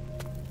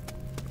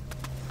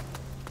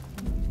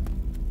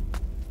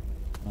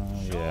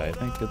 Yeah, I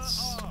think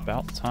it's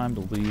about time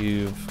to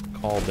leave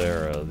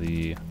Caldera,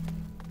 the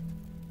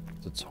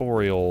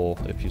tutorial,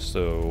 if you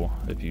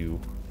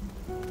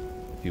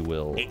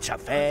will. It's a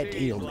fair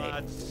deal,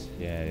 mate.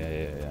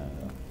 Yeah.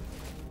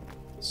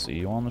 See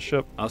you on the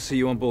ship. I'll see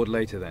you on board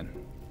later then.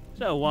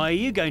 So why are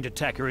you going to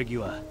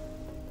Tacarigua?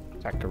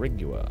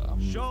 Tacarigua.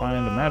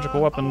 Find a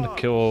magical weapon to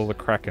kill the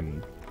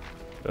Kraken.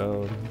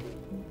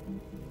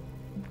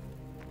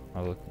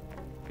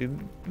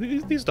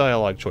 These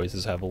dialogue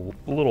choices have a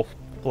little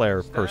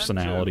flair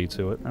personality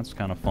to it. That's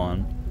kind of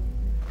fun.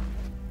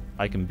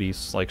 I can be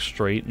like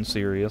straight and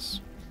serious.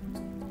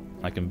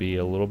 I can be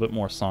a little bit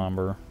more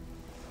somber.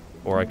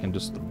 Or I can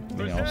just,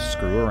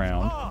 screw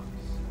around.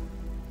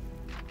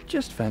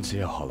 Just fancy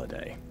a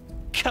holiday.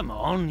 Come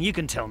on, you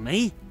can tell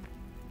me.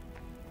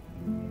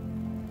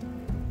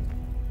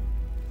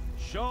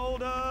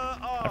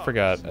 I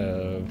forgot,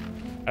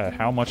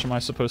 how much am I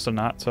supposed to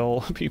not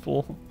tell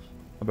people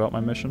about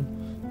my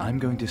mission? I'm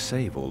going to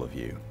save all of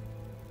you.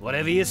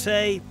 Whatever you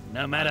say,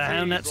 no matter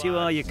how nuts you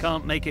are, you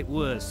can't make it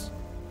worse.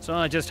 So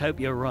I just hope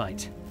you're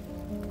right.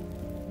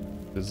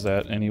 Is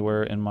that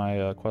anywhere in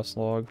my quest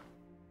log?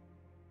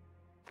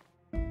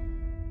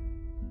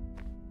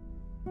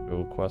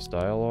 Go quest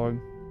dialogue?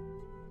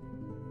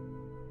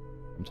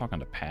 I'm talking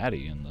to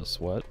Patty in this,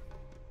 what?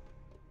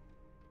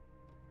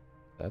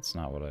 That's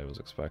not what I was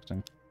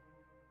expecting.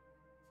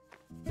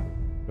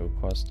 Go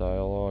quest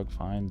dialogue,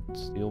 find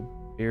steel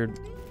beard.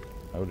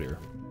 Oh dear.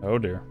 Oh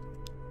dear.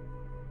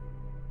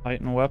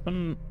 Titan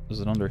weapon, is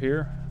it under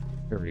here?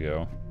 Here we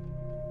go.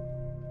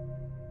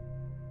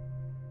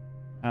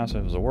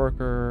 Passive as a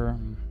worker.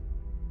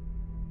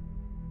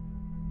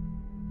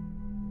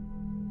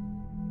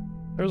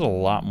 There's a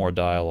lot more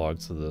dialogue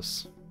to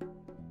this.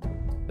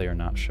 They are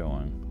not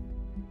showing.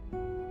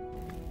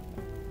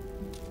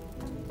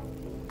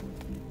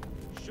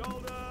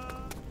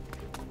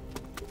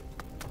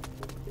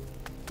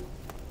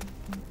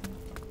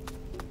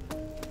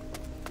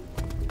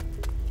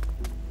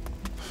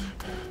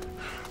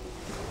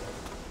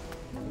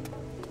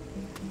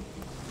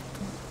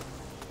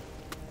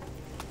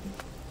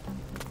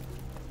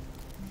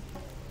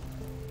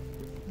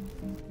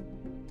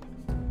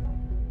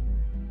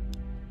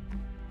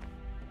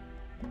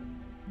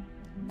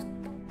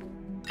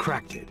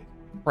 Cracked it.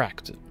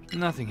 Cracked it.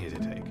 Nothing here to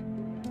take.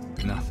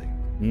 Nothing.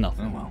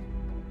 Nothing. Oh well.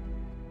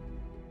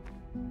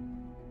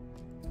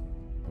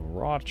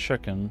 Raw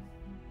chicken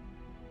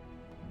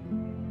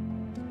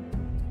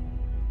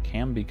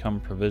can become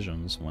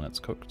provisions when it's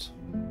cooked.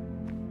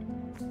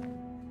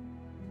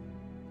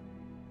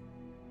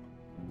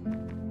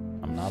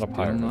 I'm not a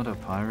pirate. Still not a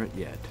pirate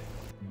yet.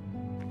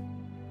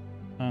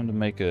 Time to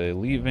make a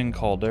leaving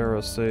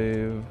Caldera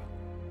save.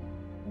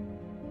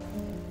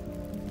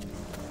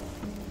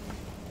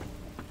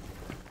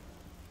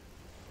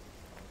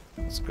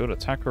 Let's go to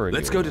Tacarigua.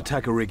 Let's go to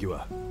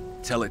Tacarigua.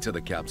 Tell it to the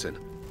captain.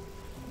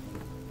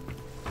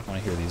 I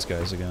want to hear these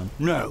guys again.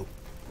 No,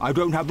 I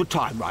don't have the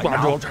time right now.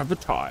 I don't have the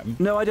time.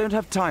 No, I don't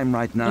have time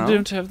right now. I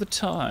don't have the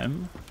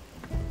time.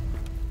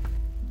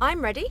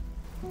 I'm ready.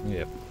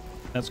 Yep,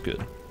 that's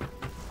good.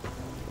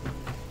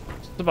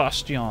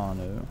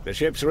 Sebastiano. The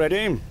ship's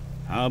ready.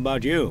 How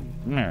about you?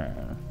 Nah,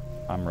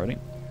 I'm ready.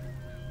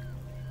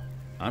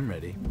 I'm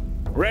ready.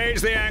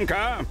 Raise the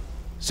anchor.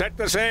 Set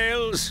the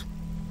sails.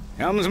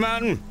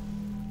 Helmsman,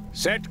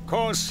 set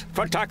course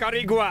for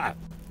Tacarigua.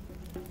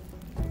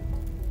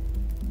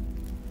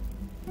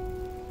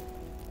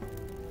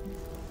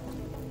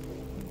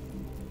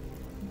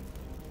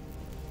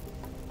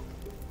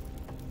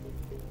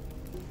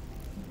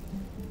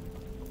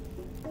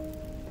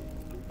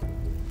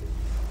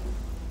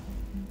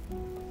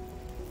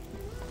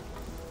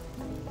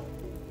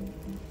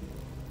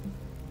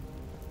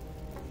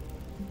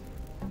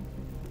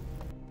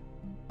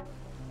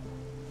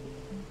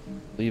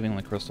 Leaving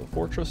the Crystal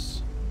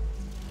Fortress.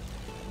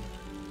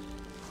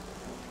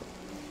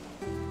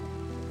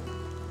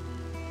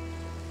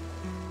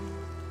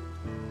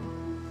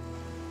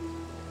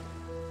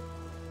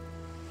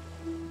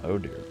 Oh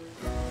dear.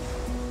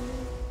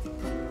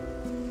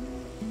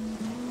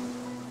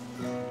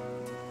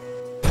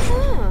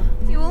 Ah,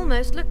 you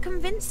almost look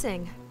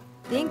convincing.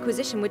 The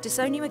Inquisition would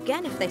disown you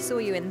again if they saw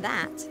you in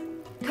that.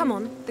 Come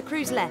on, the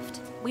crew's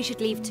left. We should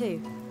leave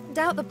too.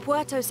 Doubt the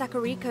Puerto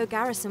Sacarico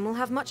garrison will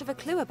have much of a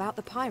clue about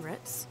the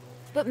pirates.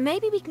 But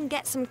maybe we can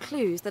get some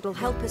clues that'll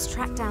help us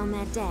track down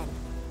their den.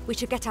 We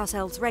should get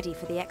ourselves ready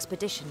for the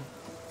expedition.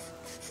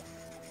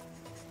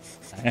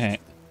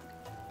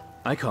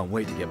 I can't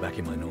wait to get back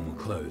in my normal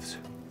clothes.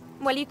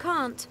 Well, you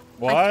can't.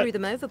 What? I threw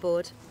them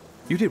overboard.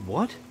 You did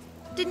what?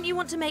 Didn't you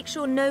want to make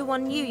sure no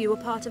one knew you were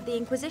part of the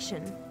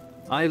Inquisition?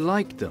 I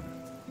liked them.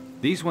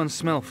 These ones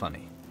smell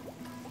funny.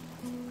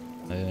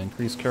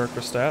 Increase character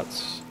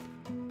stats.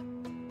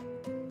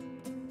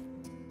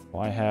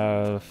 Well, I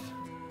have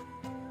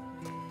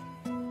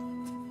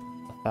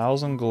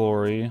 1,000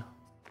 glory.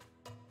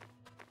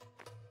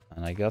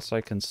 And I guess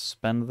I can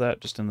spend that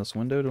just in this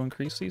window to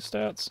increase these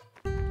stats.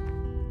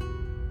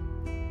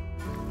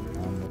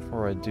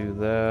 Before I do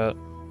that,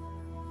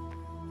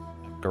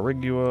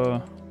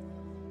 Garigua.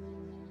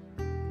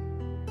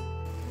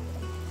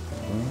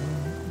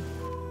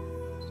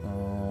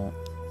 So,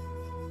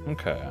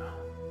 okay.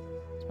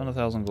 Spend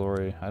 1,000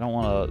 glory. I don't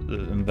want to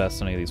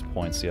invest any of these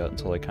points yet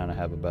until I kind of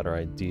have a better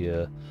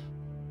idea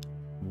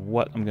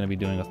what I'm going to be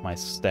doing with my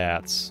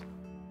stats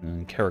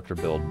and character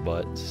build,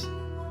 but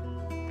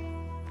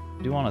I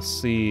do want to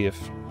see if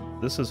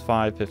this is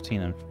 5,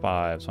 15, and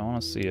 5, so I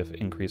want to see if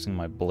increasing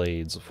my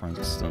blades, for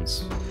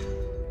instance.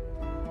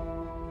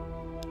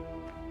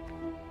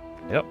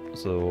 Yep,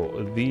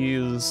 so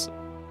these,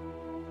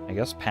 I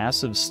guess,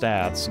 passive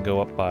stats go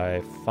up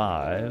by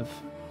 5,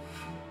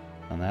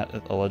 and that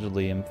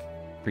allegedly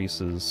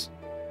increases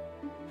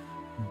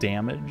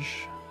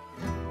damage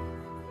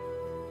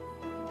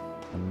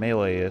and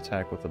melee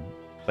attack with a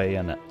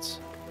bayonet.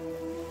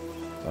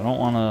 So I don't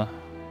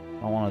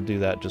want to do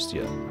that just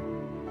yet.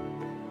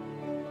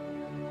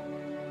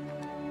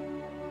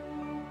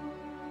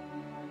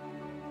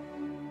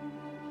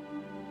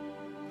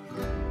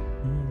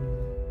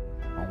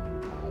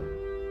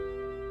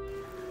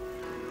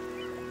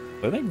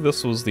 I think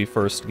this was the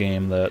first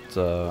game that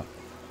Piranha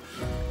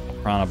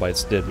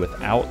Bytes did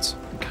without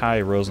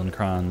Kai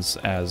Rosenkranz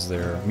as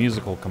their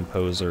musical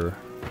composer.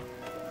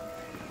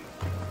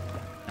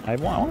 I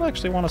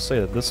actually want to say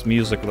that this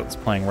music that's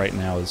playing right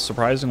now is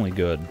surprisingly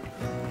good.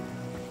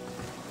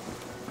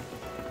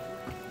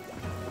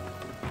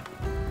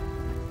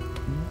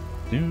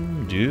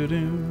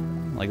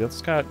 Like,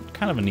 that's got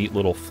kind of a neat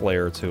little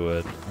flair to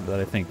it that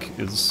I think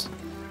is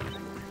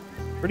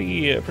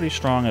pretty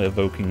strong at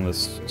evoking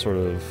this sort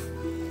of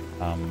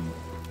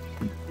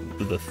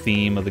the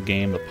theme of the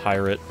game, the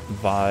pirate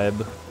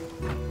vibe.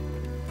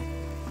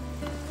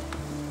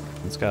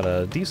 It's got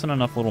a decent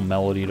enough little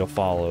melody to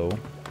follow.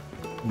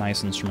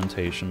 Nice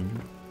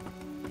instrumentation.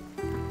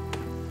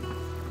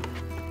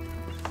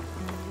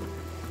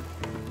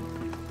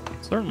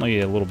 Certainly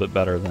a little bit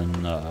better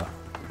than,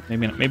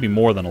 maybe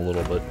more than a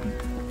little bit.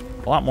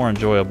 A lot more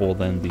enjoyable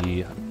than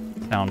the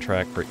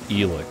soundtrack for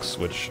Elix,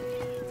 which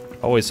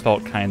always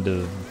felt kind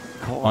of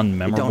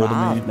unmemorable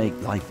to me.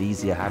 Make life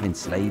easier having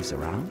slaves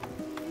around.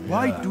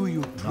 Why do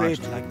you tread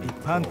like a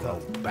panther?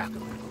 Back a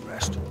little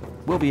rest.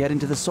 We'll be heading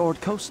to the Sword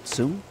Coast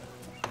soon.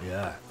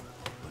 Yeah,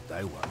 but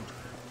they won't.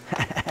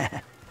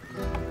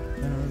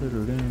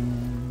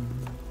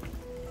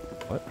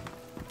 What?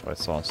 Oh, I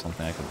saw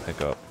something I could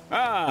pick up.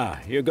 Ah,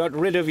 you got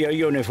rid of your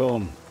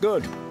uniform.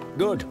 Good,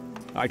 good.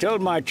 I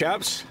told my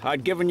chaps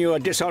I'd given you a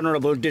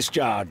dishonorable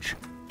discharge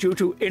due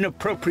to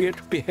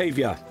inappropriate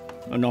behavior.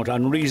 A not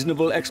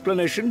unreasonable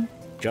explanation,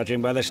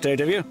 judging by the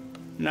state of you.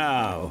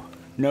 Now,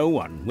 no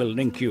one will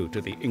link you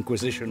to the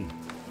Inquisition.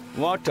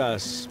 What a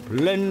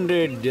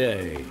splendid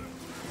day.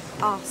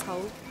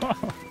 Arsehole.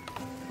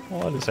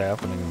 What is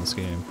happening in this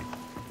game?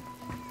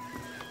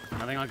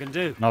 Nothing I can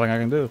do. Nothing I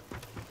can do.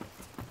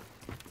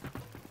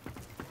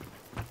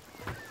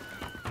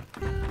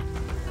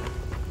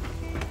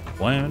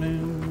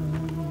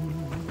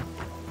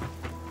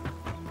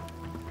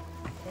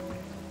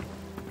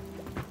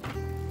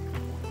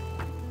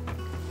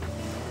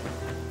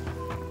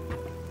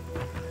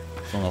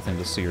 Still nothing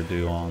to see or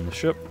do on the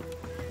ship.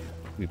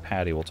 Maybe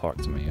Patty will talk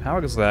to me. How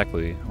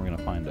exactly are we going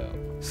to find out?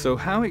 So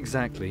how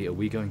exactly are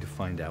we going to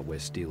find out where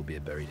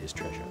Steelbeard buried his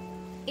treasure?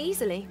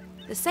 Easily.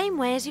 The same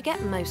way as you get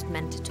most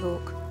men to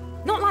talk.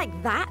 Not like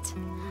that.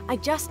 I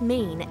just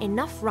mean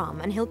enough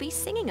rum and he'll be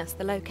singing us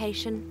the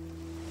location.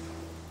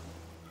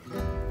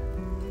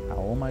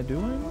 How am I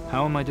doing?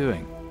 How am I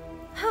doing?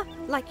 Huh,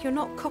 like you're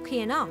not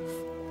cocky enough.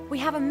 We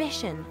have a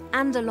mission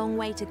and a long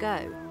way to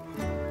go.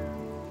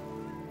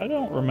 I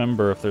don't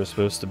remember if there's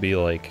supposed to be,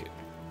 like,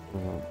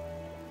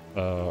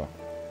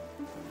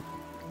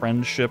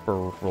 friendship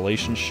or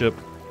relationship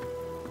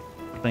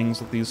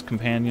things with these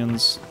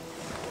companions,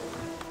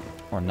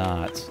 or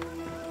not.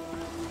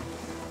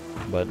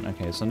 But,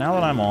 okay, so now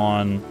that I'm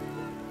on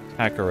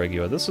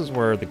Tacarigua, this is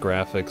where the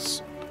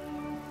graphics,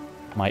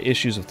 my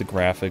issues with the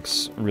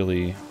graphics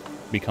really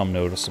become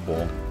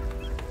noticeable.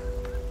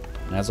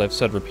 And as I've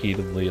said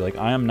repeatedly, like,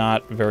 I am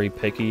not very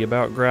picky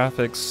about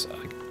graphics.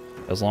 Like,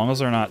 as long as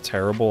they're not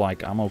terrible,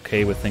 like, I'm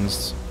okay with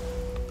things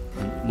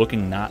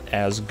looking not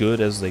as good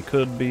as they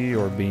could be,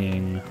 or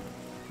being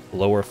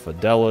lower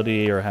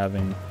fidelity, or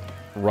having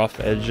rough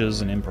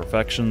edges and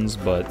imperfections,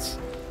 but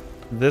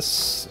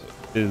this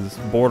is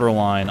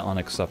borderline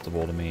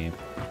unacceptable to me.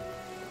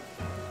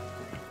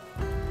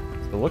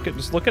 So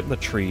just look at the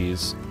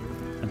trees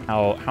and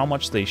how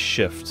much they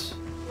shift.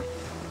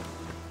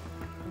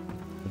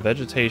 The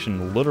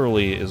vegetation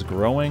literally is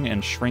growing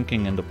and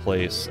shrinking into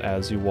place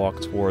as you walk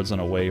towards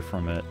and away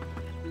from it,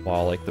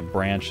 while like the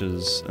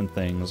branches and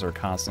things are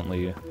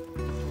constantly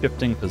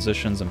shifting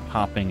positions and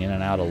popping in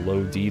and out of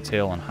low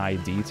detail and high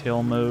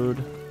detail mode.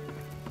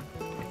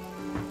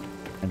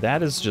 And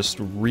that is just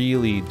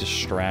really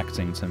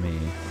distracting to me.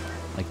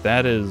 Like,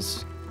 that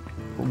is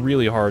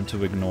really hard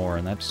to ignore,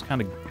 and that just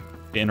kind of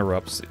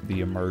interrupts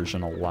the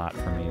immersion a lot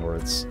for me, where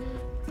it's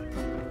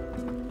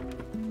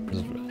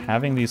just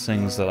having these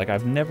things that, like,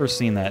 I've never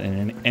seen that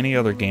in any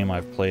other game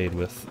I've played,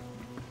 with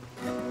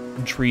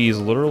trees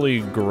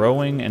literally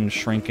growing and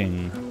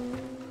shrinking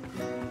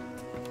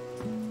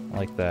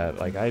like that.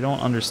 Like, I don't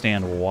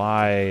understand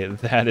why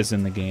that is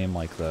in the game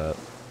like that.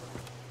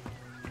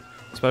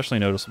 Especially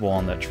noticeable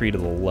on that tree to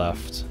the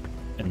left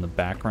in the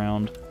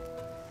background.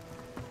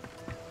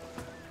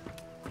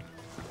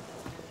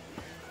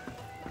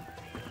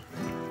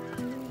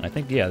 I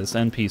think, yeah, this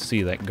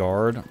NPC, that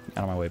guard, out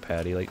of my way,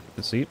 Patty, like,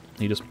 see,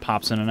 he just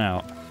pops in and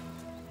out.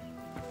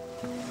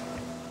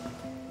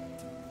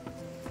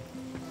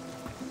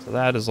 So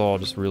that is all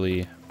just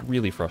really,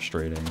 really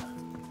frustrating.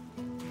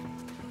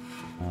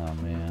 Oh,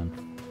 man.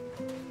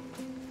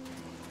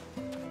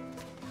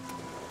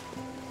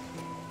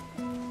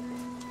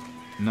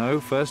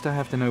 No, first I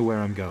have to know where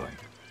I'm going.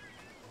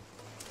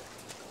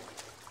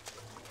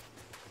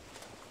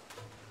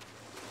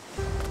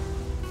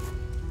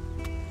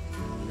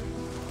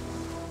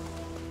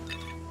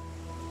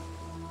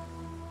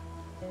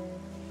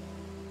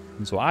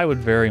 And so I would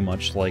very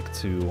much like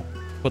to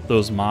put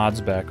those mods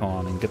back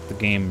on and get the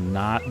game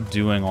not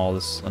doing all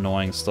this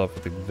annoying stuff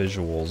with the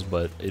visuals,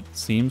 but it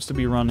seems to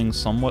be running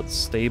somewhat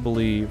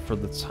stably for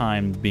the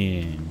time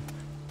being.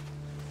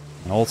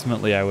 And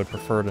ultimately, I would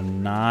prefer to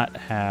not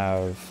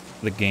have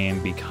the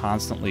game be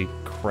constantly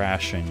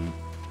crashing.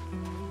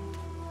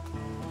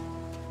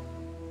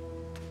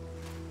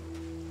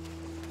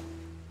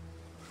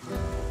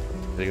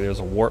 There's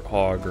a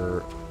warthog or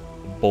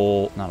a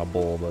bull, not a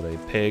bull, but a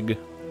pig.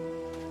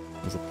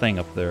 There's a thing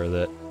up there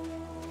that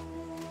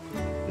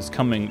is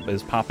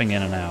popping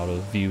in and out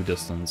of view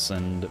distance,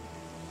 and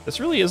this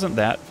really isn't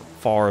that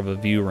far of a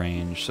view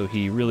range, so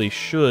he really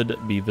should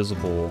be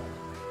visible.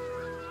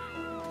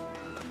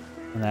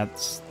 And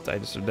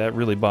that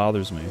really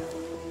bothers me.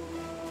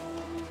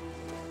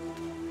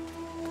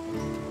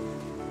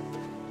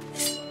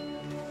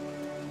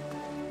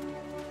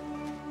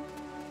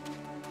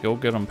 Go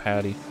get him,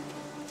 Patty.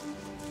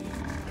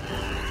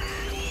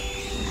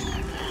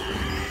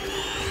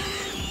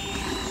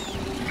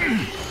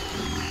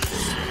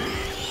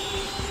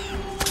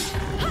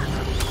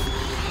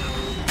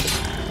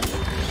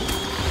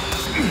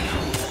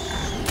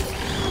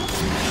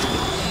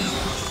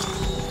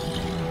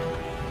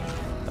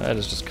 That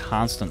is just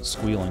constant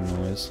squealing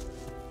noise.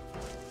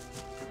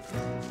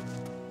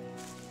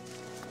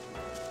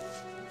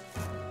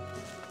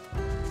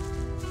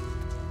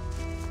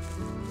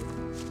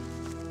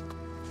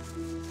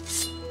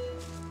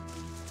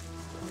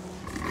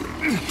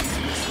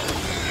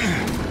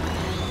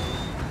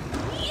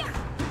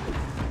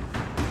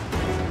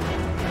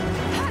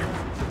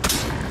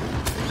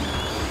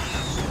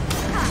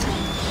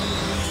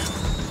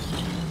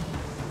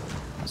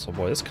 So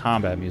boy, this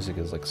combat music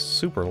is like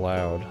super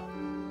loud.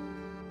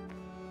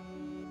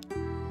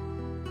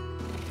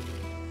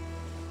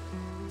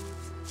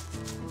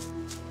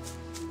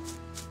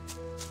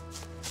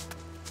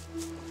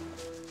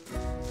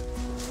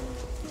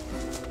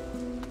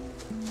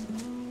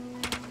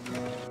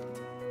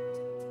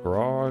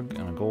 Grog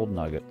and a gold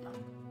nugget.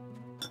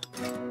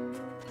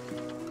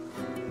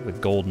 The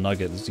gold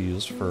nugget is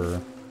used for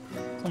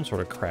some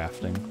sort of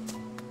crafting.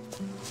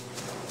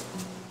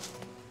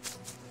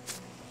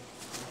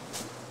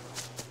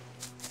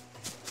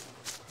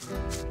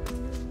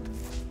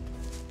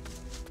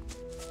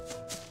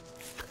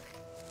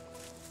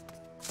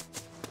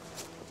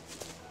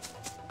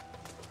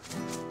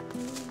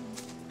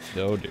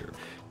 Oh dear.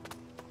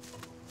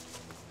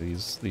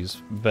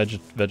 These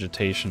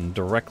vegetation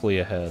directly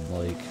ahead,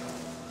 like,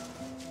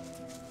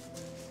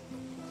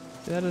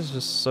 that is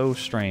just so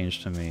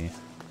strange to me.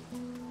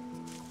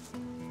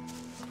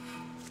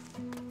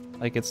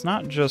 Like, it's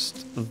not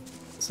just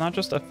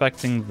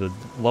affecting the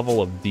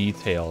level of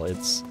detail,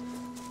 it's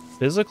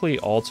physically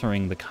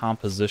altering the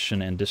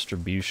composition and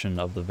distribution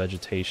of the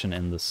vegetation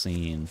in the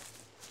scene.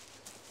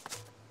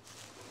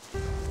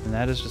 And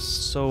that is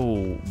just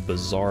so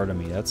bizarre to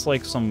me. That's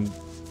like some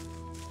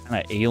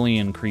kind of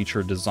alien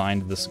creature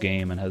designed this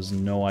game and has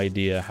no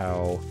idea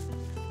how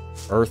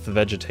Earth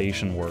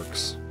vegetation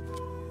works.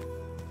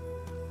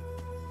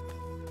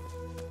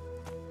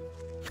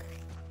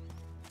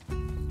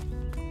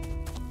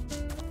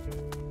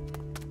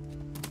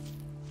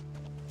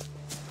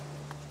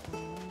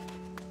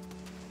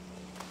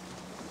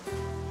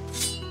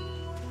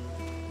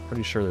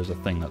 Pretty sure there's a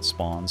thing that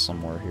spawns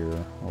somewhere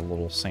here. A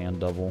little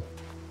sand devil.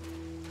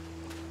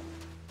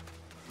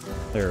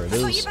 There it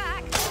is.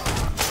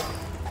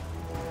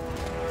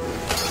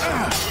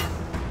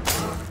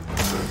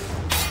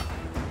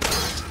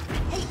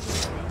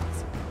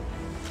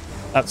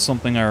 That's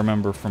something I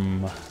remember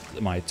from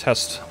my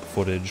test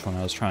footage when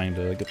I was trying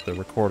to get the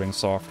recording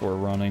software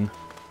running.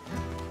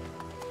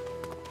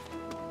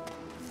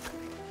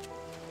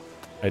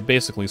 I'd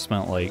basically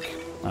spent like,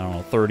 I don't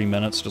know, 30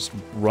 minutes just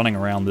running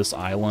around this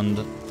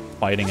island,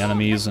 fighting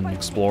enemies and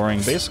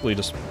exploring, basically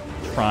just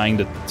trying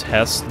to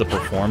test the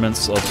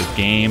performance of the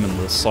game and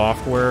the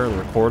software, the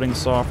recording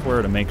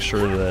software, to make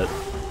sure that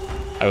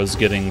I was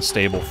getting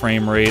stable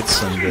frame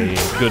rates and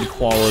a good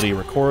quality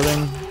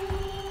recording.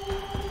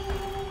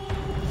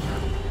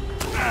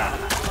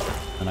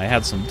 And I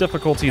had some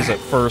difficulties at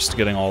first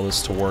getting all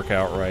this to work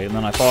out right, and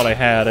then I thought I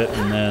had it,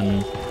 and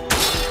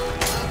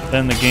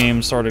then the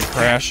game started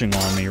crashing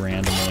on me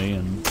randomly,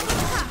 and...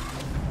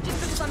 Just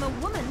because I'm a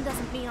woman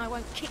doesn't mean I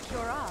won't kick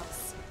your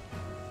ass.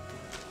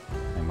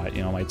 And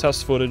my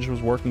test footage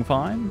was working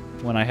fine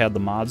when I had the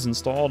mods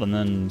installed, and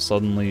then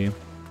suddenly,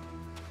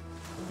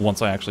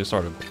 once I actually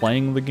started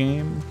playing the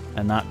game,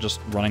 and not just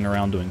running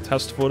around doing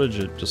test footage,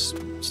 it just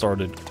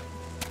started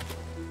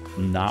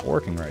not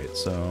working right,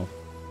 so...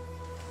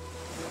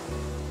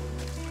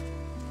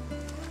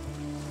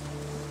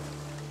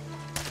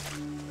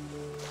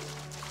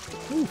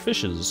 Ooh,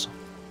 fishes.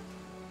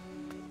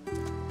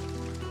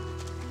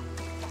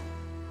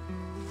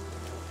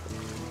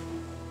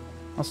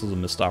 This is a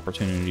missed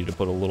opportunity to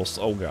put a little...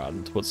 Oh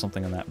god, to put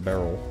something in that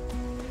barrel.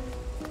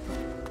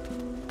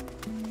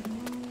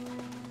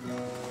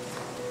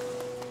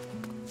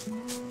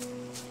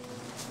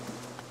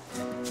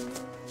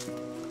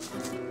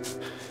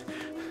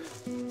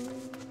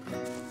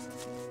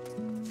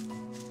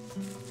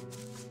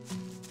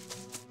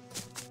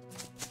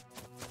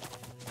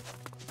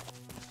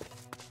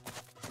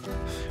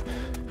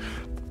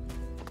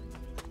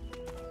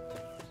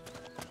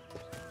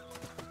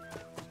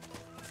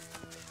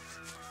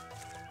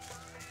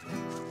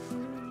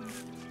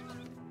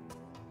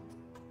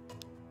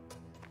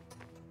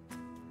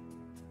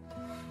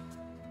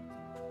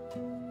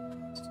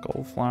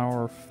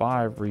 Skullflower,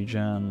 5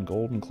 regen.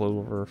 Golden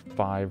clover,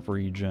 5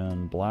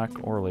 regen. Black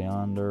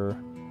oleander,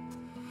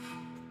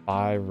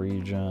 5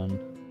 regen.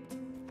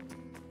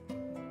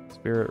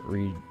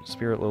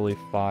 Spirit lily,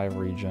 5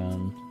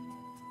 regen.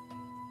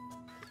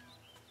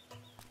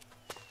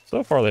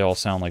 So far they all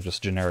sound like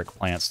just generic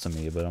plants to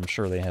me, but I'm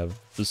sure they have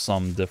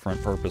some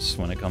different purpose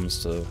when it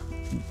comes to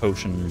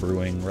potion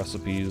brewing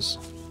recipes.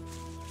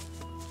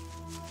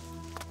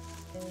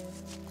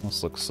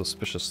 This looks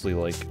suspiciously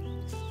like...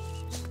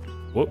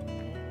 Whoop.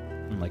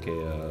 Like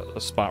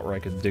a spot where I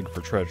could dig for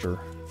treasure.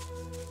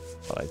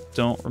 But I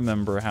don't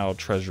remember how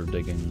treasure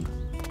digging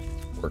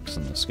works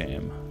in this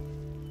game.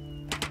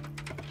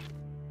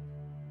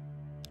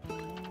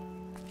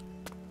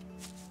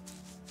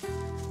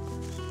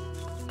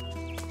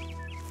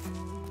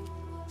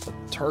 A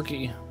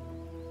turkey.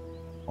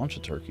 Bunch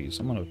of turkeys.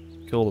 I'm gonna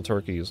kill the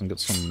turkeys and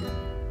get some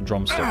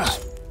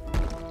drumsticks.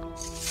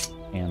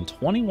 And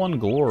 21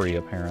 glory,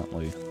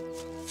 apparently.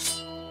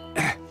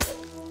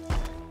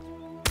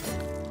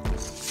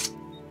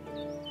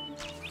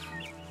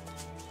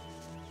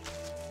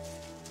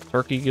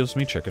 Turkey gives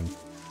me chicken.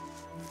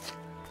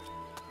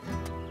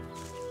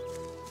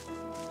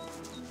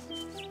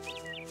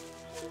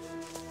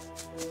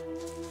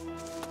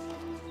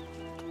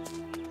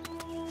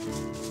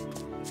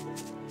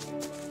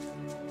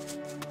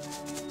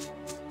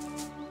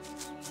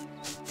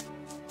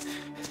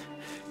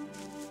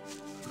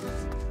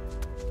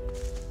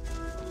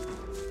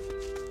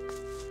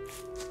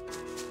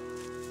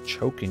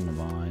 Choking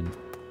vine.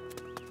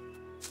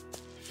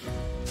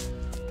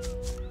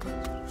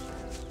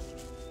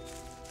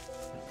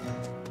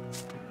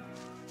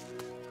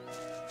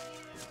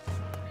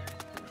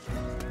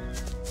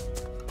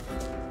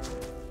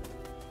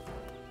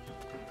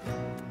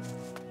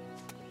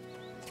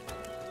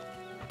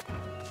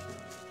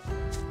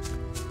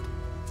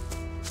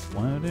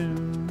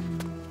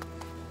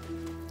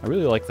 I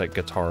really like that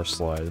guitar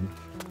slide.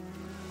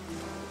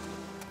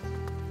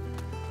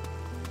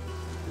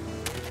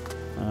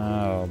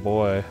 Oh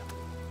boy.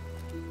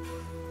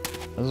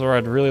 This is where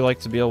I'd really like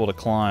to be able to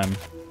climb.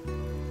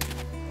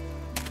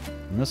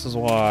 And this is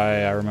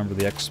why I remember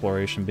the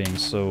exploration being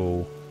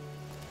so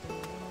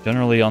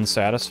generally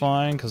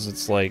unsatisfying, because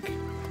it's like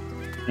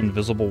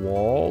invisible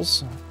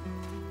walls.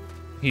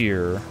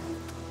 Here.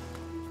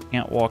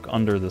 Can't walk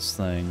under this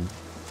thing.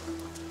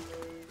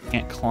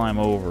 Can't climb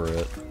over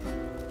it.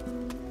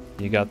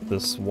 You got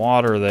this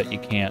water that you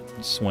can't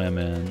swim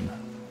in.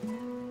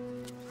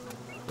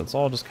 It's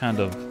all just kind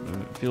of,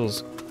 it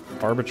feels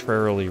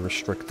arbitrarily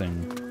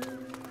restricting.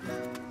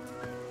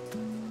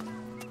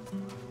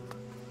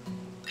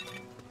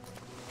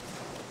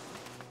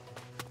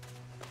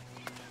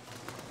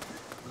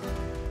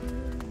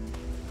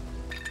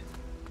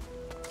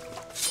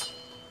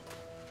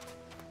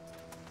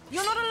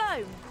 You're not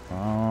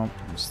alone.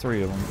 There's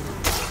 3 of them.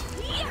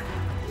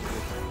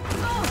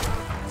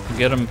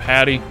 Get him,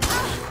 Patty.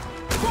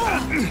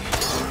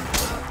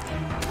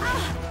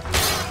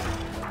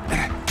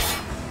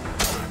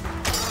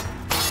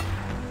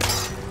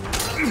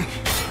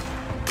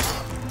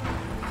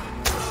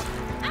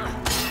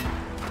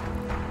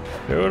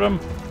 Shoot him.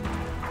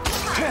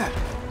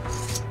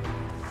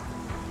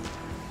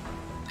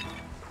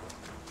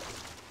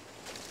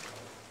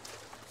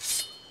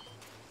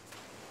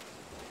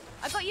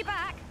 I got you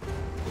back.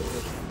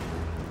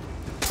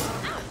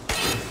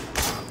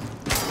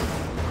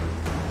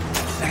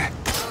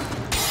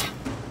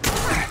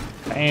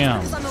 Damn.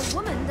 Because I'm a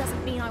woman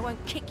doesn't mean I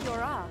won't kick your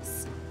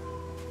ass.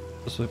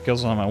 Just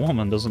because I'm a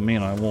woman doesn't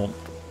mean I won't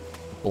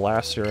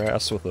blast your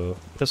ass with a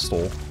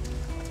pistol.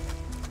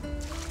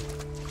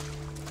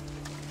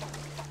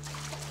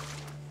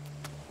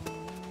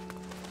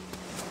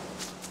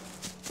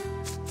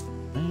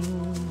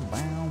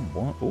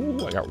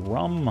 Ooh, I got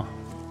rum.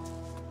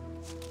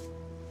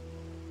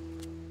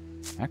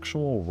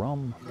 Actual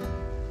rum.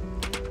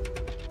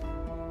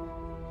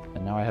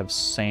 And now I have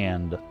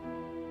sand.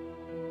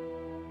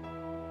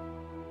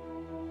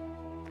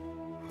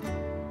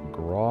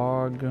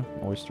 Grog,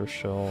 oyster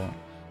shell.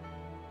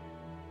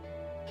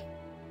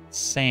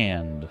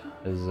 Sand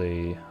is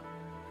a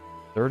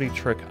dirty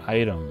trick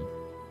item.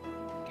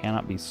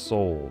 Cannot be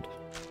sold.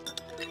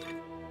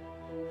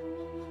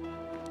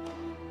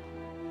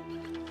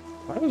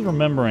 I was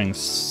remembering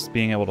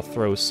being able to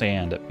throw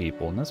sand at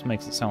people, and this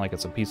makes it sound like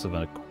it's a piece of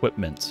an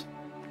equipment.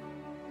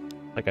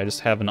 Like I just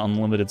have an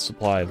unlimited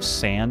supply of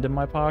sand in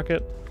my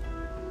pocket.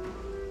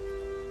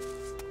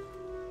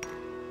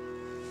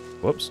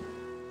 Whoops.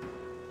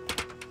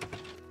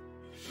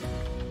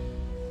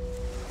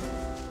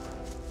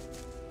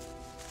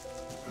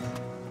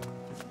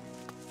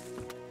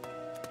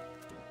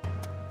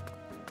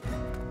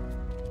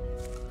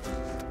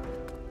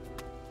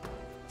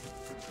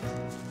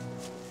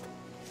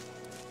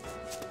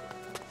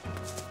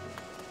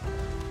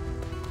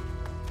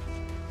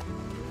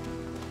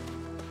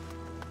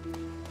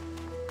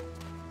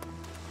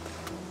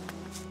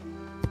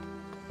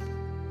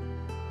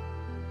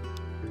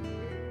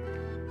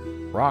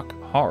 Rock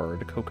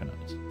hard coconut.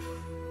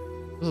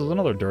 This is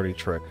another dirty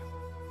trick.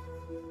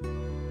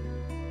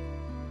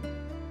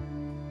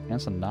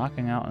 Chance of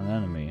knocking out an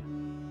enemy.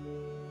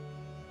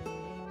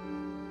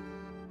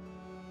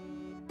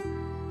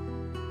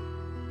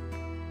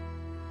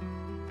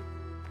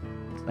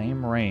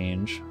 Same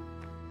range.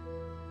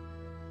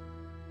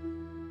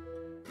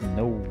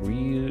 No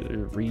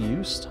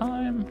reuse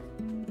time?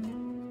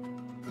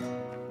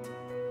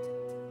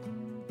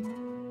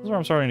 This is where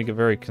I'm starting to get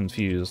very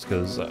confused,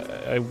 because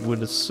I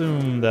would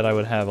assume that I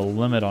would have a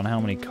limit on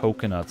how many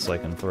coconuts I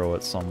can throw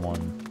at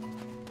someone.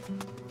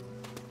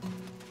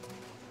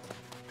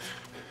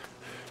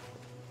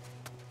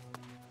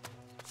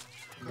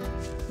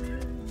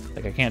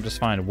 Like, I can't just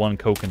find one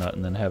coconut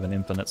and then have an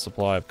infinite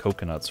supply of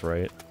coconuts,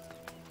 right?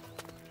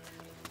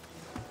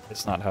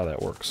 It's not how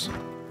that works.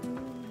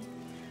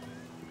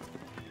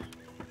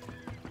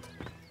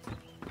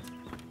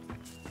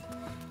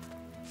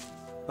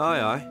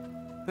 Aye, aye.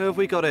 Who have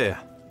we got here?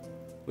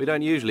 We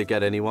don't usually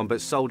get anyone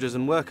but soldiers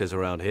and workers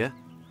around here.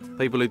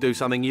 People who do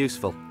something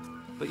useful.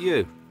 But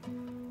you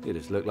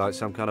just look like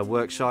some kind of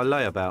work-shy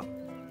layabout.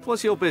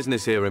 What's your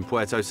business here in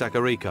Puerto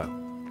Sacarico?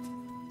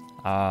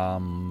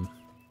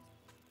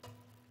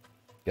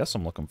 Guess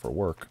I'm looking for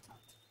work.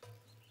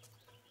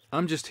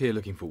 I'm just here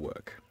looking for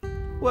work.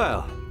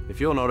 Well, if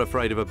you're not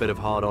afraid of a bit of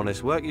hard,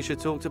 honest work, you should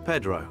talk to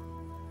Pedro.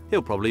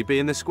 He'll probably be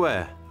in the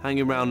square,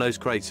 hanging round those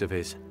crates of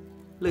his.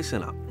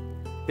 Listen up.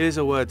 Here's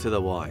a word to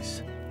the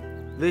wise.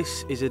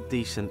 This is a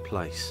decent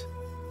place,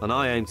 and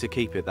I aim to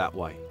keep it that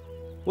way.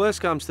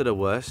 Worst comes to the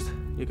worst,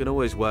 you can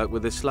always work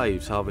with the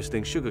slaves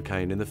harvesting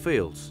sugarcane in the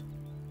fields.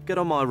 Get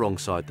on my wrong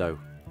side, though,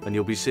 and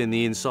you'll be seeing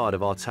the inside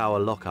of our tower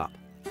lockup.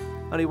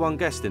 Only one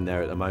guest in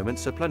there at the moment,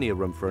 so plenty of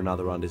room for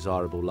another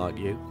undesirable like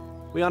you.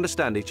 We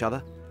understand each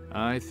other?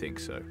 I think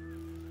so.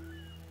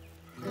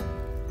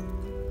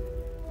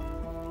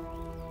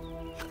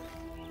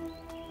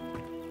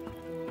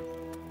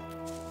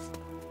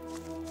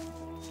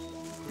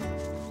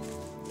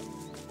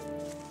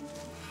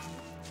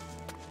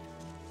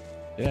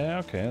 Yeah,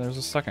 okay, there's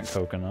a second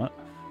coconut.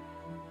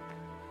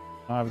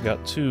 I've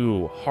got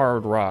 2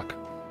 hard rock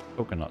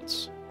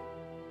coconuts.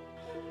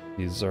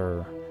 These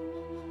are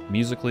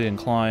musically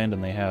inclined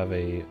and they have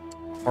a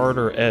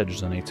harder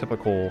edge than a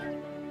typical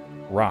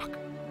rock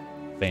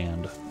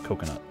band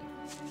coconut.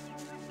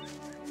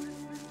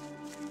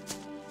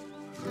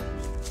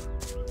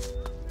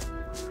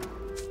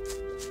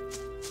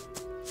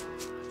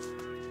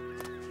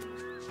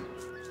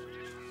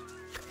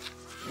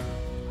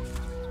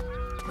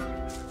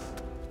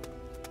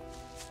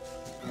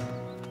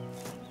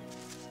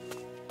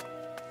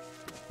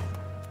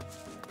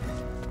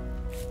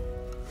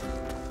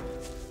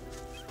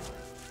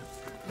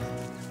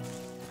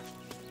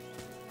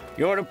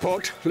 Your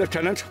report,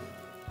 Lieutenant?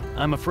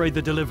 I'm afraid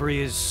the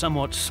delivery is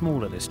somewhat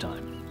smaller this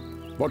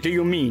time. What do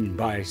you mean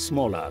by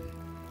smaller?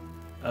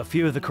 A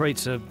few of the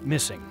crates are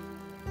missing.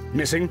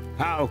 Missing?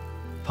 How?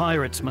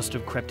 Pirates must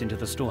have crept into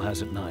the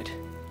storehouse at night.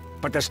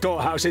 But the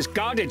storehouse is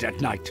guarded at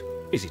night,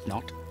 is it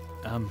not?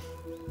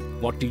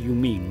 What do you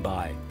mean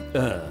by,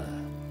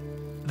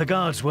 The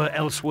guards were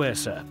elsewhere,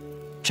 sir.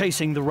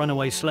 Chasing the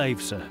runaway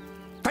slave, sir.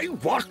 They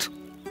what?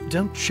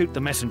 Don't shoot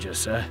the messenger,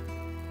 sir.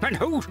 And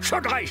who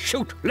should I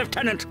shoot,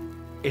 Lieutenant?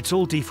 It's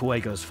all Di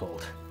Fuego's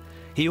fault.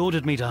 He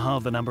ordered me to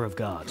halve the number of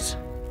guards.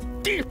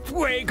 Di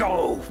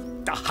Fuego!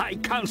 The High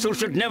Council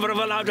should never have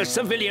allowed a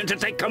civilian to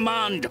take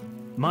command!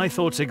 My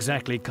thoughts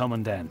exactly,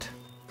 Commandant.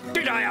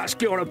 Did I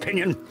ask your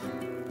opinion?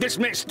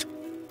 Dismissed!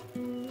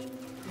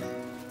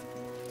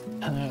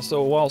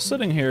 So while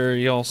sitting here,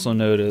 you also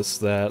notice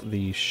that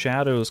the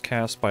shadows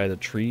cast by the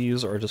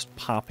trees are just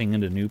popping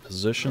into new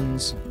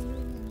positions.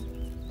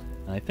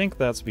 And I think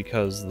that's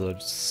because the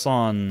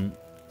sun,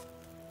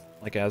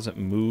 like as it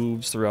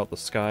moves throughout the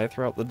sky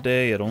throughout the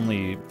day, it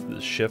only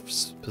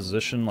shifts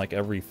position like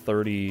every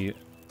 30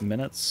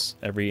 minutes,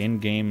 every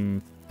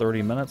in-game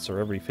 30 minutes or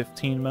every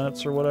 15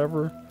 minutes or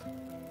whatever.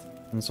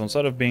 And so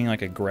instead of being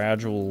like a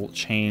gradual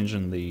change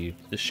in the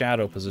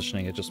shadow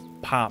positioning, it just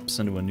pops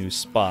into a new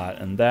spot,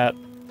 and that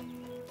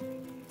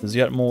is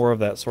yet more of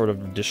that sort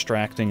of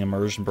distracting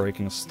immersion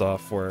breaking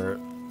stuff where,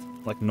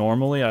 like,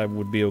 normally I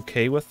would be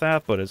okay with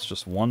that, but it's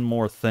just one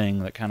more thing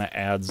that kind of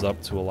adds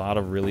up to a lot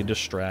of really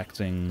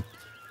distracting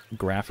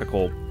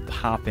graphical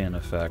pop-in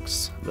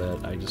effects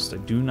that I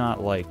do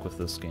not like with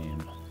this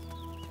game.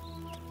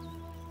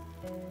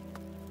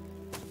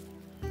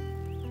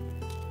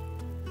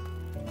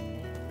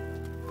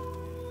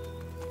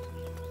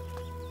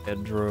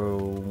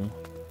 Pedro.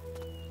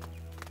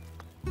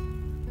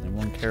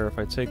 Anyone care if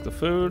I take the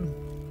food?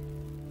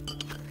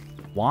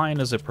 Wine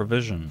is a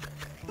provision.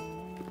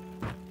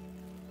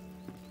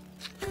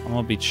 I'm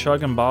gonna be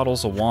chugging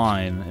bottles of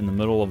wine in the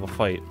middle of a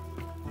fight.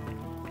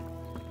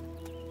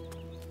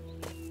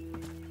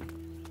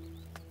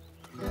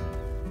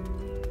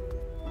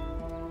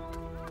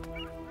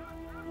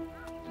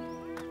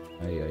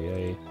 Ay, ay,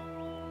 ay.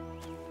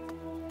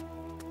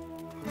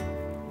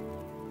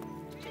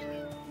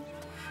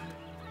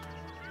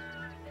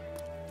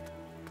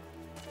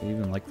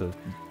 Even like the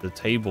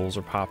tables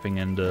are popping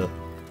into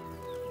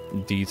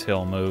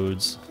detail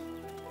modes.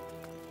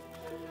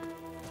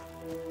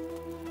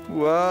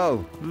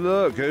 Whoa,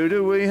 look, who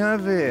do we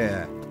have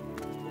here?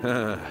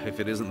 If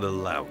it isn't the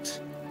lout.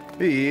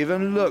 He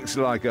even looks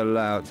like a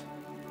lout.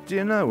 Do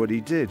you know what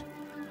he did?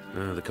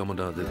 The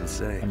Commandant didn't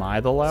say. Am I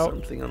the lout?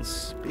 Something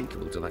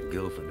unspeakable to that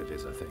girlfriend of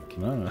his, I think.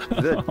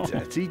 The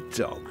dirty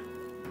dog.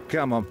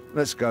 Come on,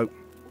 let's go.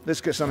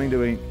 Let's get something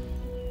to eat.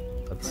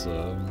 That's,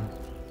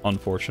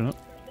 unfortunate.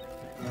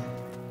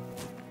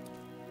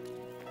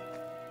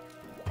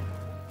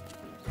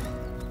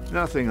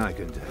 Nothing I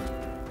can do.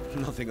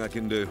 Nothing I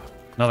can do.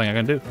 Nothing I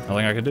can do.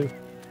 Nothing I can do.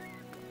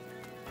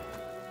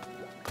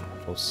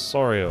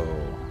 Osorio.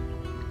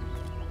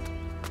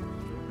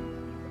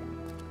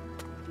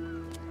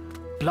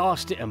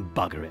 Blast it and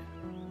bugger it.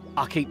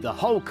 I keep the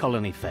whole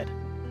colony fed.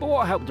 But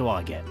what help do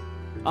I get?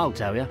 I'll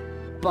tell you.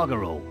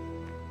 Bugger all.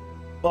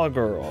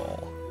 Bugger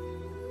all.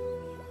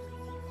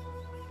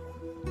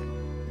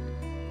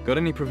 Got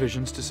any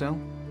provisions to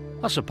sell?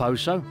 I suppose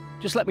so.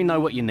 Just let me know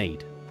what you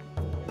need.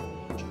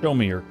 Show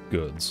me your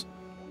goods.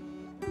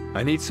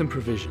 I need some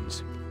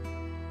provisions.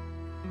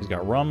 He's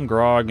got rum,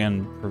 grog,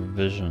 and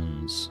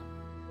provisions.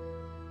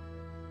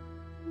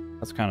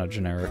 That's kind of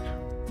generic.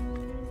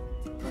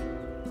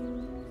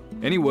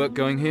 Any work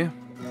going here?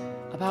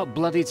 About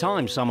bloody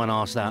time someone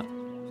asked that.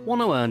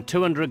 Want to earn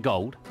 200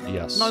 gold?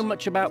 Yes. Know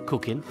much about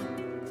cooking?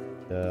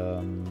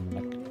 I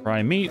can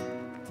fry meat.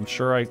 I'm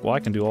sure I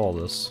can do all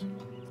this,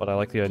 but I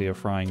like the idea of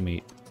frying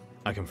meat.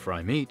 I can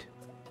fry meat.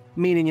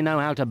 Meaning you know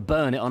how to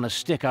burn it on a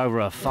stick over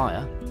a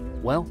fire?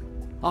 Well,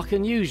 I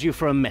can use you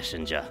for a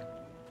messenger.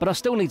 But I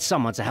still need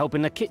someone to help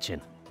in the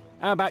kitchen.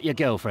 How about your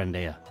girlfriend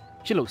here?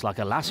 She looks like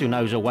a lass who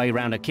knows her way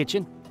around a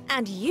kitchen.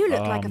 And you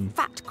look like a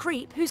fat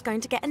creep who's going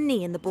to get a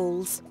knee in the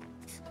balls.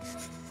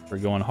 We're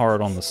going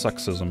hard on the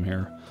sexism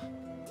here.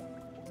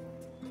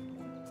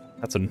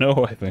 That's a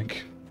no, I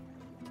think.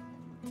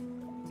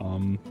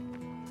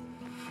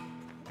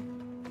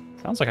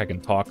 Sounds like I can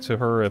talk to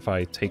her if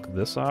I take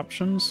this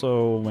option,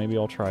 so maybe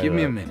I'll try Give that.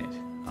 me a minute.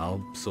 I'll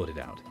sort it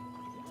out.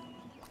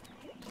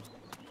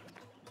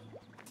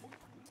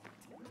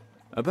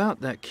 About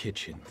that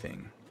kitchen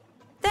thing.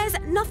 There's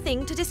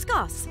nothing to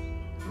discuss.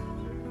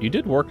 You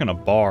did work in a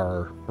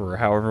bar for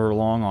however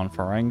long on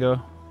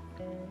Farenga.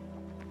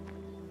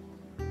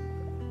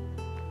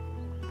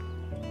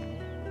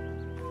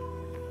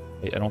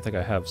 I don't think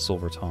I have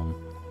Silver Tongue.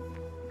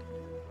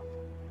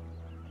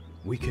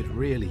 We could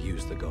really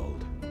use the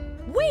gold.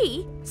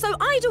 We? So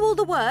I do all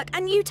the work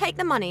and you take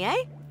the money,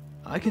 eh?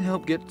 I can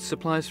help get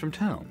supplies from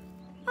town.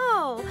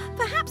 Oh,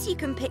 perhaps you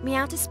can pick me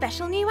out a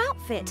special new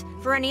outfit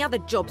for any other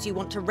jobs you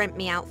want to rent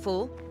me out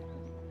for.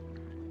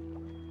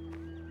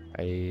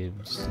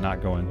 It's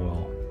not going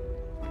well.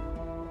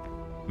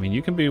 I mean,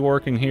 you can be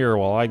working here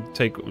while I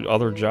take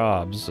other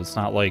jobs. It's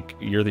not like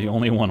you're the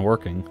only one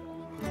working.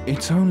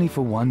 It's only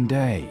for one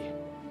day.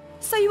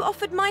 So you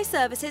offered my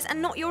services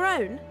and not your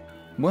own?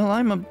 Well,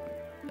 I'm a...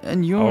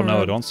 and you're... Oh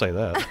no, don't say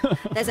that.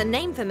 There's a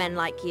name for men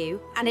like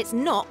you, and it's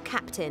not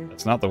Captain.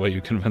 It's not the way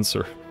you convince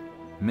her.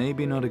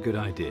 Maybe not a good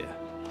idea.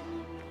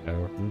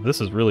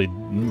 This is really...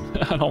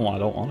 I don't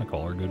want to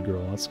call her good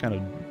girl. That's kind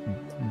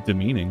of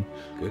demeaning.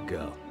 Good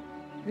girl.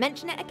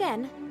 Mention it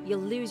again, you'll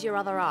lose your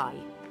other eye.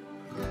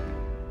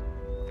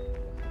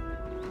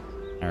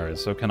 Alright,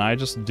 so can I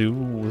just do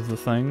with the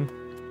thing?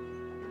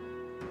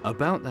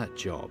 About that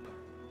job.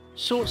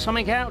 Sort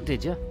something out,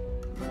 did you?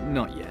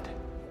 Not yet.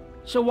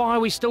 So why are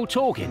we still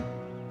talking?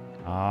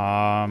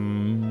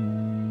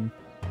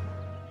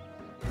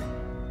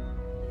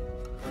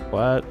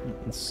 What?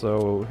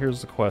 So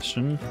here's the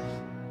question.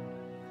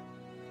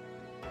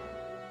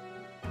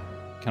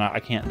 I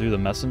can't do the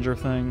messenger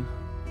thing?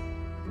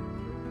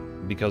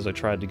 Because I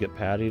tried to get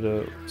Patty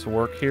to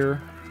work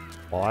here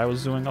while I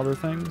was doing other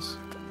things?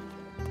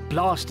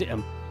 Blast it,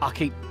 I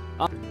keep...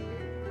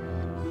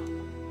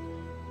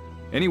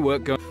 Any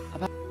work going...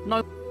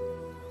 No.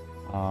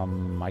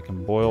 I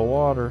can boil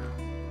water.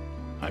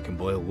 I can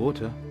boil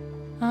water.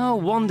 Oh,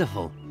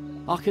 wonderful.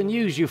 I can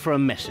use you for a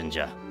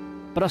messenger.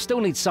 But I still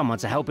need someone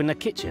to help in the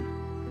kitchen.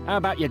 How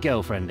about your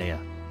girlfriend here?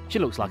 She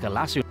looks like a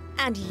lass who...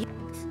 And you...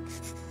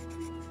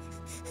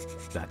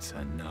 That's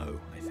a no,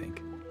 I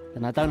think.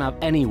 And I don't have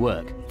any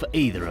work for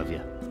either of you.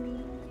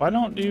 Why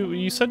don't you...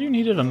 You said you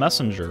needed a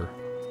messenger.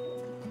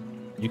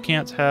 You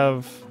can't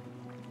have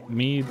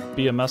me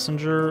be a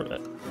messenger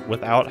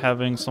without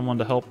having someone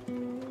to help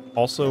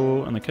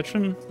also in the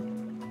kitchen?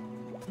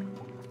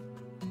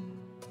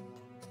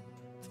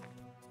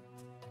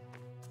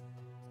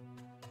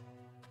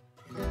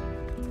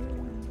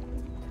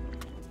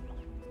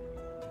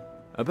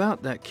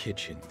 About that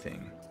kitchen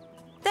thing.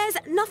 There's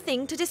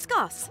nothing to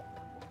discuss.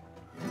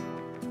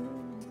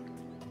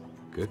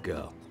 Good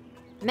girl.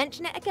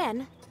 Mention it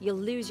again, you'll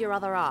lose your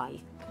other eye.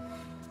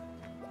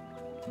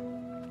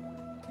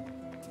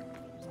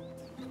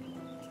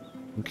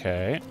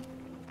 Okay.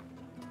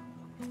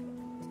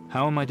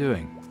 How am I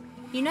doing?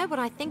 You know what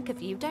I think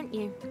of you, don't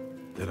you?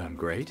 That I'm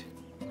great?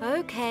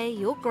 Okay,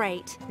 you're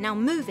great. Now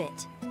move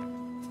it.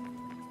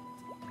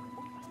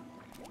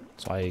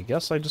 So I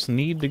guess I just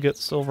need to get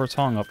Silver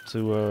Tongue up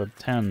to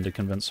 10 to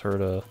convince her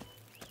to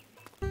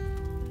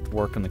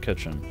work in the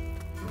kitchen.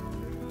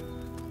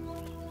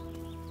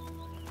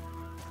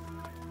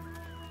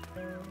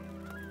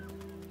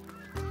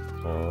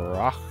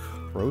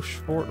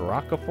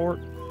 Rochefort?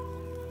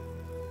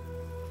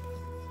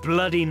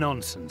 Bloody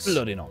nonsense.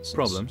 Bloody nonsense.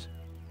 Problems?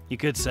 You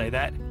could say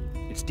that.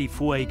 It's de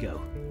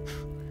fuego.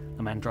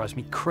 The man drives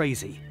me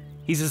crazy.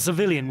 He's a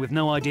civilian with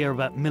no idea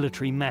about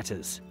military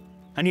matters.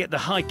 And yet the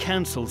High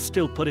Council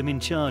still put him in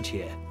charge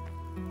here.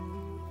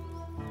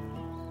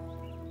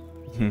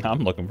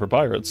 I'm looking for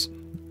pirates.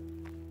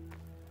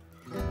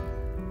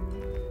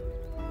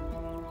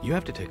 You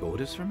have to take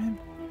orders from him?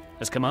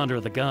 As commander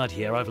of the guard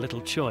here, I've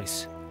little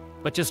choice.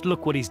 But just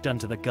look what he's done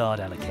to the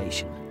guard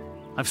allocation.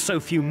 I've so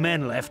few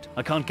men left,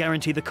 I can't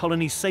guarantee the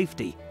colony's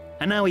safety.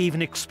 And now he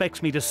even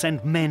expects me to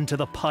send men to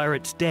the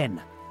pirates' den.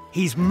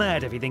 He's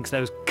mad if he thinks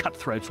those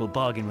cutthroats will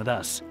bargain with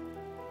us.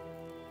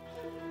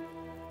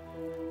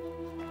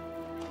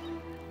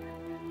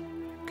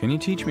 Can you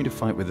teach me to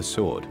fight with a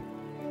sword?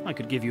 I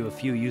could give you a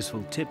few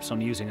useful tips on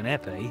using an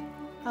épée.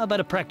 How about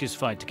a practice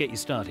fight to get you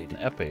started?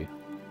 An épée?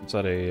 Is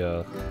that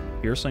a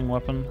piercing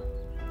weapon?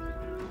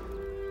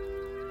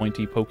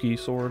 Pointy, pokey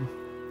sword?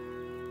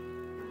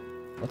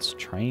 Let's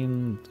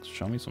train.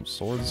 Show me some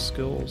sword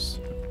skills.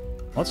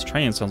 Let's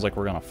train sounds like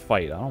we're gonna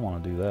fight. I don't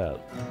want to do that.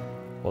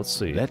 Let's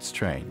see. Let's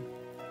train.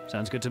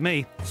 Sounds good to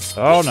me.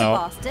 Oh no.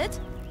 Bastard.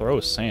 Throw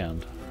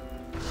sand.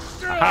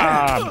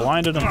 Ah,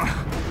 blinded him.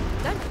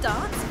 Don't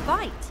dance,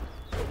 fight.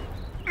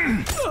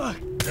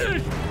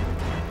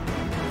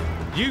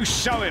 You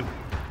show him.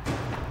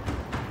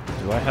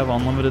 Do I have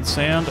unlimited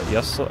sand?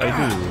 Yes, I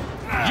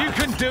do. You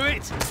can do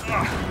it.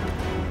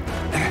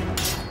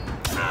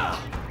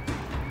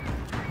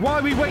 Why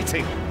are we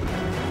waiting?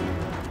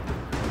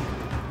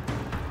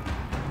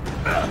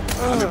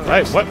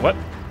 Hey, what?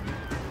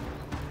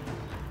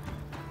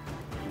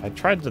 I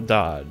tried to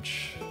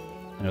dodge.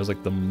 And it was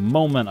like the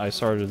moment I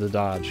started to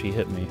dodge, he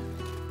hit me.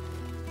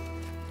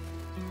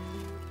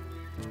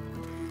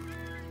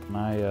 Can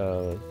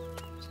I,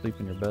 sleep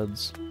in your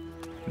beds?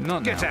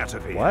 Not Get now. out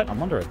of here. What?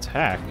 I'm under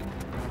attack.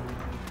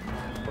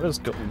 What is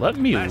Let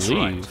me That's leave.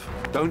 right.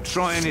 Don't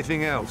try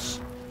anything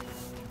else.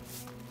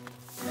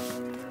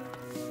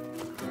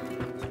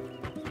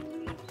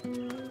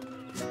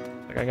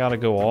 Like I gotta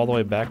go all the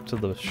way back to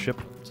the ship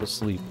to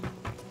sleep.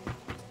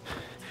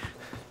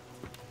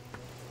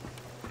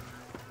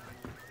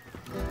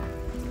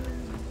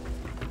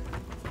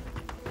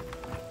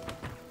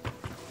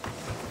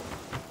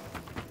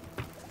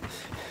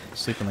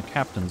 Sleep in the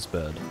captain's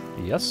bed.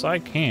 Yes, I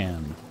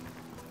can.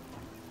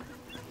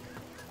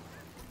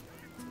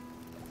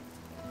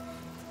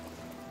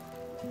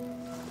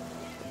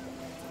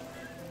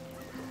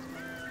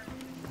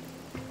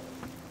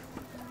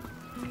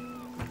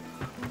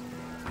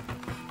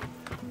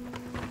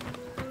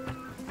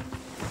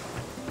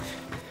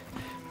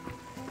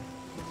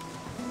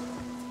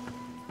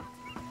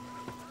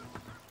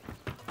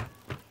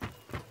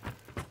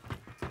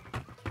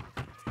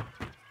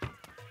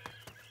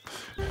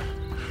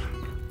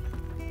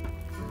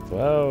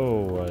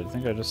 Whoa, I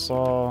think I just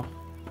saw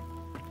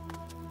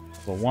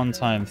the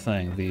one-time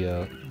thing.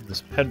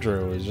 This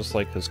Pedro is just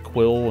like this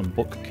quill and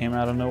book came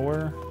out of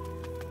nowhere.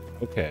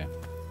 Okay.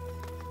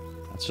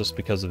 That's just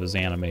because of his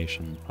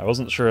animation. I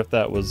wasn't sure if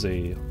that was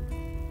a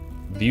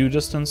view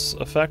distance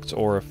effect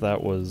or if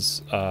that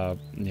was,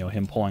 you know,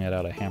 him pulling it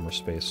out of hammer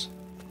space.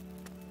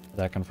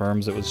 That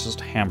confirms it was just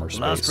hammer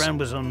space. Last round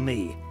was on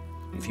me.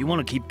 If you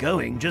want to keep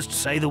going, just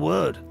say the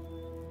word.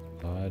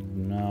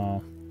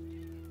 No.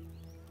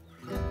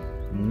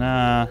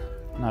 Nah,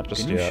 not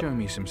just yet. Can you yet. show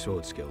me some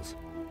sword skills?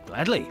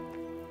 Gladly.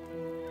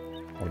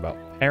 What about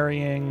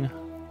parrying?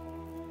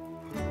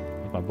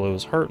 If my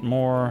blows hurt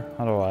more,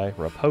 how do I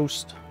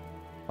riposte?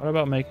 What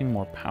about making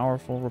more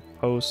powerful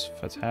riposte?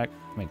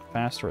 Make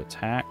faster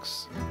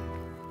attacks?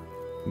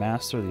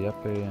 Master the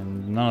epi,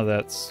 and none of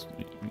that's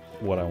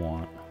what I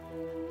want.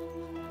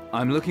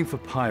 I'm looking for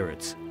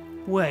pirates.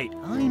 Wait,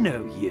 I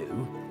know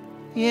you.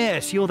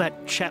 Yes, you're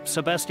that chap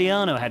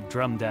Sebastiano had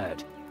drummed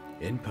out.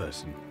 In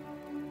person.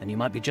 Then you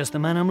might be just the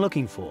man I'm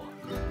looking for.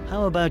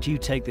 How about you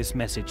take this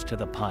message to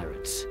the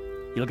pirates?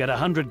 You'll get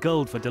 100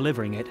 gold for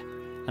delivering it,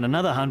 and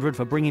another 100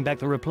 for bringing back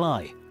the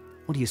reply.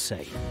 What do you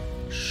say?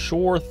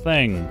 Sure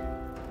thing.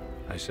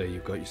 I say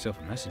you've got yourself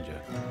a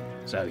messenger.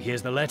 So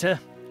here's the letter,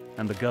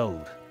 and the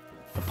gold.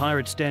 The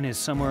pirate's den is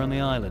somewhere on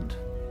the island,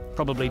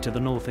 probably to the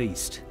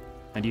northeast,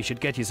 and you should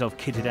get yourself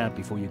kitted out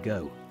before you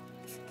go.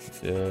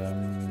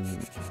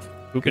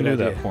 Who can do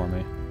that for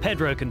me?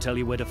 Pedro can tell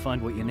you where to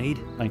find what you need.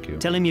 Thank you.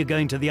 Tell him you're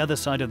going to the other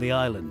side of the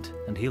island,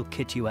 and he'll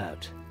kit you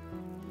out.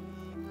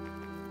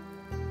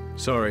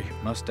 Sorry,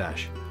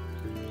 mustache.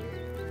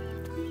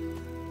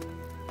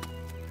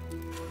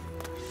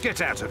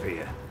 Get out of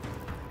here.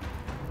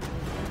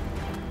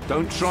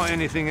 Don't try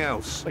anything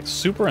else. Like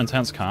super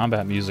intense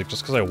combat music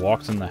just because I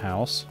walked in the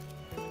house.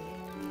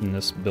 In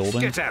this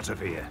building. Get out of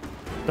here.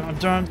 Dun,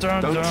 dun,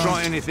 dun, Don't dun.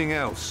 try anything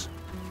else.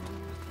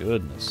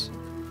 Goodness.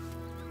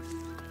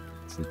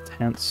 It's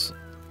intense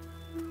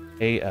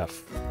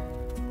AF.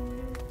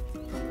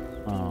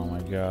 Oh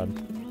my god.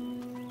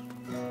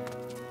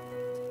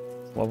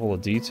 Level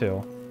of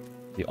detail.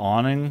 The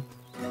awning,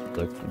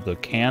 the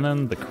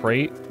cannon, the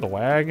crate, the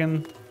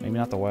wagon. Maybe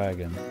not the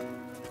wagon.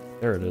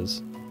 There it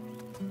is.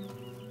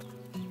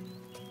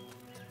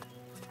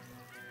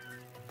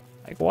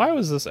 Like, why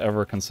was this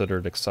ever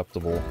considered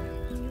acceptable?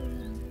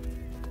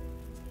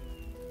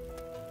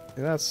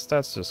 That's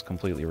just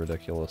completely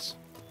ridiculous.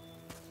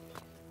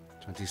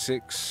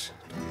 26,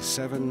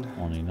 27,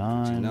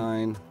 29,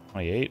 29,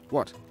 28.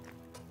 What?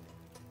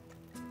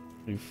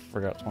 You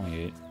forgot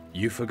 28.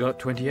 You forgot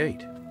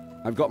 28.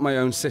 I've got my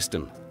own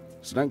system,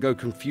 so don't go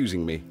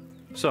confusing me.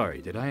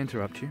 Sorry, did I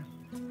interrupt you?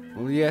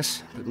 Well,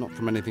 yes, but not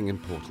from anything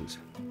important.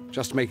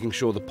 Just making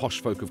sure the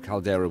posh folk of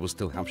Caldera will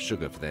still have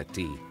sugar for their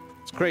tea.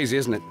 It's crazy,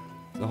 isn't it?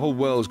 The whole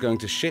world's going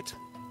to shit,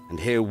 and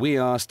here we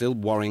are still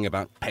worrying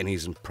about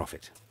pennies and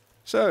profit.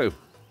 So,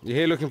 you're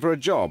here looking for a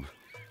job?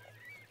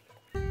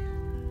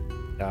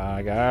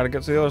 I gotta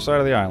get to the other side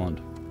of the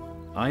island.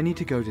 I need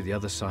to go to the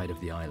other side of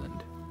the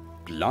island.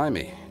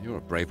 Blimey, you're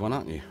a brave one,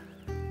 aren't you?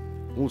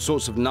 All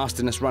sorts of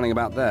nastiness running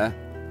about there.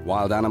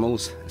 Wild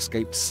animals,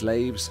 escaped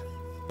slaves,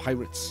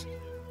 pirates.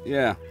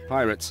 Yeah,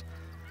 pirates.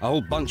 A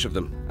whole bunch of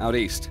them, out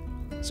east.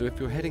 So if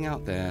you're heading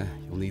out there,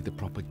 you'll need the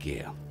proper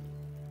gear.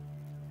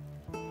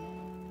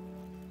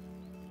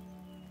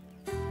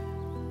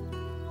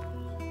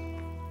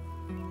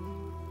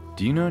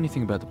 Do you know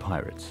anything about the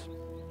pirates?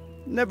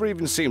 Never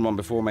even seen one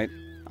before, mate.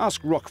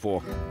 Ask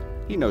Rockford.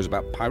 He knows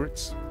about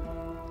pirates.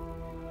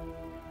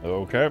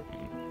 Okay.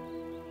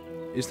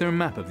 Is there a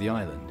map of the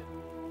island?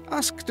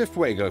 Ask De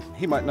Fuego.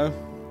 He might know.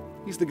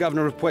 He's the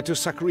governor of Puerto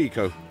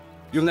Sacarico.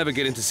 You'll never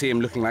get in to see him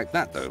looking like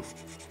that, though.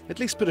 At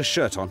least put a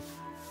shirt on.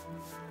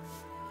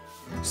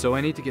 So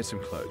I need to get some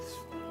clothes.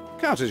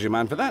 Carter's your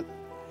man for that.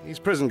 He's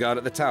prison guard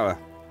at the tower.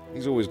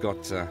 He's always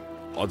got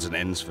odds and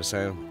ends for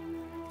sale.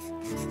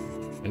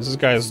 This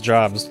guy's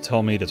job is to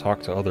tell me to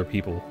talk to other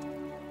people.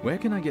 Where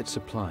can I get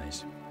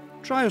supplies?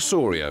 Try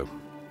Osorio.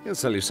 He'll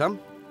sell you some.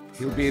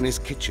 He'll be in his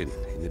kitchen,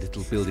 in the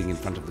little building in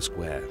front of the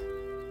square.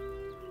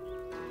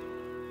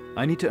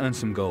 I need to earn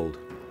some gold.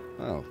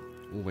 Oh,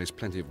 always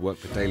plenty of work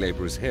for day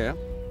laborers here.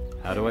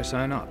 How do I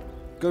sign up?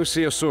 Go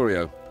see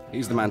Osorio.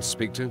 He's the man to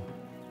speak to.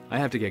 I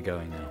have to get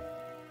going now.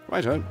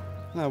 Righto.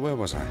 Now, where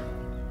was I?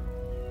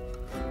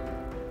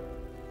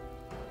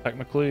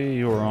 Technically,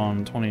 you were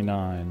on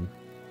 29.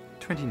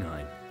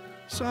 29.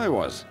 So I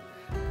was.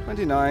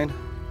 29,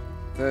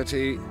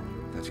 30,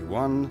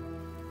 31.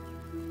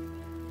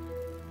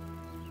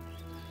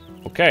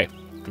 Okay,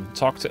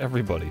 talk to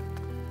everybody.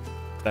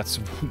 That's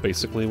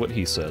basically what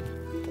he said.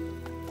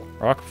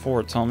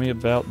 Rockford, tell me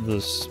about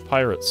this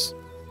pirates.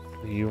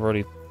 You've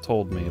already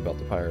told me about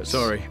the pirates.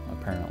 Sorry.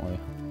 Apparently.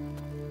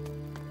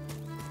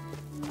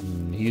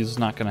 He's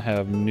not gonna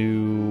have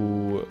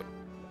new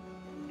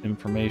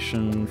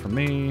information for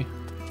me.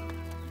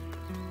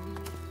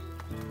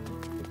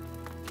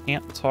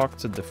 Can't talk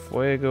to De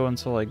Fuego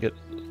until I get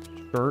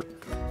shirt.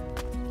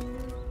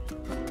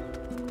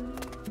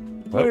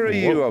 Where are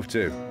you off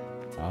to?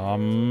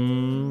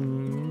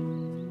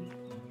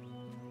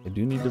 I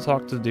do need to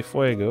talk to De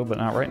Fuego, but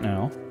not right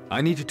now.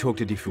 I need to talk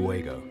to De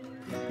Fuego.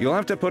 You'll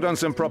have to put on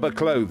some proper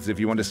clothes if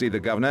you want to see the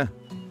governor.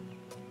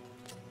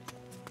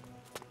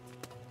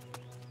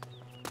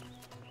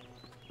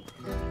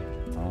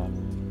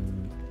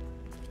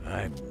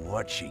 I'm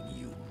watching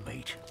you,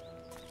 mate.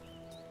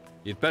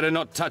 You'd better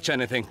not touch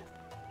anything.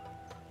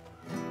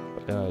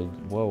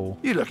 Whoa.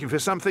 You looking for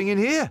something in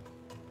here?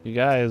 You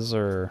guys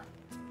are...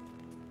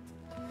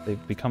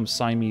 They've become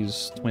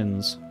Siamese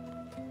twins.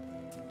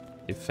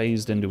 They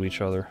phased into each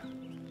other.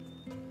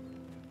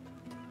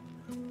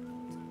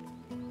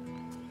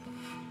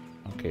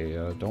 Okay,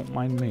 don't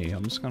mind me.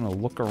 I'm just gonna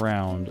look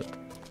around.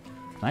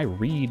 Can I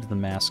read the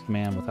masked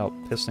man without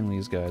pissing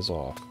these guys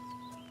off?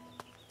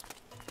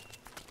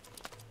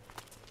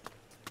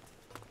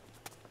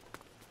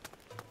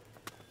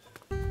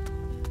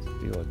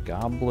 Steal a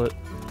goblet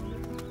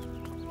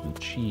and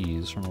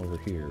cheese from over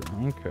here.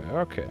 Okay,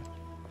 okay.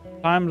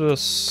 Time to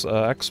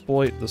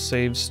exploit the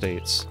save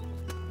states.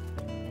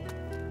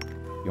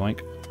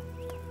 Yoink.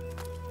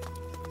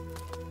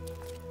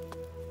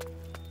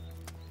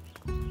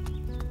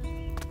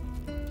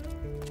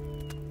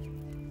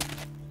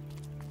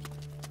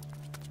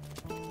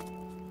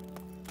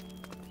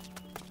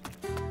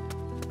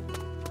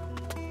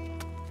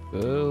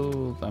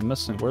 Oh, I'm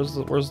missing. Where's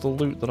the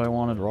loot that I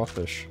wanted? Raw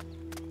fish.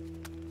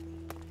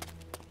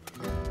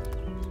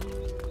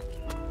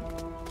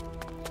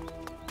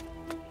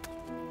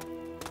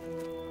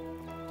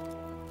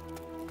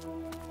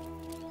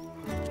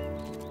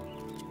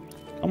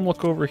 Come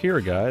look over here,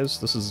 guys.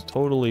 This is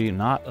totally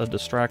not a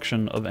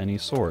distraction of any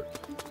sort.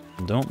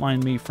 And don't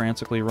mind me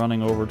frantically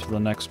running over to the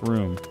next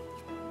room.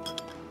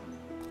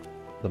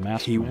 The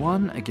masked He man.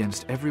 won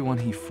against everyone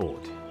he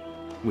fought,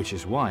 which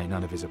is why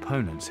none of his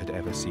opponents had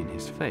ever seen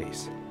his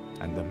face,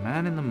 and the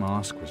man in the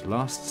mask was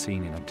last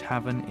seen in a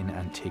tavern in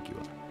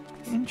Antigua.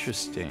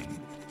 Interesting.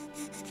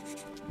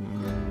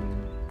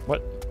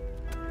 What?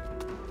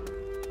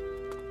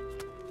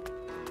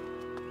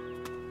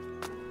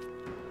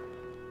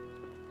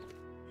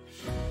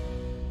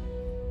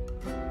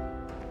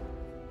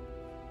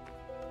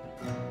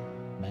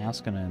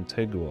 Mask in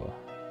Antigua.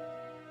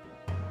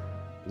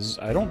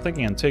 I don't think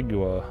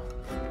Antigua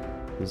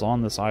is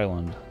on this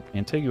island.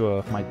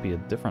 Antigua might be a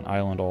different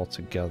island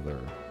altogether.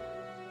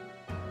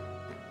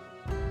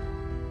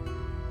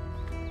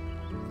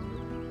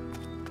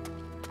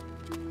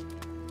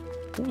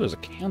 Oh, there's a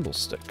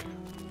candlestick.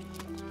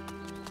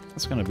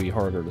 That's gonna be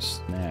harder to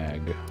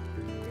snag.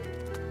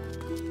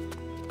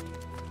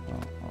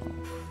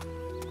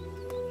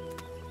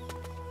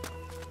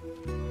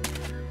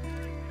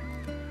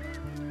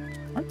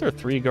 Aren't there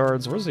 3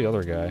 guards? Where's the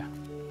other guy?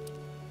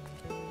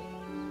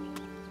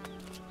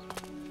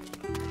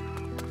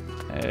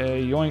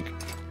 Hey, yoink.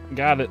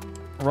 Got it.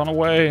 Run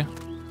away.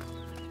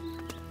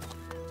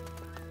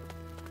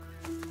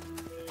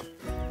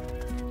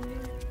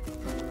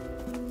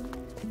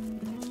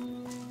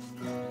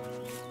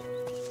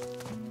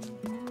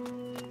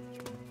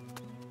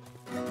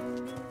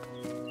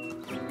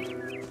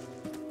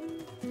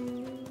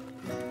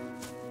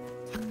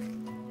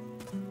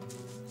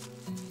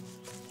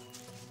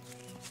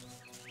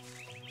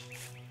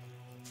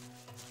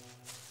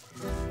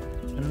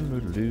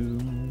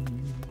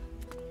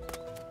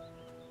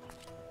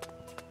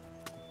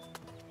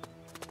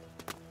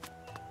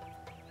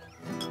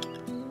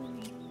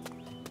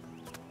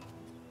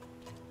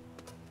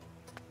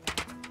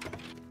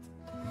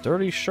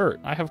 Dirty shirt.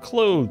 I have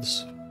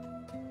clothes.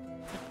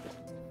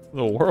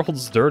 The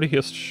world's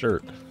dirtiest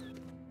shirt.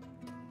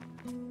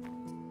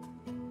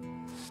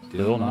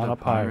 Still not a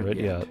pirate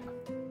yet.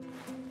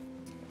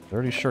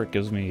 Dirty shirt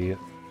gives me a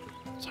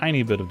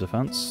tiny bit of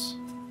defense.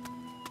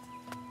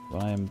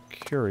 But I am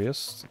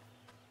curious.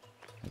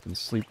 I can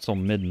sleep till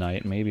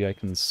midnight. Maybe I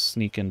can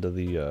sneak into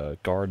the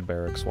guard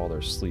barracks while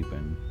they're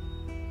sleeping.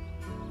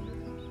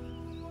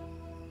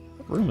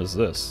 What room is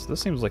this?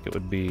 This seems like it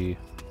would be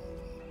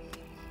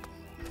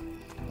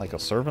like a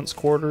servant's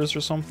quarters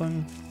or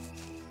something.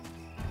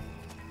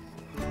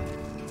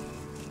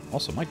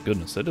 Also, my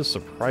goodness, it is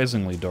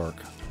surprisingly dark.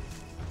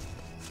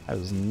 I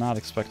was not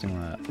expecting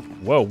that.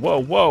 Whoa, whoa,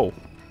 whoa!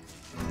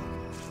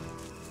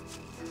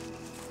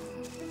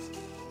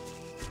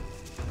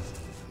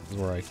 This is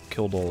where I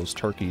killed all those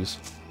turkeys.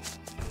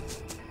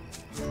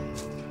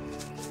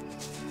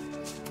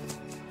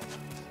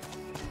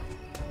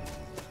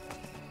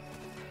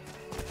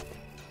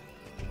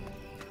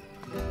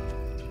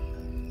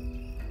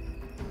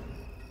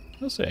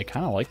 I'll say I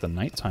kind of like the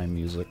nighttime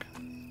music.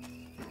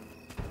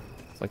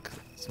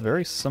 It's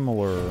very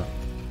similar,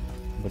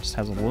 but just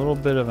has a little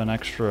bit of an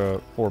extra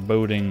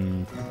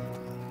foreboding,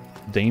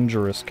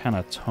 dangerous kind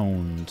of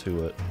tone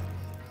to it.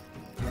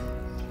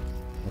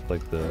 With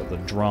like the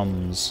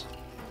drums.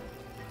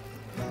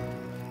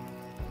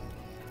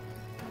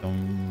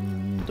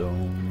 Dum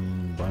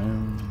dum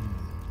bum.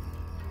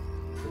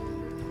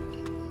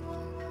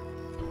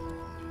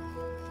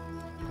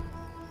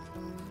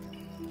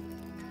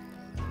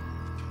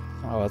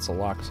 Oh, that's a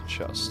locked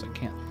chest. I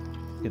can't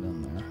Get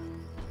in there.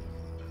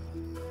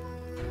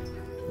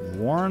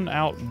 Worn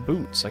out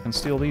boots. I can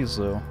steal these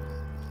though.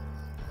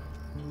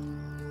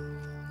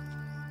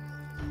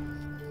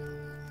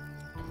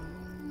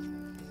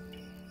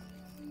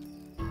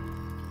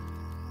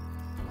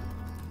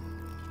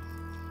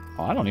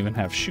 Oh, I don't even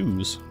have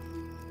shoes.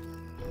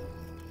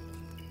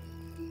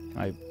 Can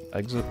I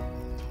exit?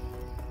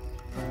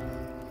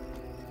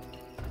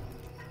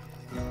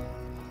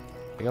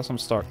 I guess I'm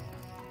stuck.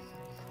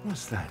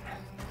 What's that?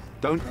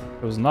 Don't...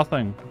 There was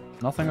nothing.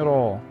 Nothing at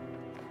all.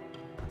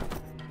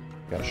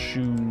 Got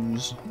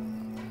shoes.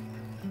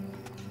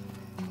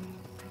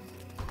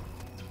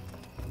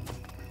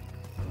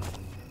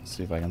 Let's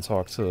see if I can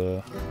talk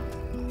to...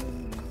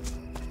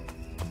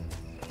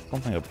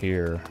 something up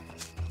here.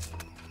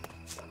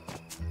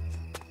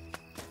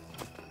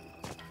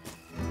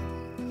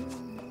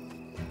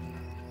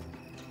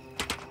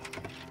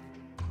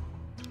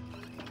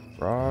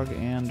 Grog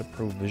and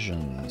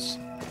provisions.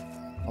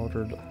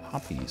 Powdered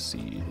poppy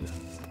seed.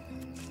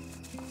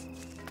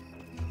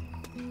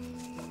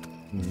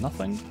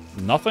 Nothing?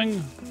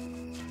 Nothing?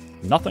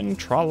 Nothing?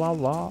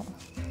 Tra-la-la?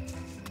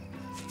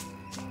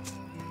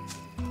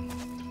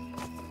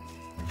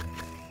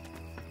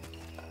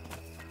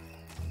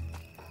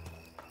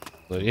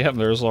 So yeah,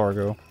 there's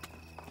Largo.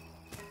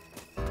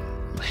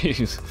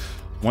 He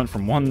went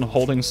from one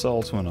holding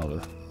cell to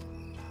another.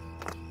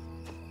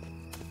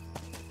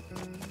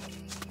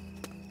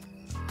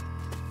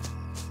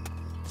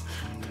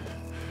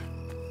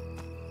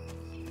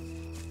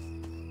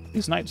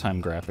 These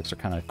nighttime graphics are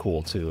kind of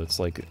cool too. It's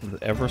like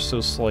ever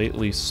so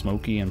slightly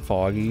smoky and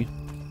foggy,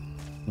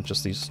 with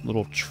just these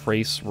little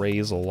trace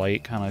rays of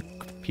light kind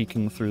of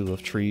peeking through the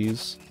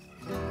trees.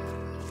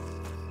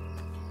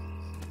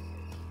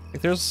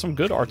 Like, there's some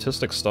good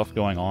artistic stuff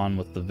going on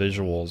with the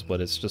visuals, but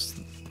it's just...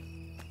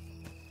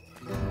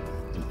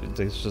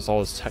 there's just all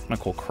this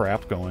technical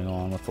crap going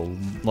on with the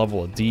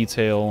level of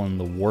detail and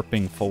the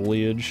warping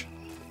foliage.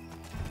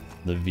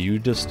 The view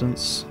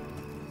distance.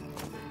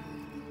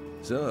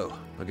 So,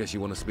 I guess you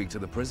want to speak to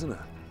the prisoner?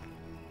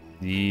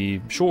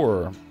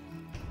 Sure.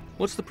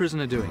 What's the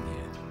prisoner doing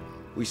here?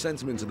 We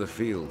sent him into the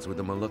fields with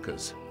the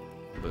Moluccas,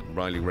 but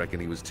Riley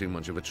reckoned he was too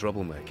much of a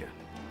troublemaker.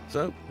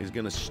 So, he's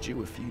gonna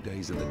stew a few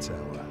days in the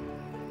tower.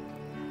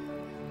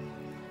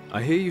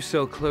 I hear you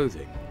sell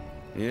clothing.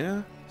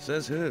 Yeah?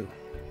 Says who?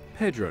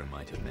 Pedro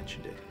might have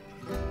mentioned it.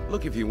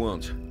 Look if you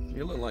want.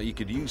 You look like you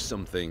could use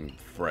something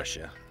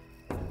fresher.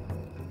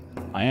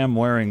 I am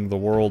wearing the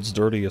world's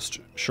dirtiest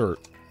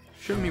shirt.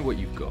 Show me what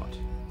you've got.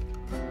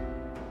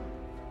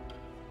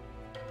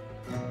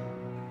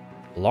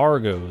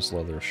 Largo's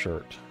leather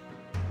shirt.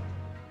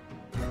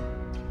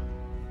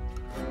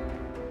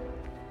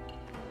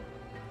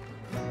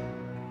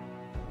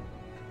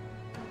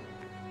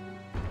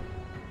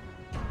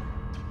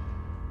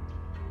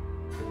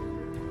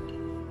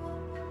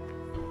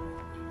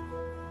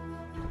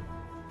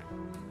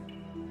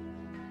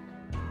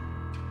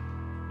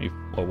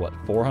 What,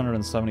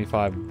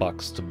 475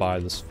 bucks to buy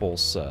this full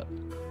set?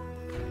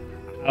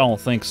 I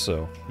don't think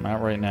so.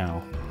 Not right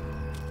now.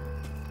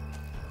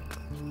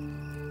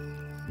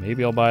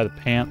 Maybe I'll buy the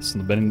pants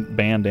and the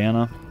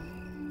bandana.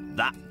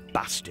 That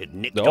bastard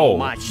nicked all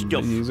my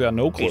stuff. He's got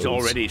no clothes. He's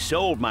already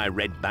sold my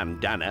red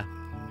bandana,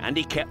 and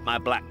he kept my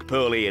black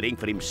pearl earring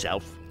for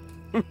himself.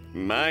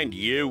 Mind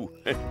you,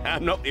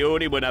 I'm not the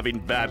only one having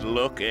bad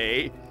luck,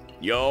 eh?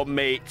 Your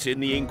mates in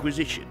the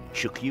Inquisition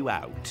shook you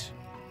out.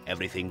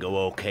 Everything go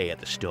okay at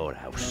the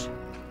storehouse?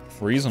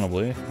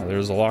 Reasonably.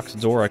 There's a locked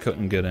door I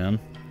couldn't get in.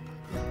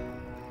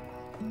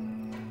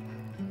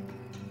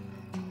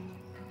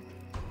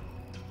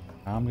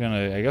 I'm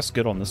gonna, I guess,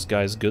 get on this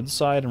guy's good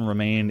side and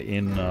remain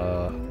in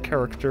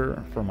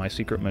character for my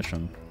secret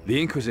mission. The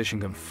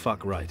Inquisition can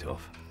fuck right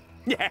off.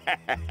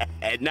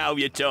 Now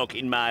you're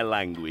talking my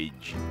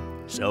language.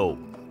 So,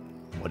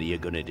 what are you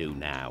gonna do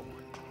now?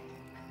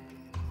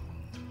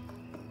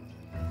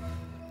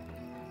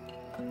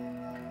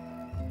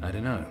 I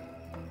don't know.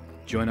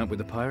 Join up with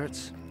the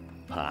pirates?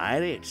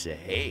 Pirates,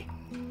 eh?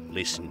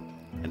 Listen,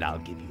 and I'll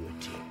give you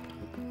a tip.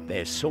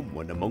 There's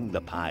someone among the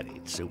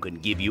pirates who can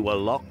give you a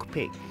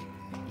lockpick.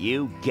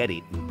 You get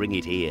it and bring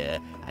it here,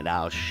 and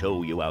I'll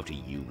show you how to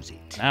use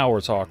it. Now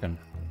we're talking.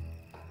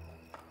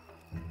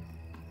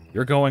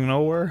 You're going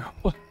nowhere?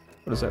 What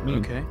does that mean?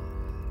 Okay.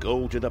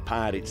 Go to the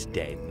pirate's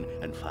den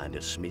and find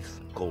a smith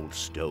called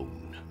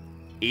Stone.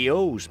 He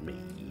owes me,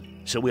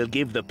 so we'll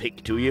give the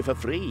pick to you for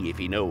free if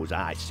he knows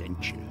I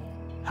sent you.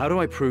 How do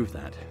I prove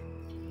that?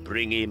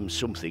 Bring him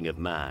something of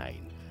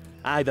mine.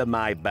 Either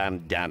my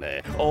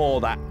bandana or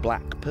that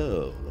black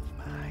pearl of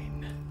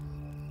mine.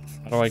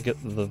 How do I get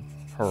the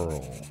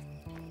pearl?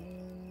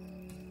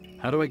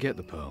 How do I get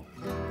the pearl?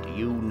 Do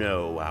you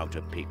know how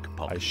to pick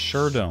pockets? I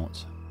sure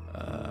don't.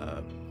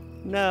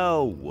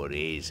 No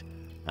worries.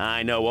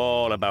 I know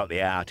all about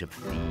the art of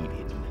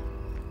thieving.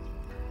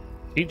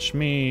 Teach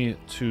me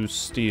to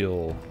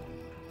steal.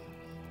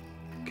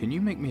 Can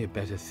you make me a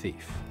better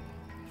thief?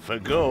 For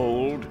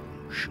gold?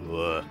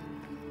 Sure.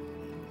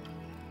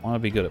 I want to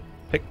be good at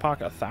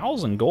pickpocket.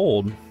 1,000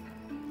 gold.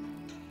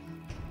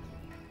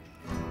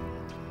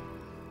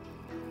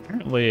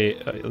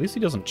 Wait, at least he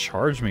doesn't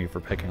charge me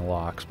for picking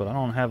locks, but I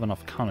don't have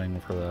enough cunning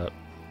for that.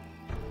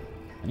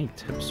 Any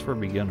tips for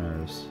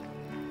beginners?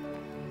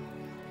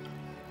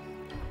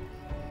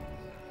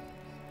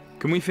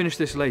 Can we finish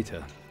this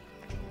later?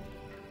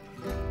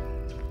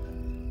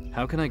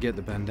 How can I get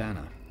the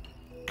bandana?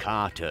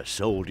 Carter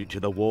sold it to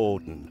the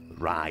warden,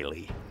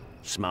 Riley.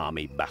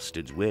 Smarmy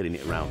bastard's wearing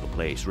it around the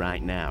place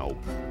right now.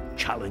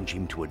 Challenge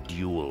him to a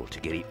duel to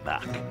get it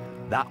back.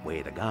 That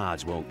way the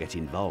guards won't get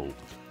involved.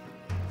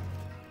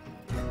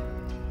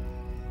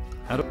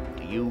 How do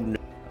you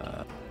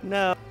know?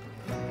 No.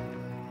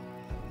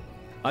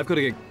 I've got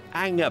to get...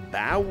 Hang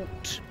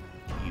about.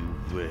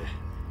 You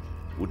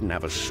wouldn't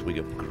have a swig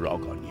of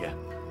grog on you.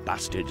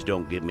 Bastards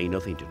don't give me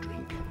nothing to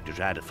drink to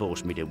try to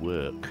force me to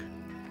work.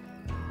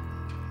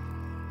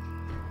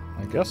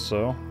 I guess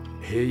so.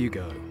 Here you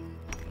go.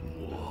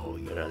 Whoa,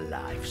 you're a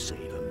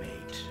lifesaver,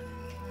 mate.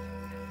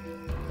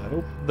 I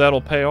hope that'll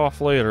pay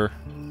off later.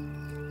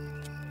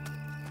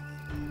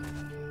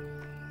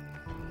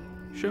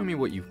 Show me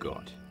what you've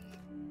got.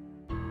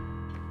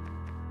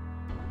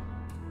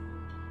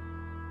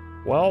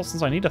 Well,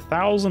 since I need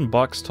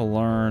 $1,000 to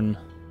learn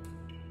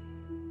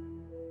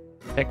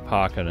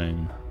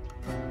pickpocketing,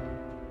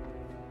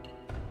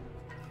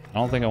 I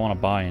don't think I want to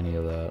buy any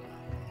of that.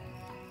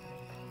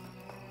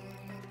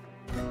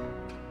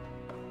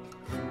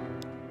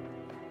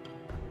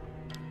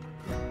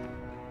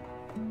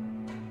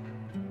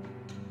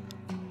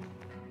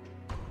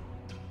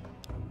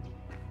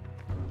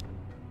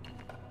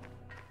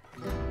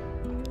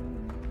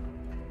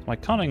 My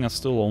cunning is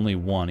still only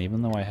 1,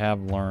 even though I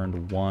have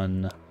learned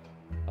 1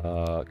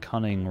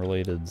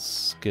 cunning-related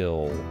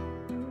skill.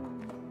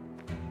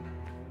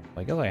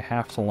 I guess I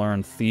have to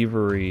learn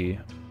thievery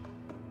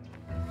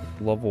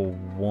level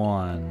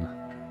 1.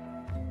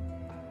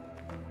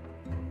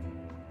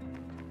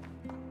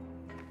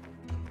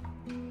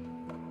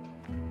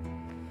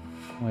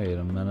 Wait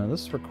a minute,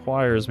 this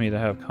requires me to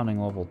have cunning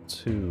level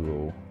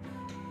 2.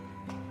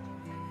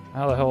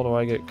 How the hell do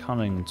I get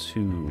cunning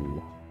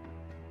 2?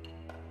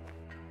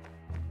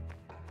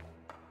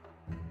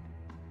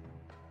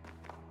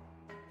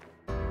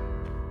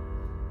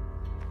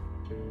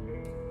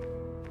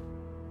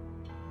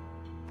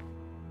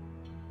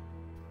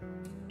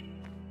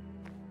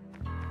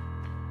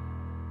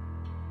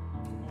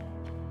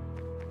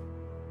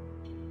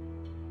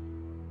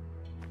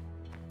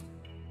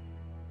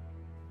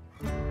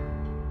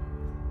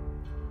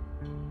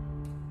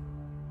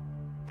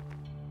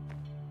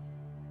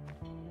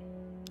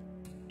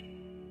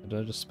 Did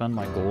I just spend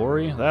my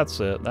glory? That's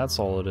it. That's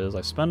all it is.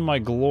 I spend my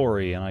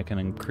glory and I can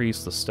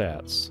increase the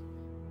stats.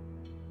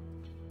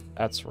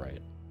 That's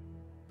right.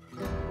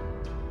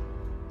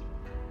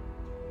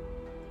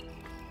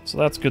 So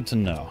that's good to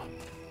know.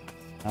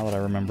 Now that I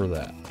remember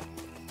that.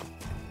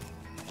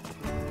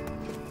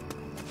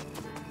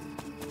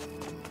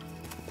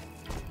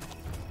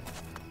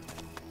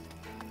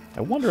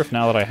 I wonder if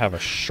now that I have a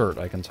shirt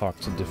I can talk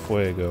to De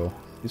Fuego.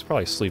 He's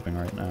probably sleeping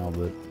right now,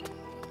 but...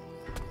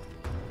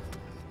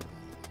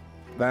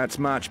 That's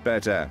much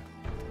better.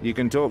 You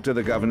can talk to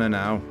the governor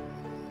now.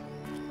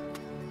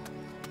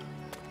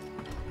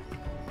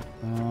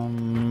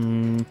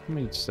 Let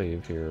me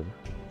save here.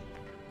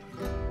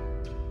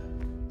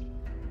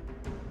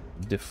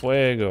 De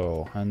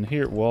Fuego. And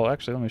here, well,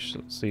 actually, let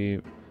me see.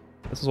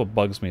 This is what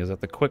bugs me, is that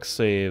the quick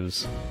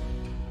saves,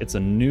 it's a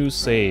new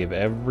save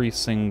every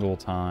single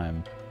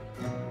time.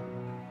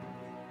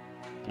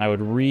 I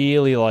would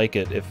really like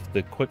it if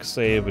the quick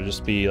save would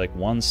just be like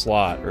 1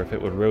 slot, or if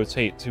it would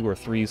rotate 2 or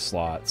 3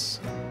 slots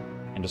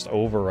and just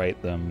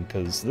overwrite them,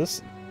 because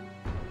this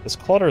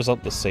clutters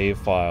up the save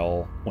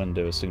file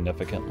window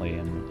significantly,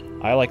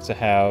 and I like to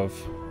have,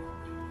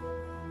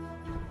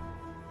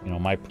 you know,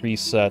 my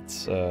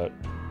preset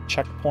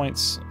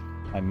checkpoints,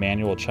 my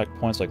manual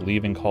checkpoints, like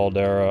leaving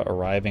Caldera,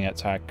 arriving at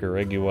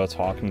Tacarigua,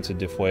 talking to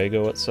De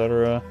Fuego,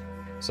 etc.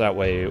 So that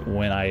way,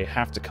 when I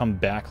have to come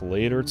back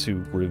later to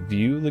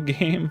review the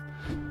game,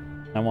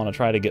 I want to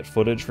try to get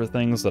footage for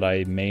things that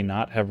I may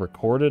not have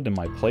recorded in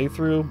my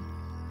playthrough.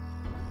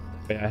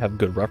 I have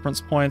good reference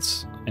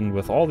points, and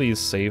with all these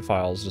save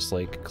files just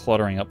like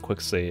cluttering up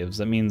quick saves,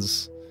 that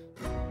means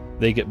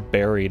they get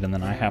buried and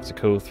then I have to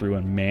go through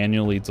and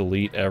manually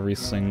delete every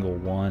single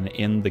one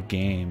in the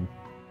game.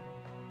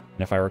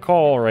 And if I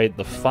recall, right,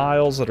 the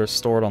files that are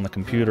stored on the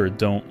computer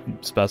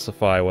don't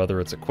specify whether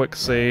it's a quick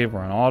save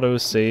or an auto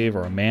save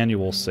or a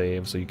manual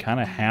save, so you kind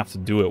of have to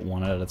do it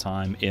one at a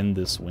time in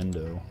this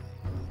window.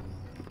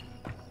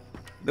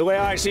 The way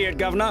I see it,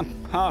 Governor,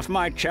 half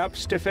my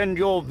chaps defend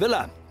your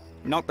villa,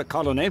 not the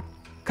colony.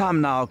 Come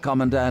now,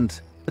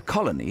 Commandant. The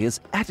colony is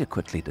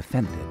adequately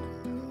defended.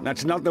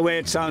 That's not the way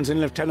it sounds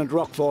in Lieutenant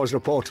Roquefort's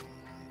report.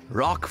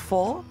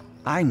 Roquefort?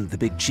 I'm the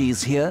big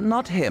cheese here,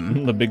 not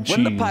him. The big cheese.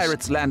 When the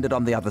pirates landed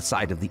on the other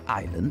side of the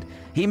island,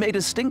 he made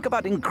a stink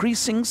about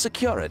increasing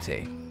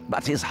security.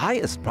 But his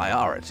highest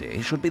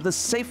priority should be the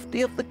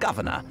safety of the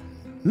governor.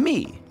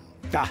 Me.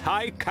 The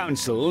High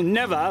Council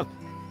never...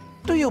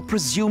 Do you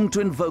presume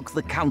to invoke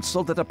the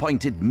council that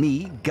appointed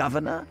me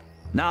governor?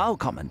 Now,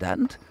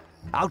 Commandant,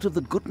 Out of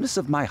the goodness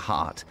of my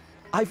heart,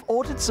 I've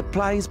ordered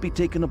supplies be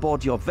taken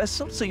aboard your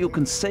vessel so you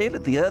can sail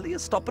at the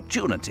earliest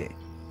opportunity.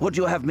 Would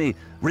you have me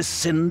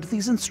rescind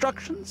these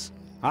instructions?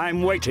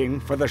 I'm waiting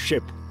for the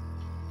ship.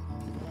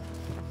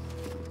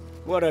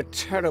 What a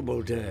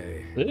terrible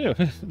day. Yeah,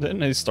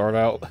 didn't he start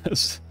out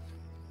as...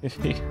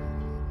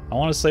 I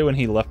want to say when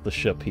he left the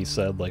ship, he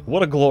said, like,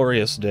 what a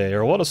glorious day,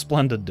 or what a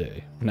splendid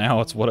day.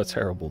 Now it's what a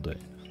terrible day.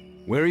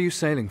 Where are you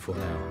sailing for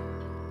now?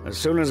 As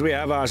soon as we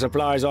have our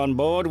supplies on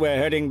board, we're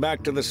heading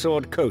back to the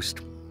Sword Coast.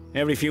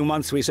 Every few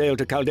months we sail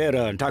to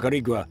Caldera and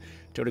Tacarigua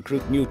to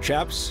recruit new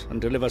chaps and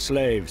deliver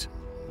slaves.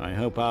 I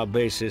hope our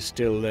base is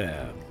still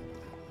there.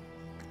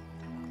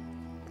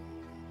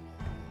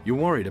 You're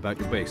worried about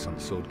your base on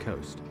the Sword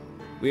Coast?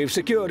 We've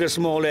secured a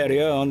small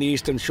area on the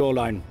eastern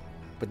shoreline,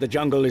 but the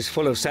jungle is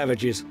full of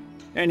savages.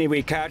 Any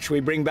we catch, we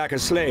bring back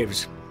as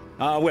slaves.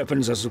 Our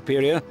weapons are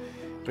superior,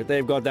 but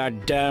they've got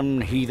that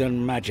damned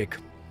heathen magic.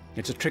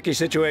 It's a tricky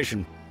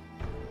situation.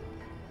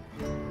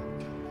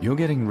 You're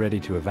getting ready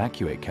to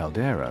evacuate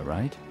Caldera,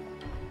 right?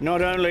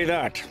 Not only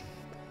that.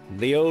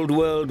 The old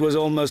world was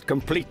almost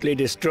completely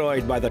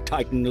destroyed by the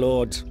Titan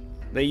Lords.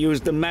 They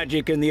used the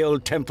magic in the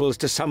old temples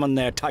to summon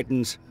their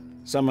Titans.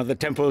 Some of the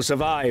temples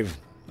survive.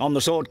 On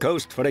the Sword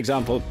Coast, for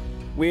example.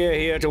 We're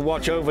here to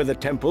watch over the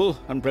temple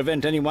and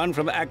prevent anyone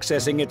from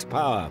accessing its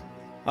power.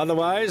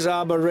 Otherwise,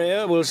 our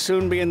Berea will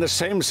soon be in the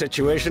same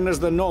situation as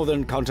the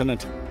northern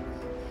continent.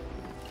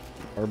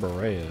 Our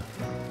Berea.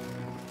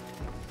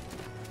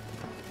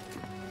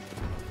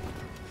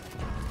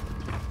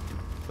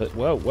 But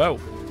whoa, whoa.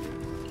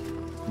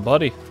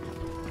 Buddy.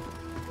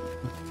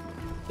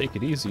 Take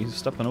it easy, he's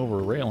stepping over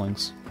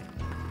railings.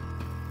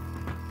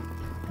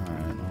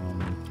 Alright,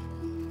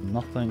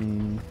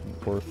 nothing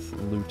worth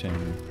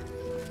looting.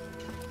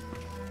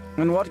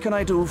 And what can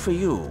I do for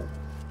you?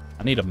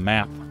 I need a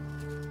map.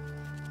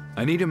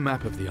 I need a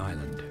map of the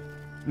island.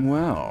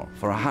 Well,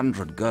 for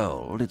 100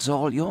 gold, it's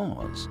all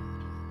yours.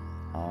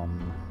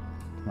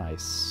 Can I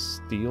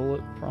steal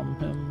it from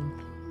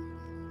him?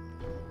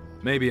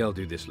 Maybe I'll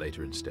do this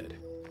later instead.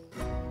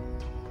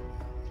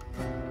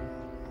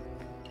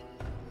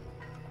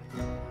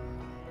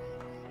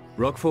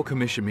 Rockfall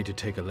commissioned me to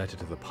take a letter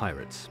to the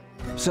pirates.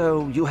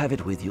 So you have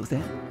it with you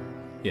then?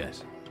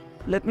 Yes.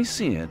 Let me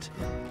see it.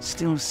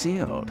 Still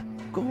sealed.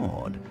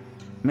 Good.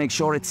 Make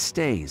sure it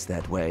stays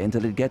that way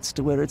until it gets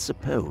to where it's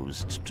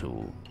supposed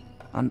to.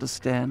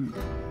 Understand?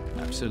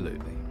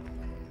 Absolutely.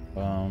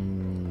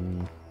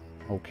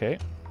 Okay.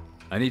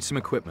 I need some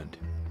equipment.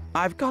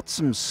 I've got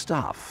some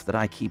stuff that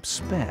I keep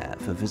spare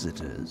for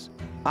visitors.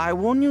 I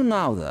warn you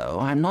now, though,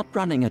 I'm not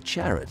running a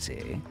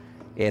charity.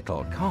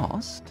 It'll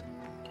cost.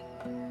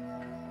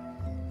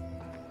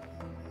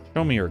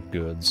 Show me your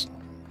goods.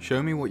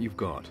 Show me what you've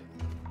got.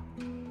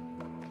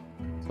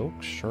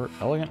 Silk shirt,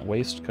 elegant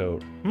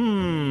waistcoat.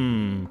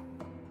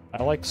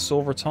 I like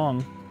silver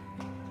tongue.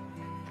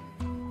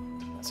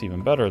 That's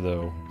even better,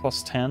 though.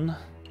 Plus 10.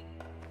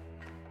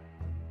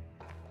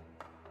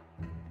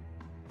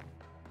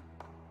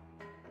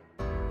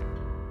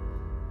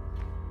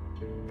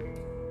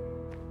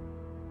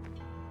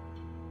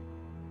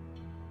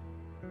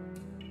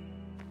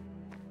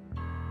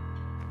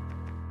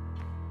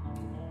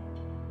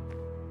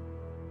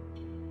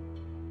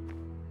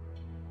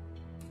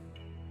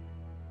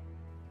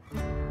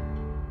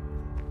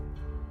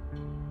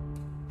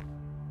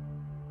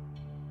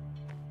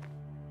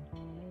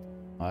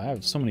 I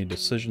have so many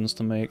decisions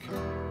to make.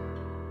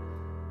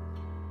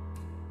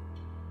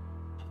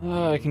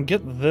 I can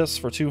get this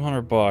for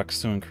 200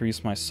 bucks to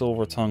increase my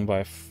silver tongue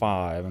by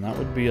 5, and that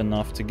would be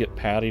enough to get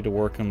Patty to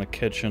work in the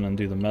kitchen and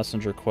do the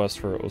messenger quest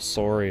for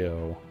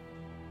Osorio.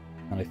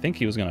 And I think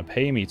he was going to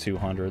pay me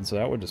 200, so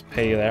that would just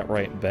pay that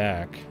right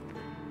back.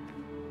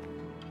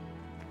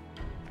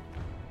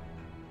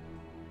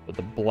 But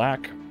the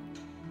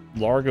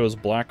Largo's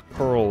black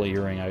pearl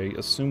earring, I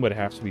assume would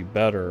have to be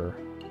better.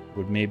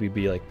 Would maybe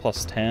be like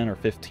plus 10 or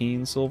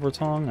 15 silver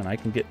tongue, and I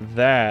can get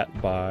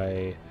that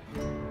by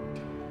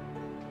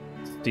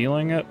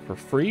stealing it for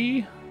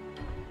free?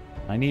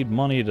 I need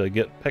money to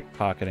get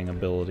pickpocketing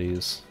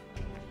abilities.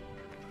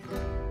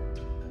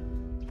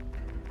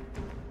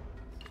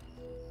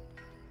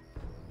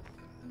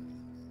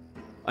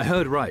 I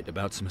heard right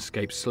about some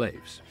escaped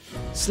slaves.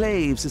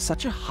 Slaves is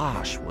such a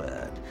harsh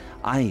word.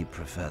 I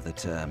prefer the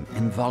term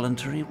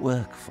involuntary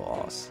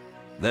workforce.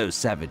 Those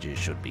savages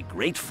should be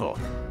grateful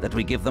that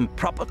we give them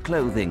proper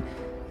clothing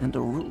and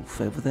a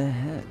roof over their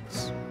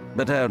heads.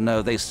 But oh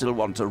no, they still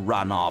want to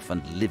run off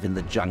and live in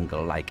the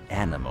jungle like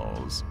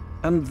animals.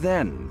 And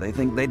then they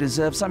think they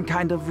deserve some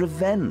kind of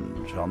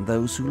revenge on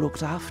those who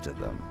looked after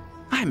them.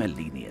 I'm a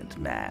lenient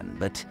man,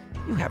 but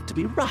you have to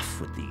be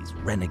rough with these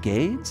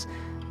renegades.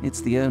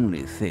 It's the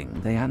only thing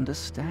they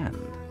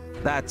understand.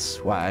 That's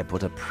why I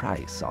put a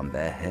price on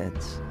their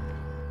heads.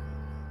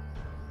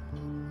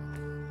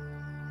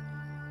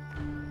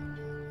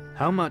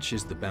 How much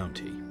is the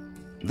bounty?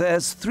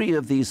 There's 3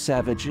 of these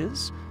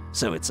savages,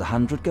 so it's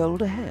 100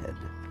 gold a head.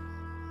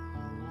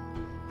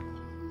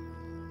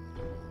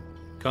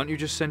 Can't you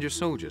just send your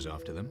soldiers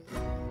after them?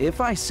 If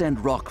I send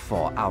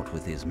Roquefort out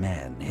with his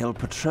men, he'll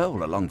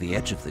patrol along the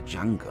edge of the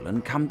jungle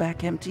and come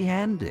back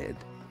empty-handed.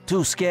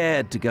 Too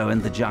scared to go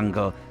in the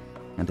jungle,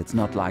 and it's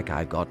not like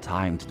I've got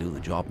time to do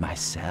the job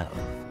myself.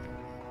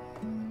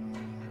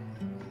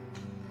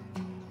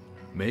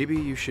 Maybe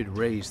you should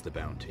raise the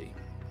bounty.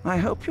 I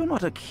hope you're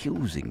not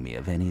accusing me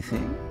of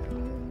anything.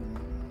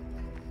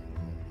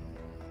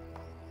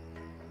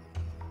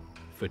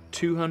 For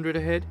 200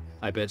 a head,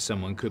 I bet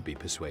someone could be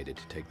persuaded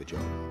to take the job.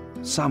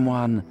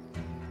 Someone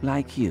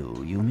like you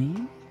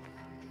mean?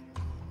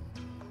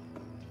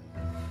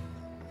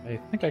 I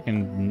think I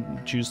can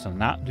choose to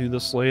not do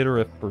this later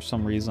if for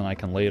some reason I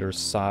can later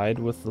side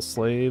with the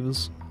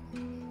slaves.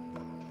 So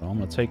I'm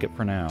gonna take it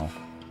for now.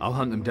 I'll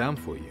hunt them down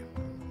for you.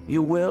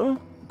 You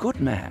will? Good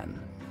man.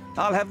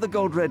 I'll have the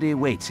gold ready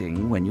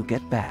waiting when you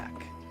get back.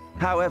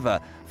 However,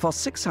 for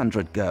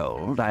 600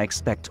 gold, I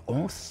expect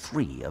all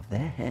 3 of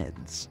their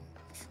heads.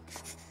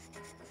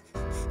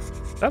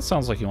 That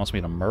sounds like he wants me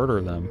to murder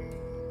them.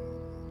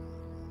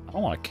 I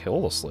don't want to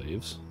kill the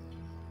slaves.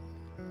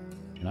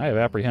 And I have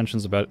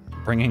apprehensions about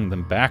bringing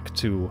them back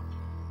to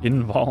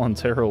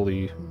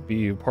involuntarily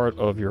be part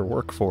of your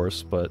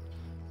workforce, but...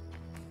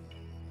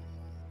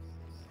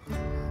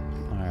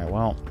 Alright,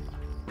 well...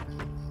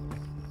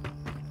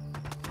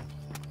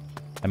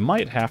 I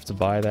might have to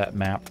buy that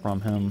map from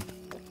him.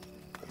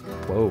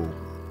 Whoa.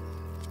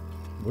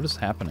 What is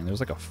happening? There's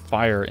like a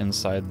fire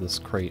inside this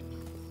crate.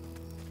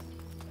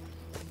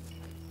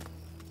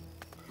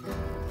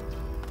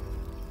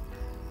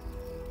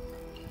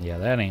 Yeah,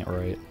 that ain't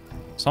right.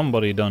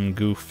 Somebody done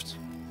goofed.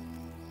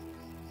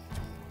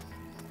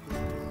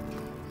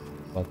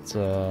 But,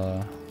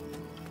 I've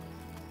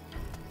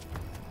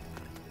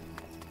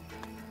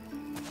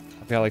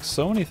got like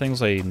so many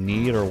things I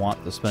need or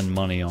want to spend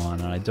money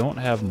on, and I don't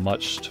have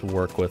much to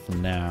work with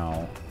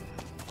now.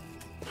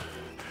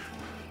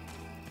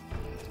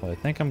 So I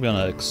think I'm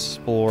gonna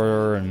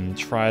explore and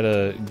try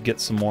to get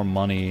some more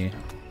money.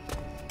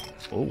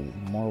 Oh,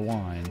 more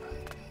wine.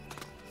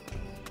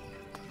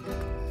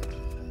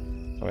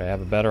 So I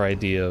have a better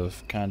idea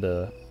of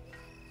kinda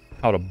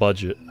how to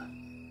budget.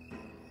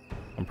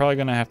 I'm probably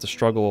gonna have to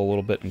struggle a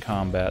little bit in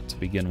combat to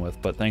begin with,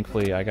 but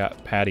thankfully I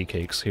got patty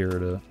cakes here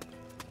to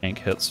tank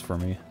hits for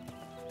me.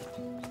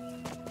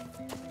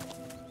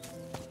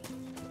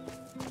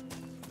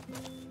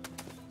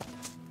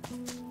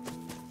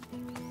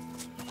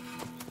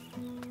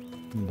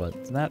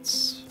 But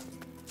that's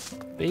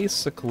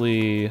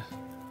basically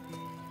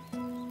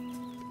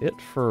it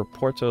for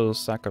Puerto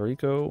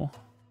Sacarico.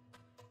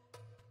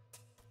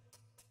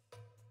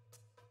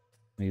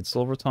 Need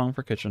Silver Tongue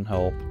for kitchen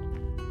help.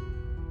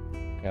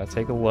 Gotta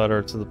take a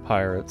letter to the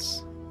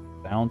pirates.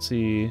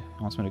 Bounty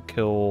wants me to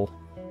kill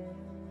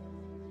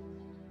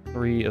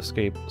 3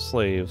 escaped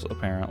slaves,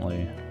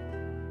 apparently.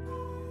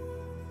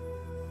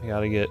 I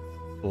gotta get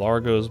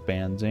Largo's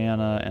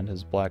bandana and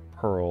his black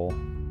pearl.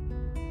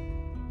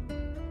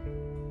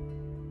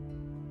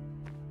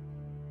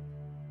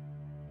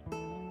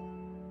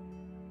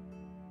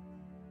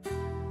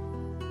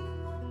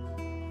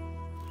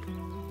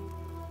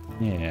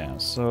 Yeah,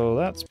 so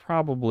that's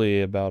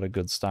probably about a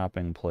good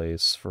stopping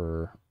place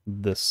for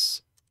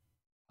this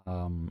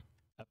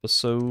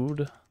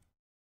episode,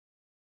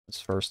 this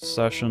first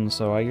session.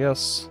 So I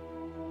guess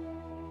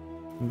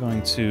I'm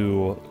going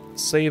to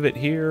save it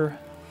here.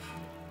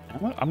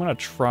 I'm gonna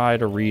try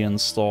to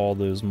reinstall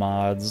those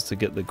mods to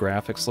get the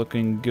graphics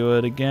looking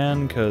good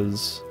again,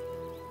 because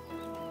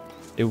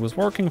it was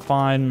working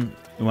fine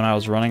when I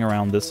was running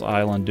around this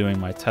island doing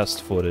my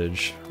test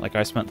footage. Like,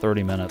 I spent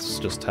 30 minutes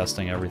just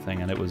testing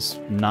everything, and it was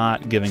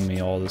not giving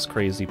me all this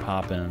crazy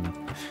pop-in.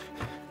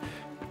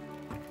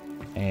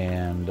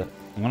 And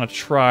I'm gonna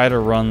try to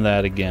run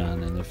that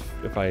again, and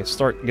if I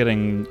start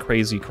getting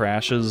crazy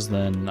crashes,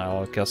 then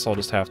I guess I'll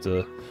just have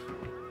to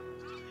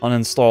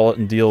uninstall it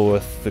and deal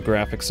with the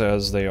graphics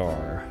as they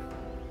are.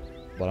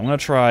 But I'm gonna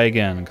try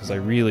again, because I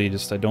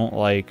don't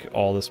like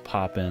all this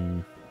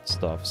pop-in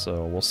stuff,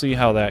 so we'll see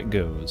how that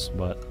goes.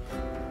 But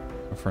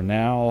for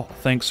now,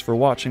 thanks for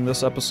watching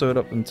this episode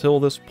up until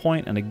this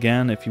point, and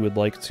again, if you would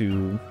like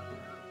to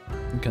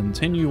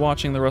continue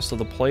watching the rest of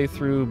the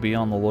playthrough, be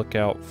on the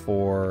lookout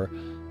for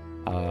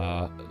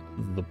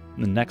the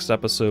next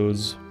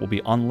episodes will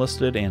be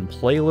unlisted and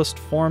playlist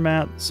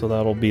format, so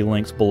that'll be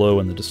linked below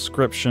in the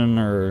description,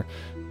 or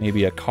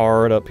maybe a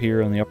card up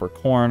here in the upper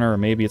corner, or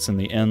maybe it's in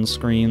the end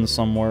screen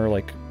somewhere,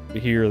 like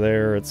here or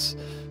there. You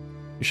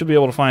should be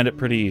able to find it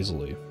pretty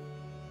easily.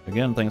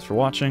 Again, thanks for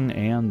watching,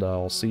 and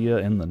I'll see you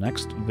in the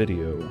next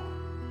video.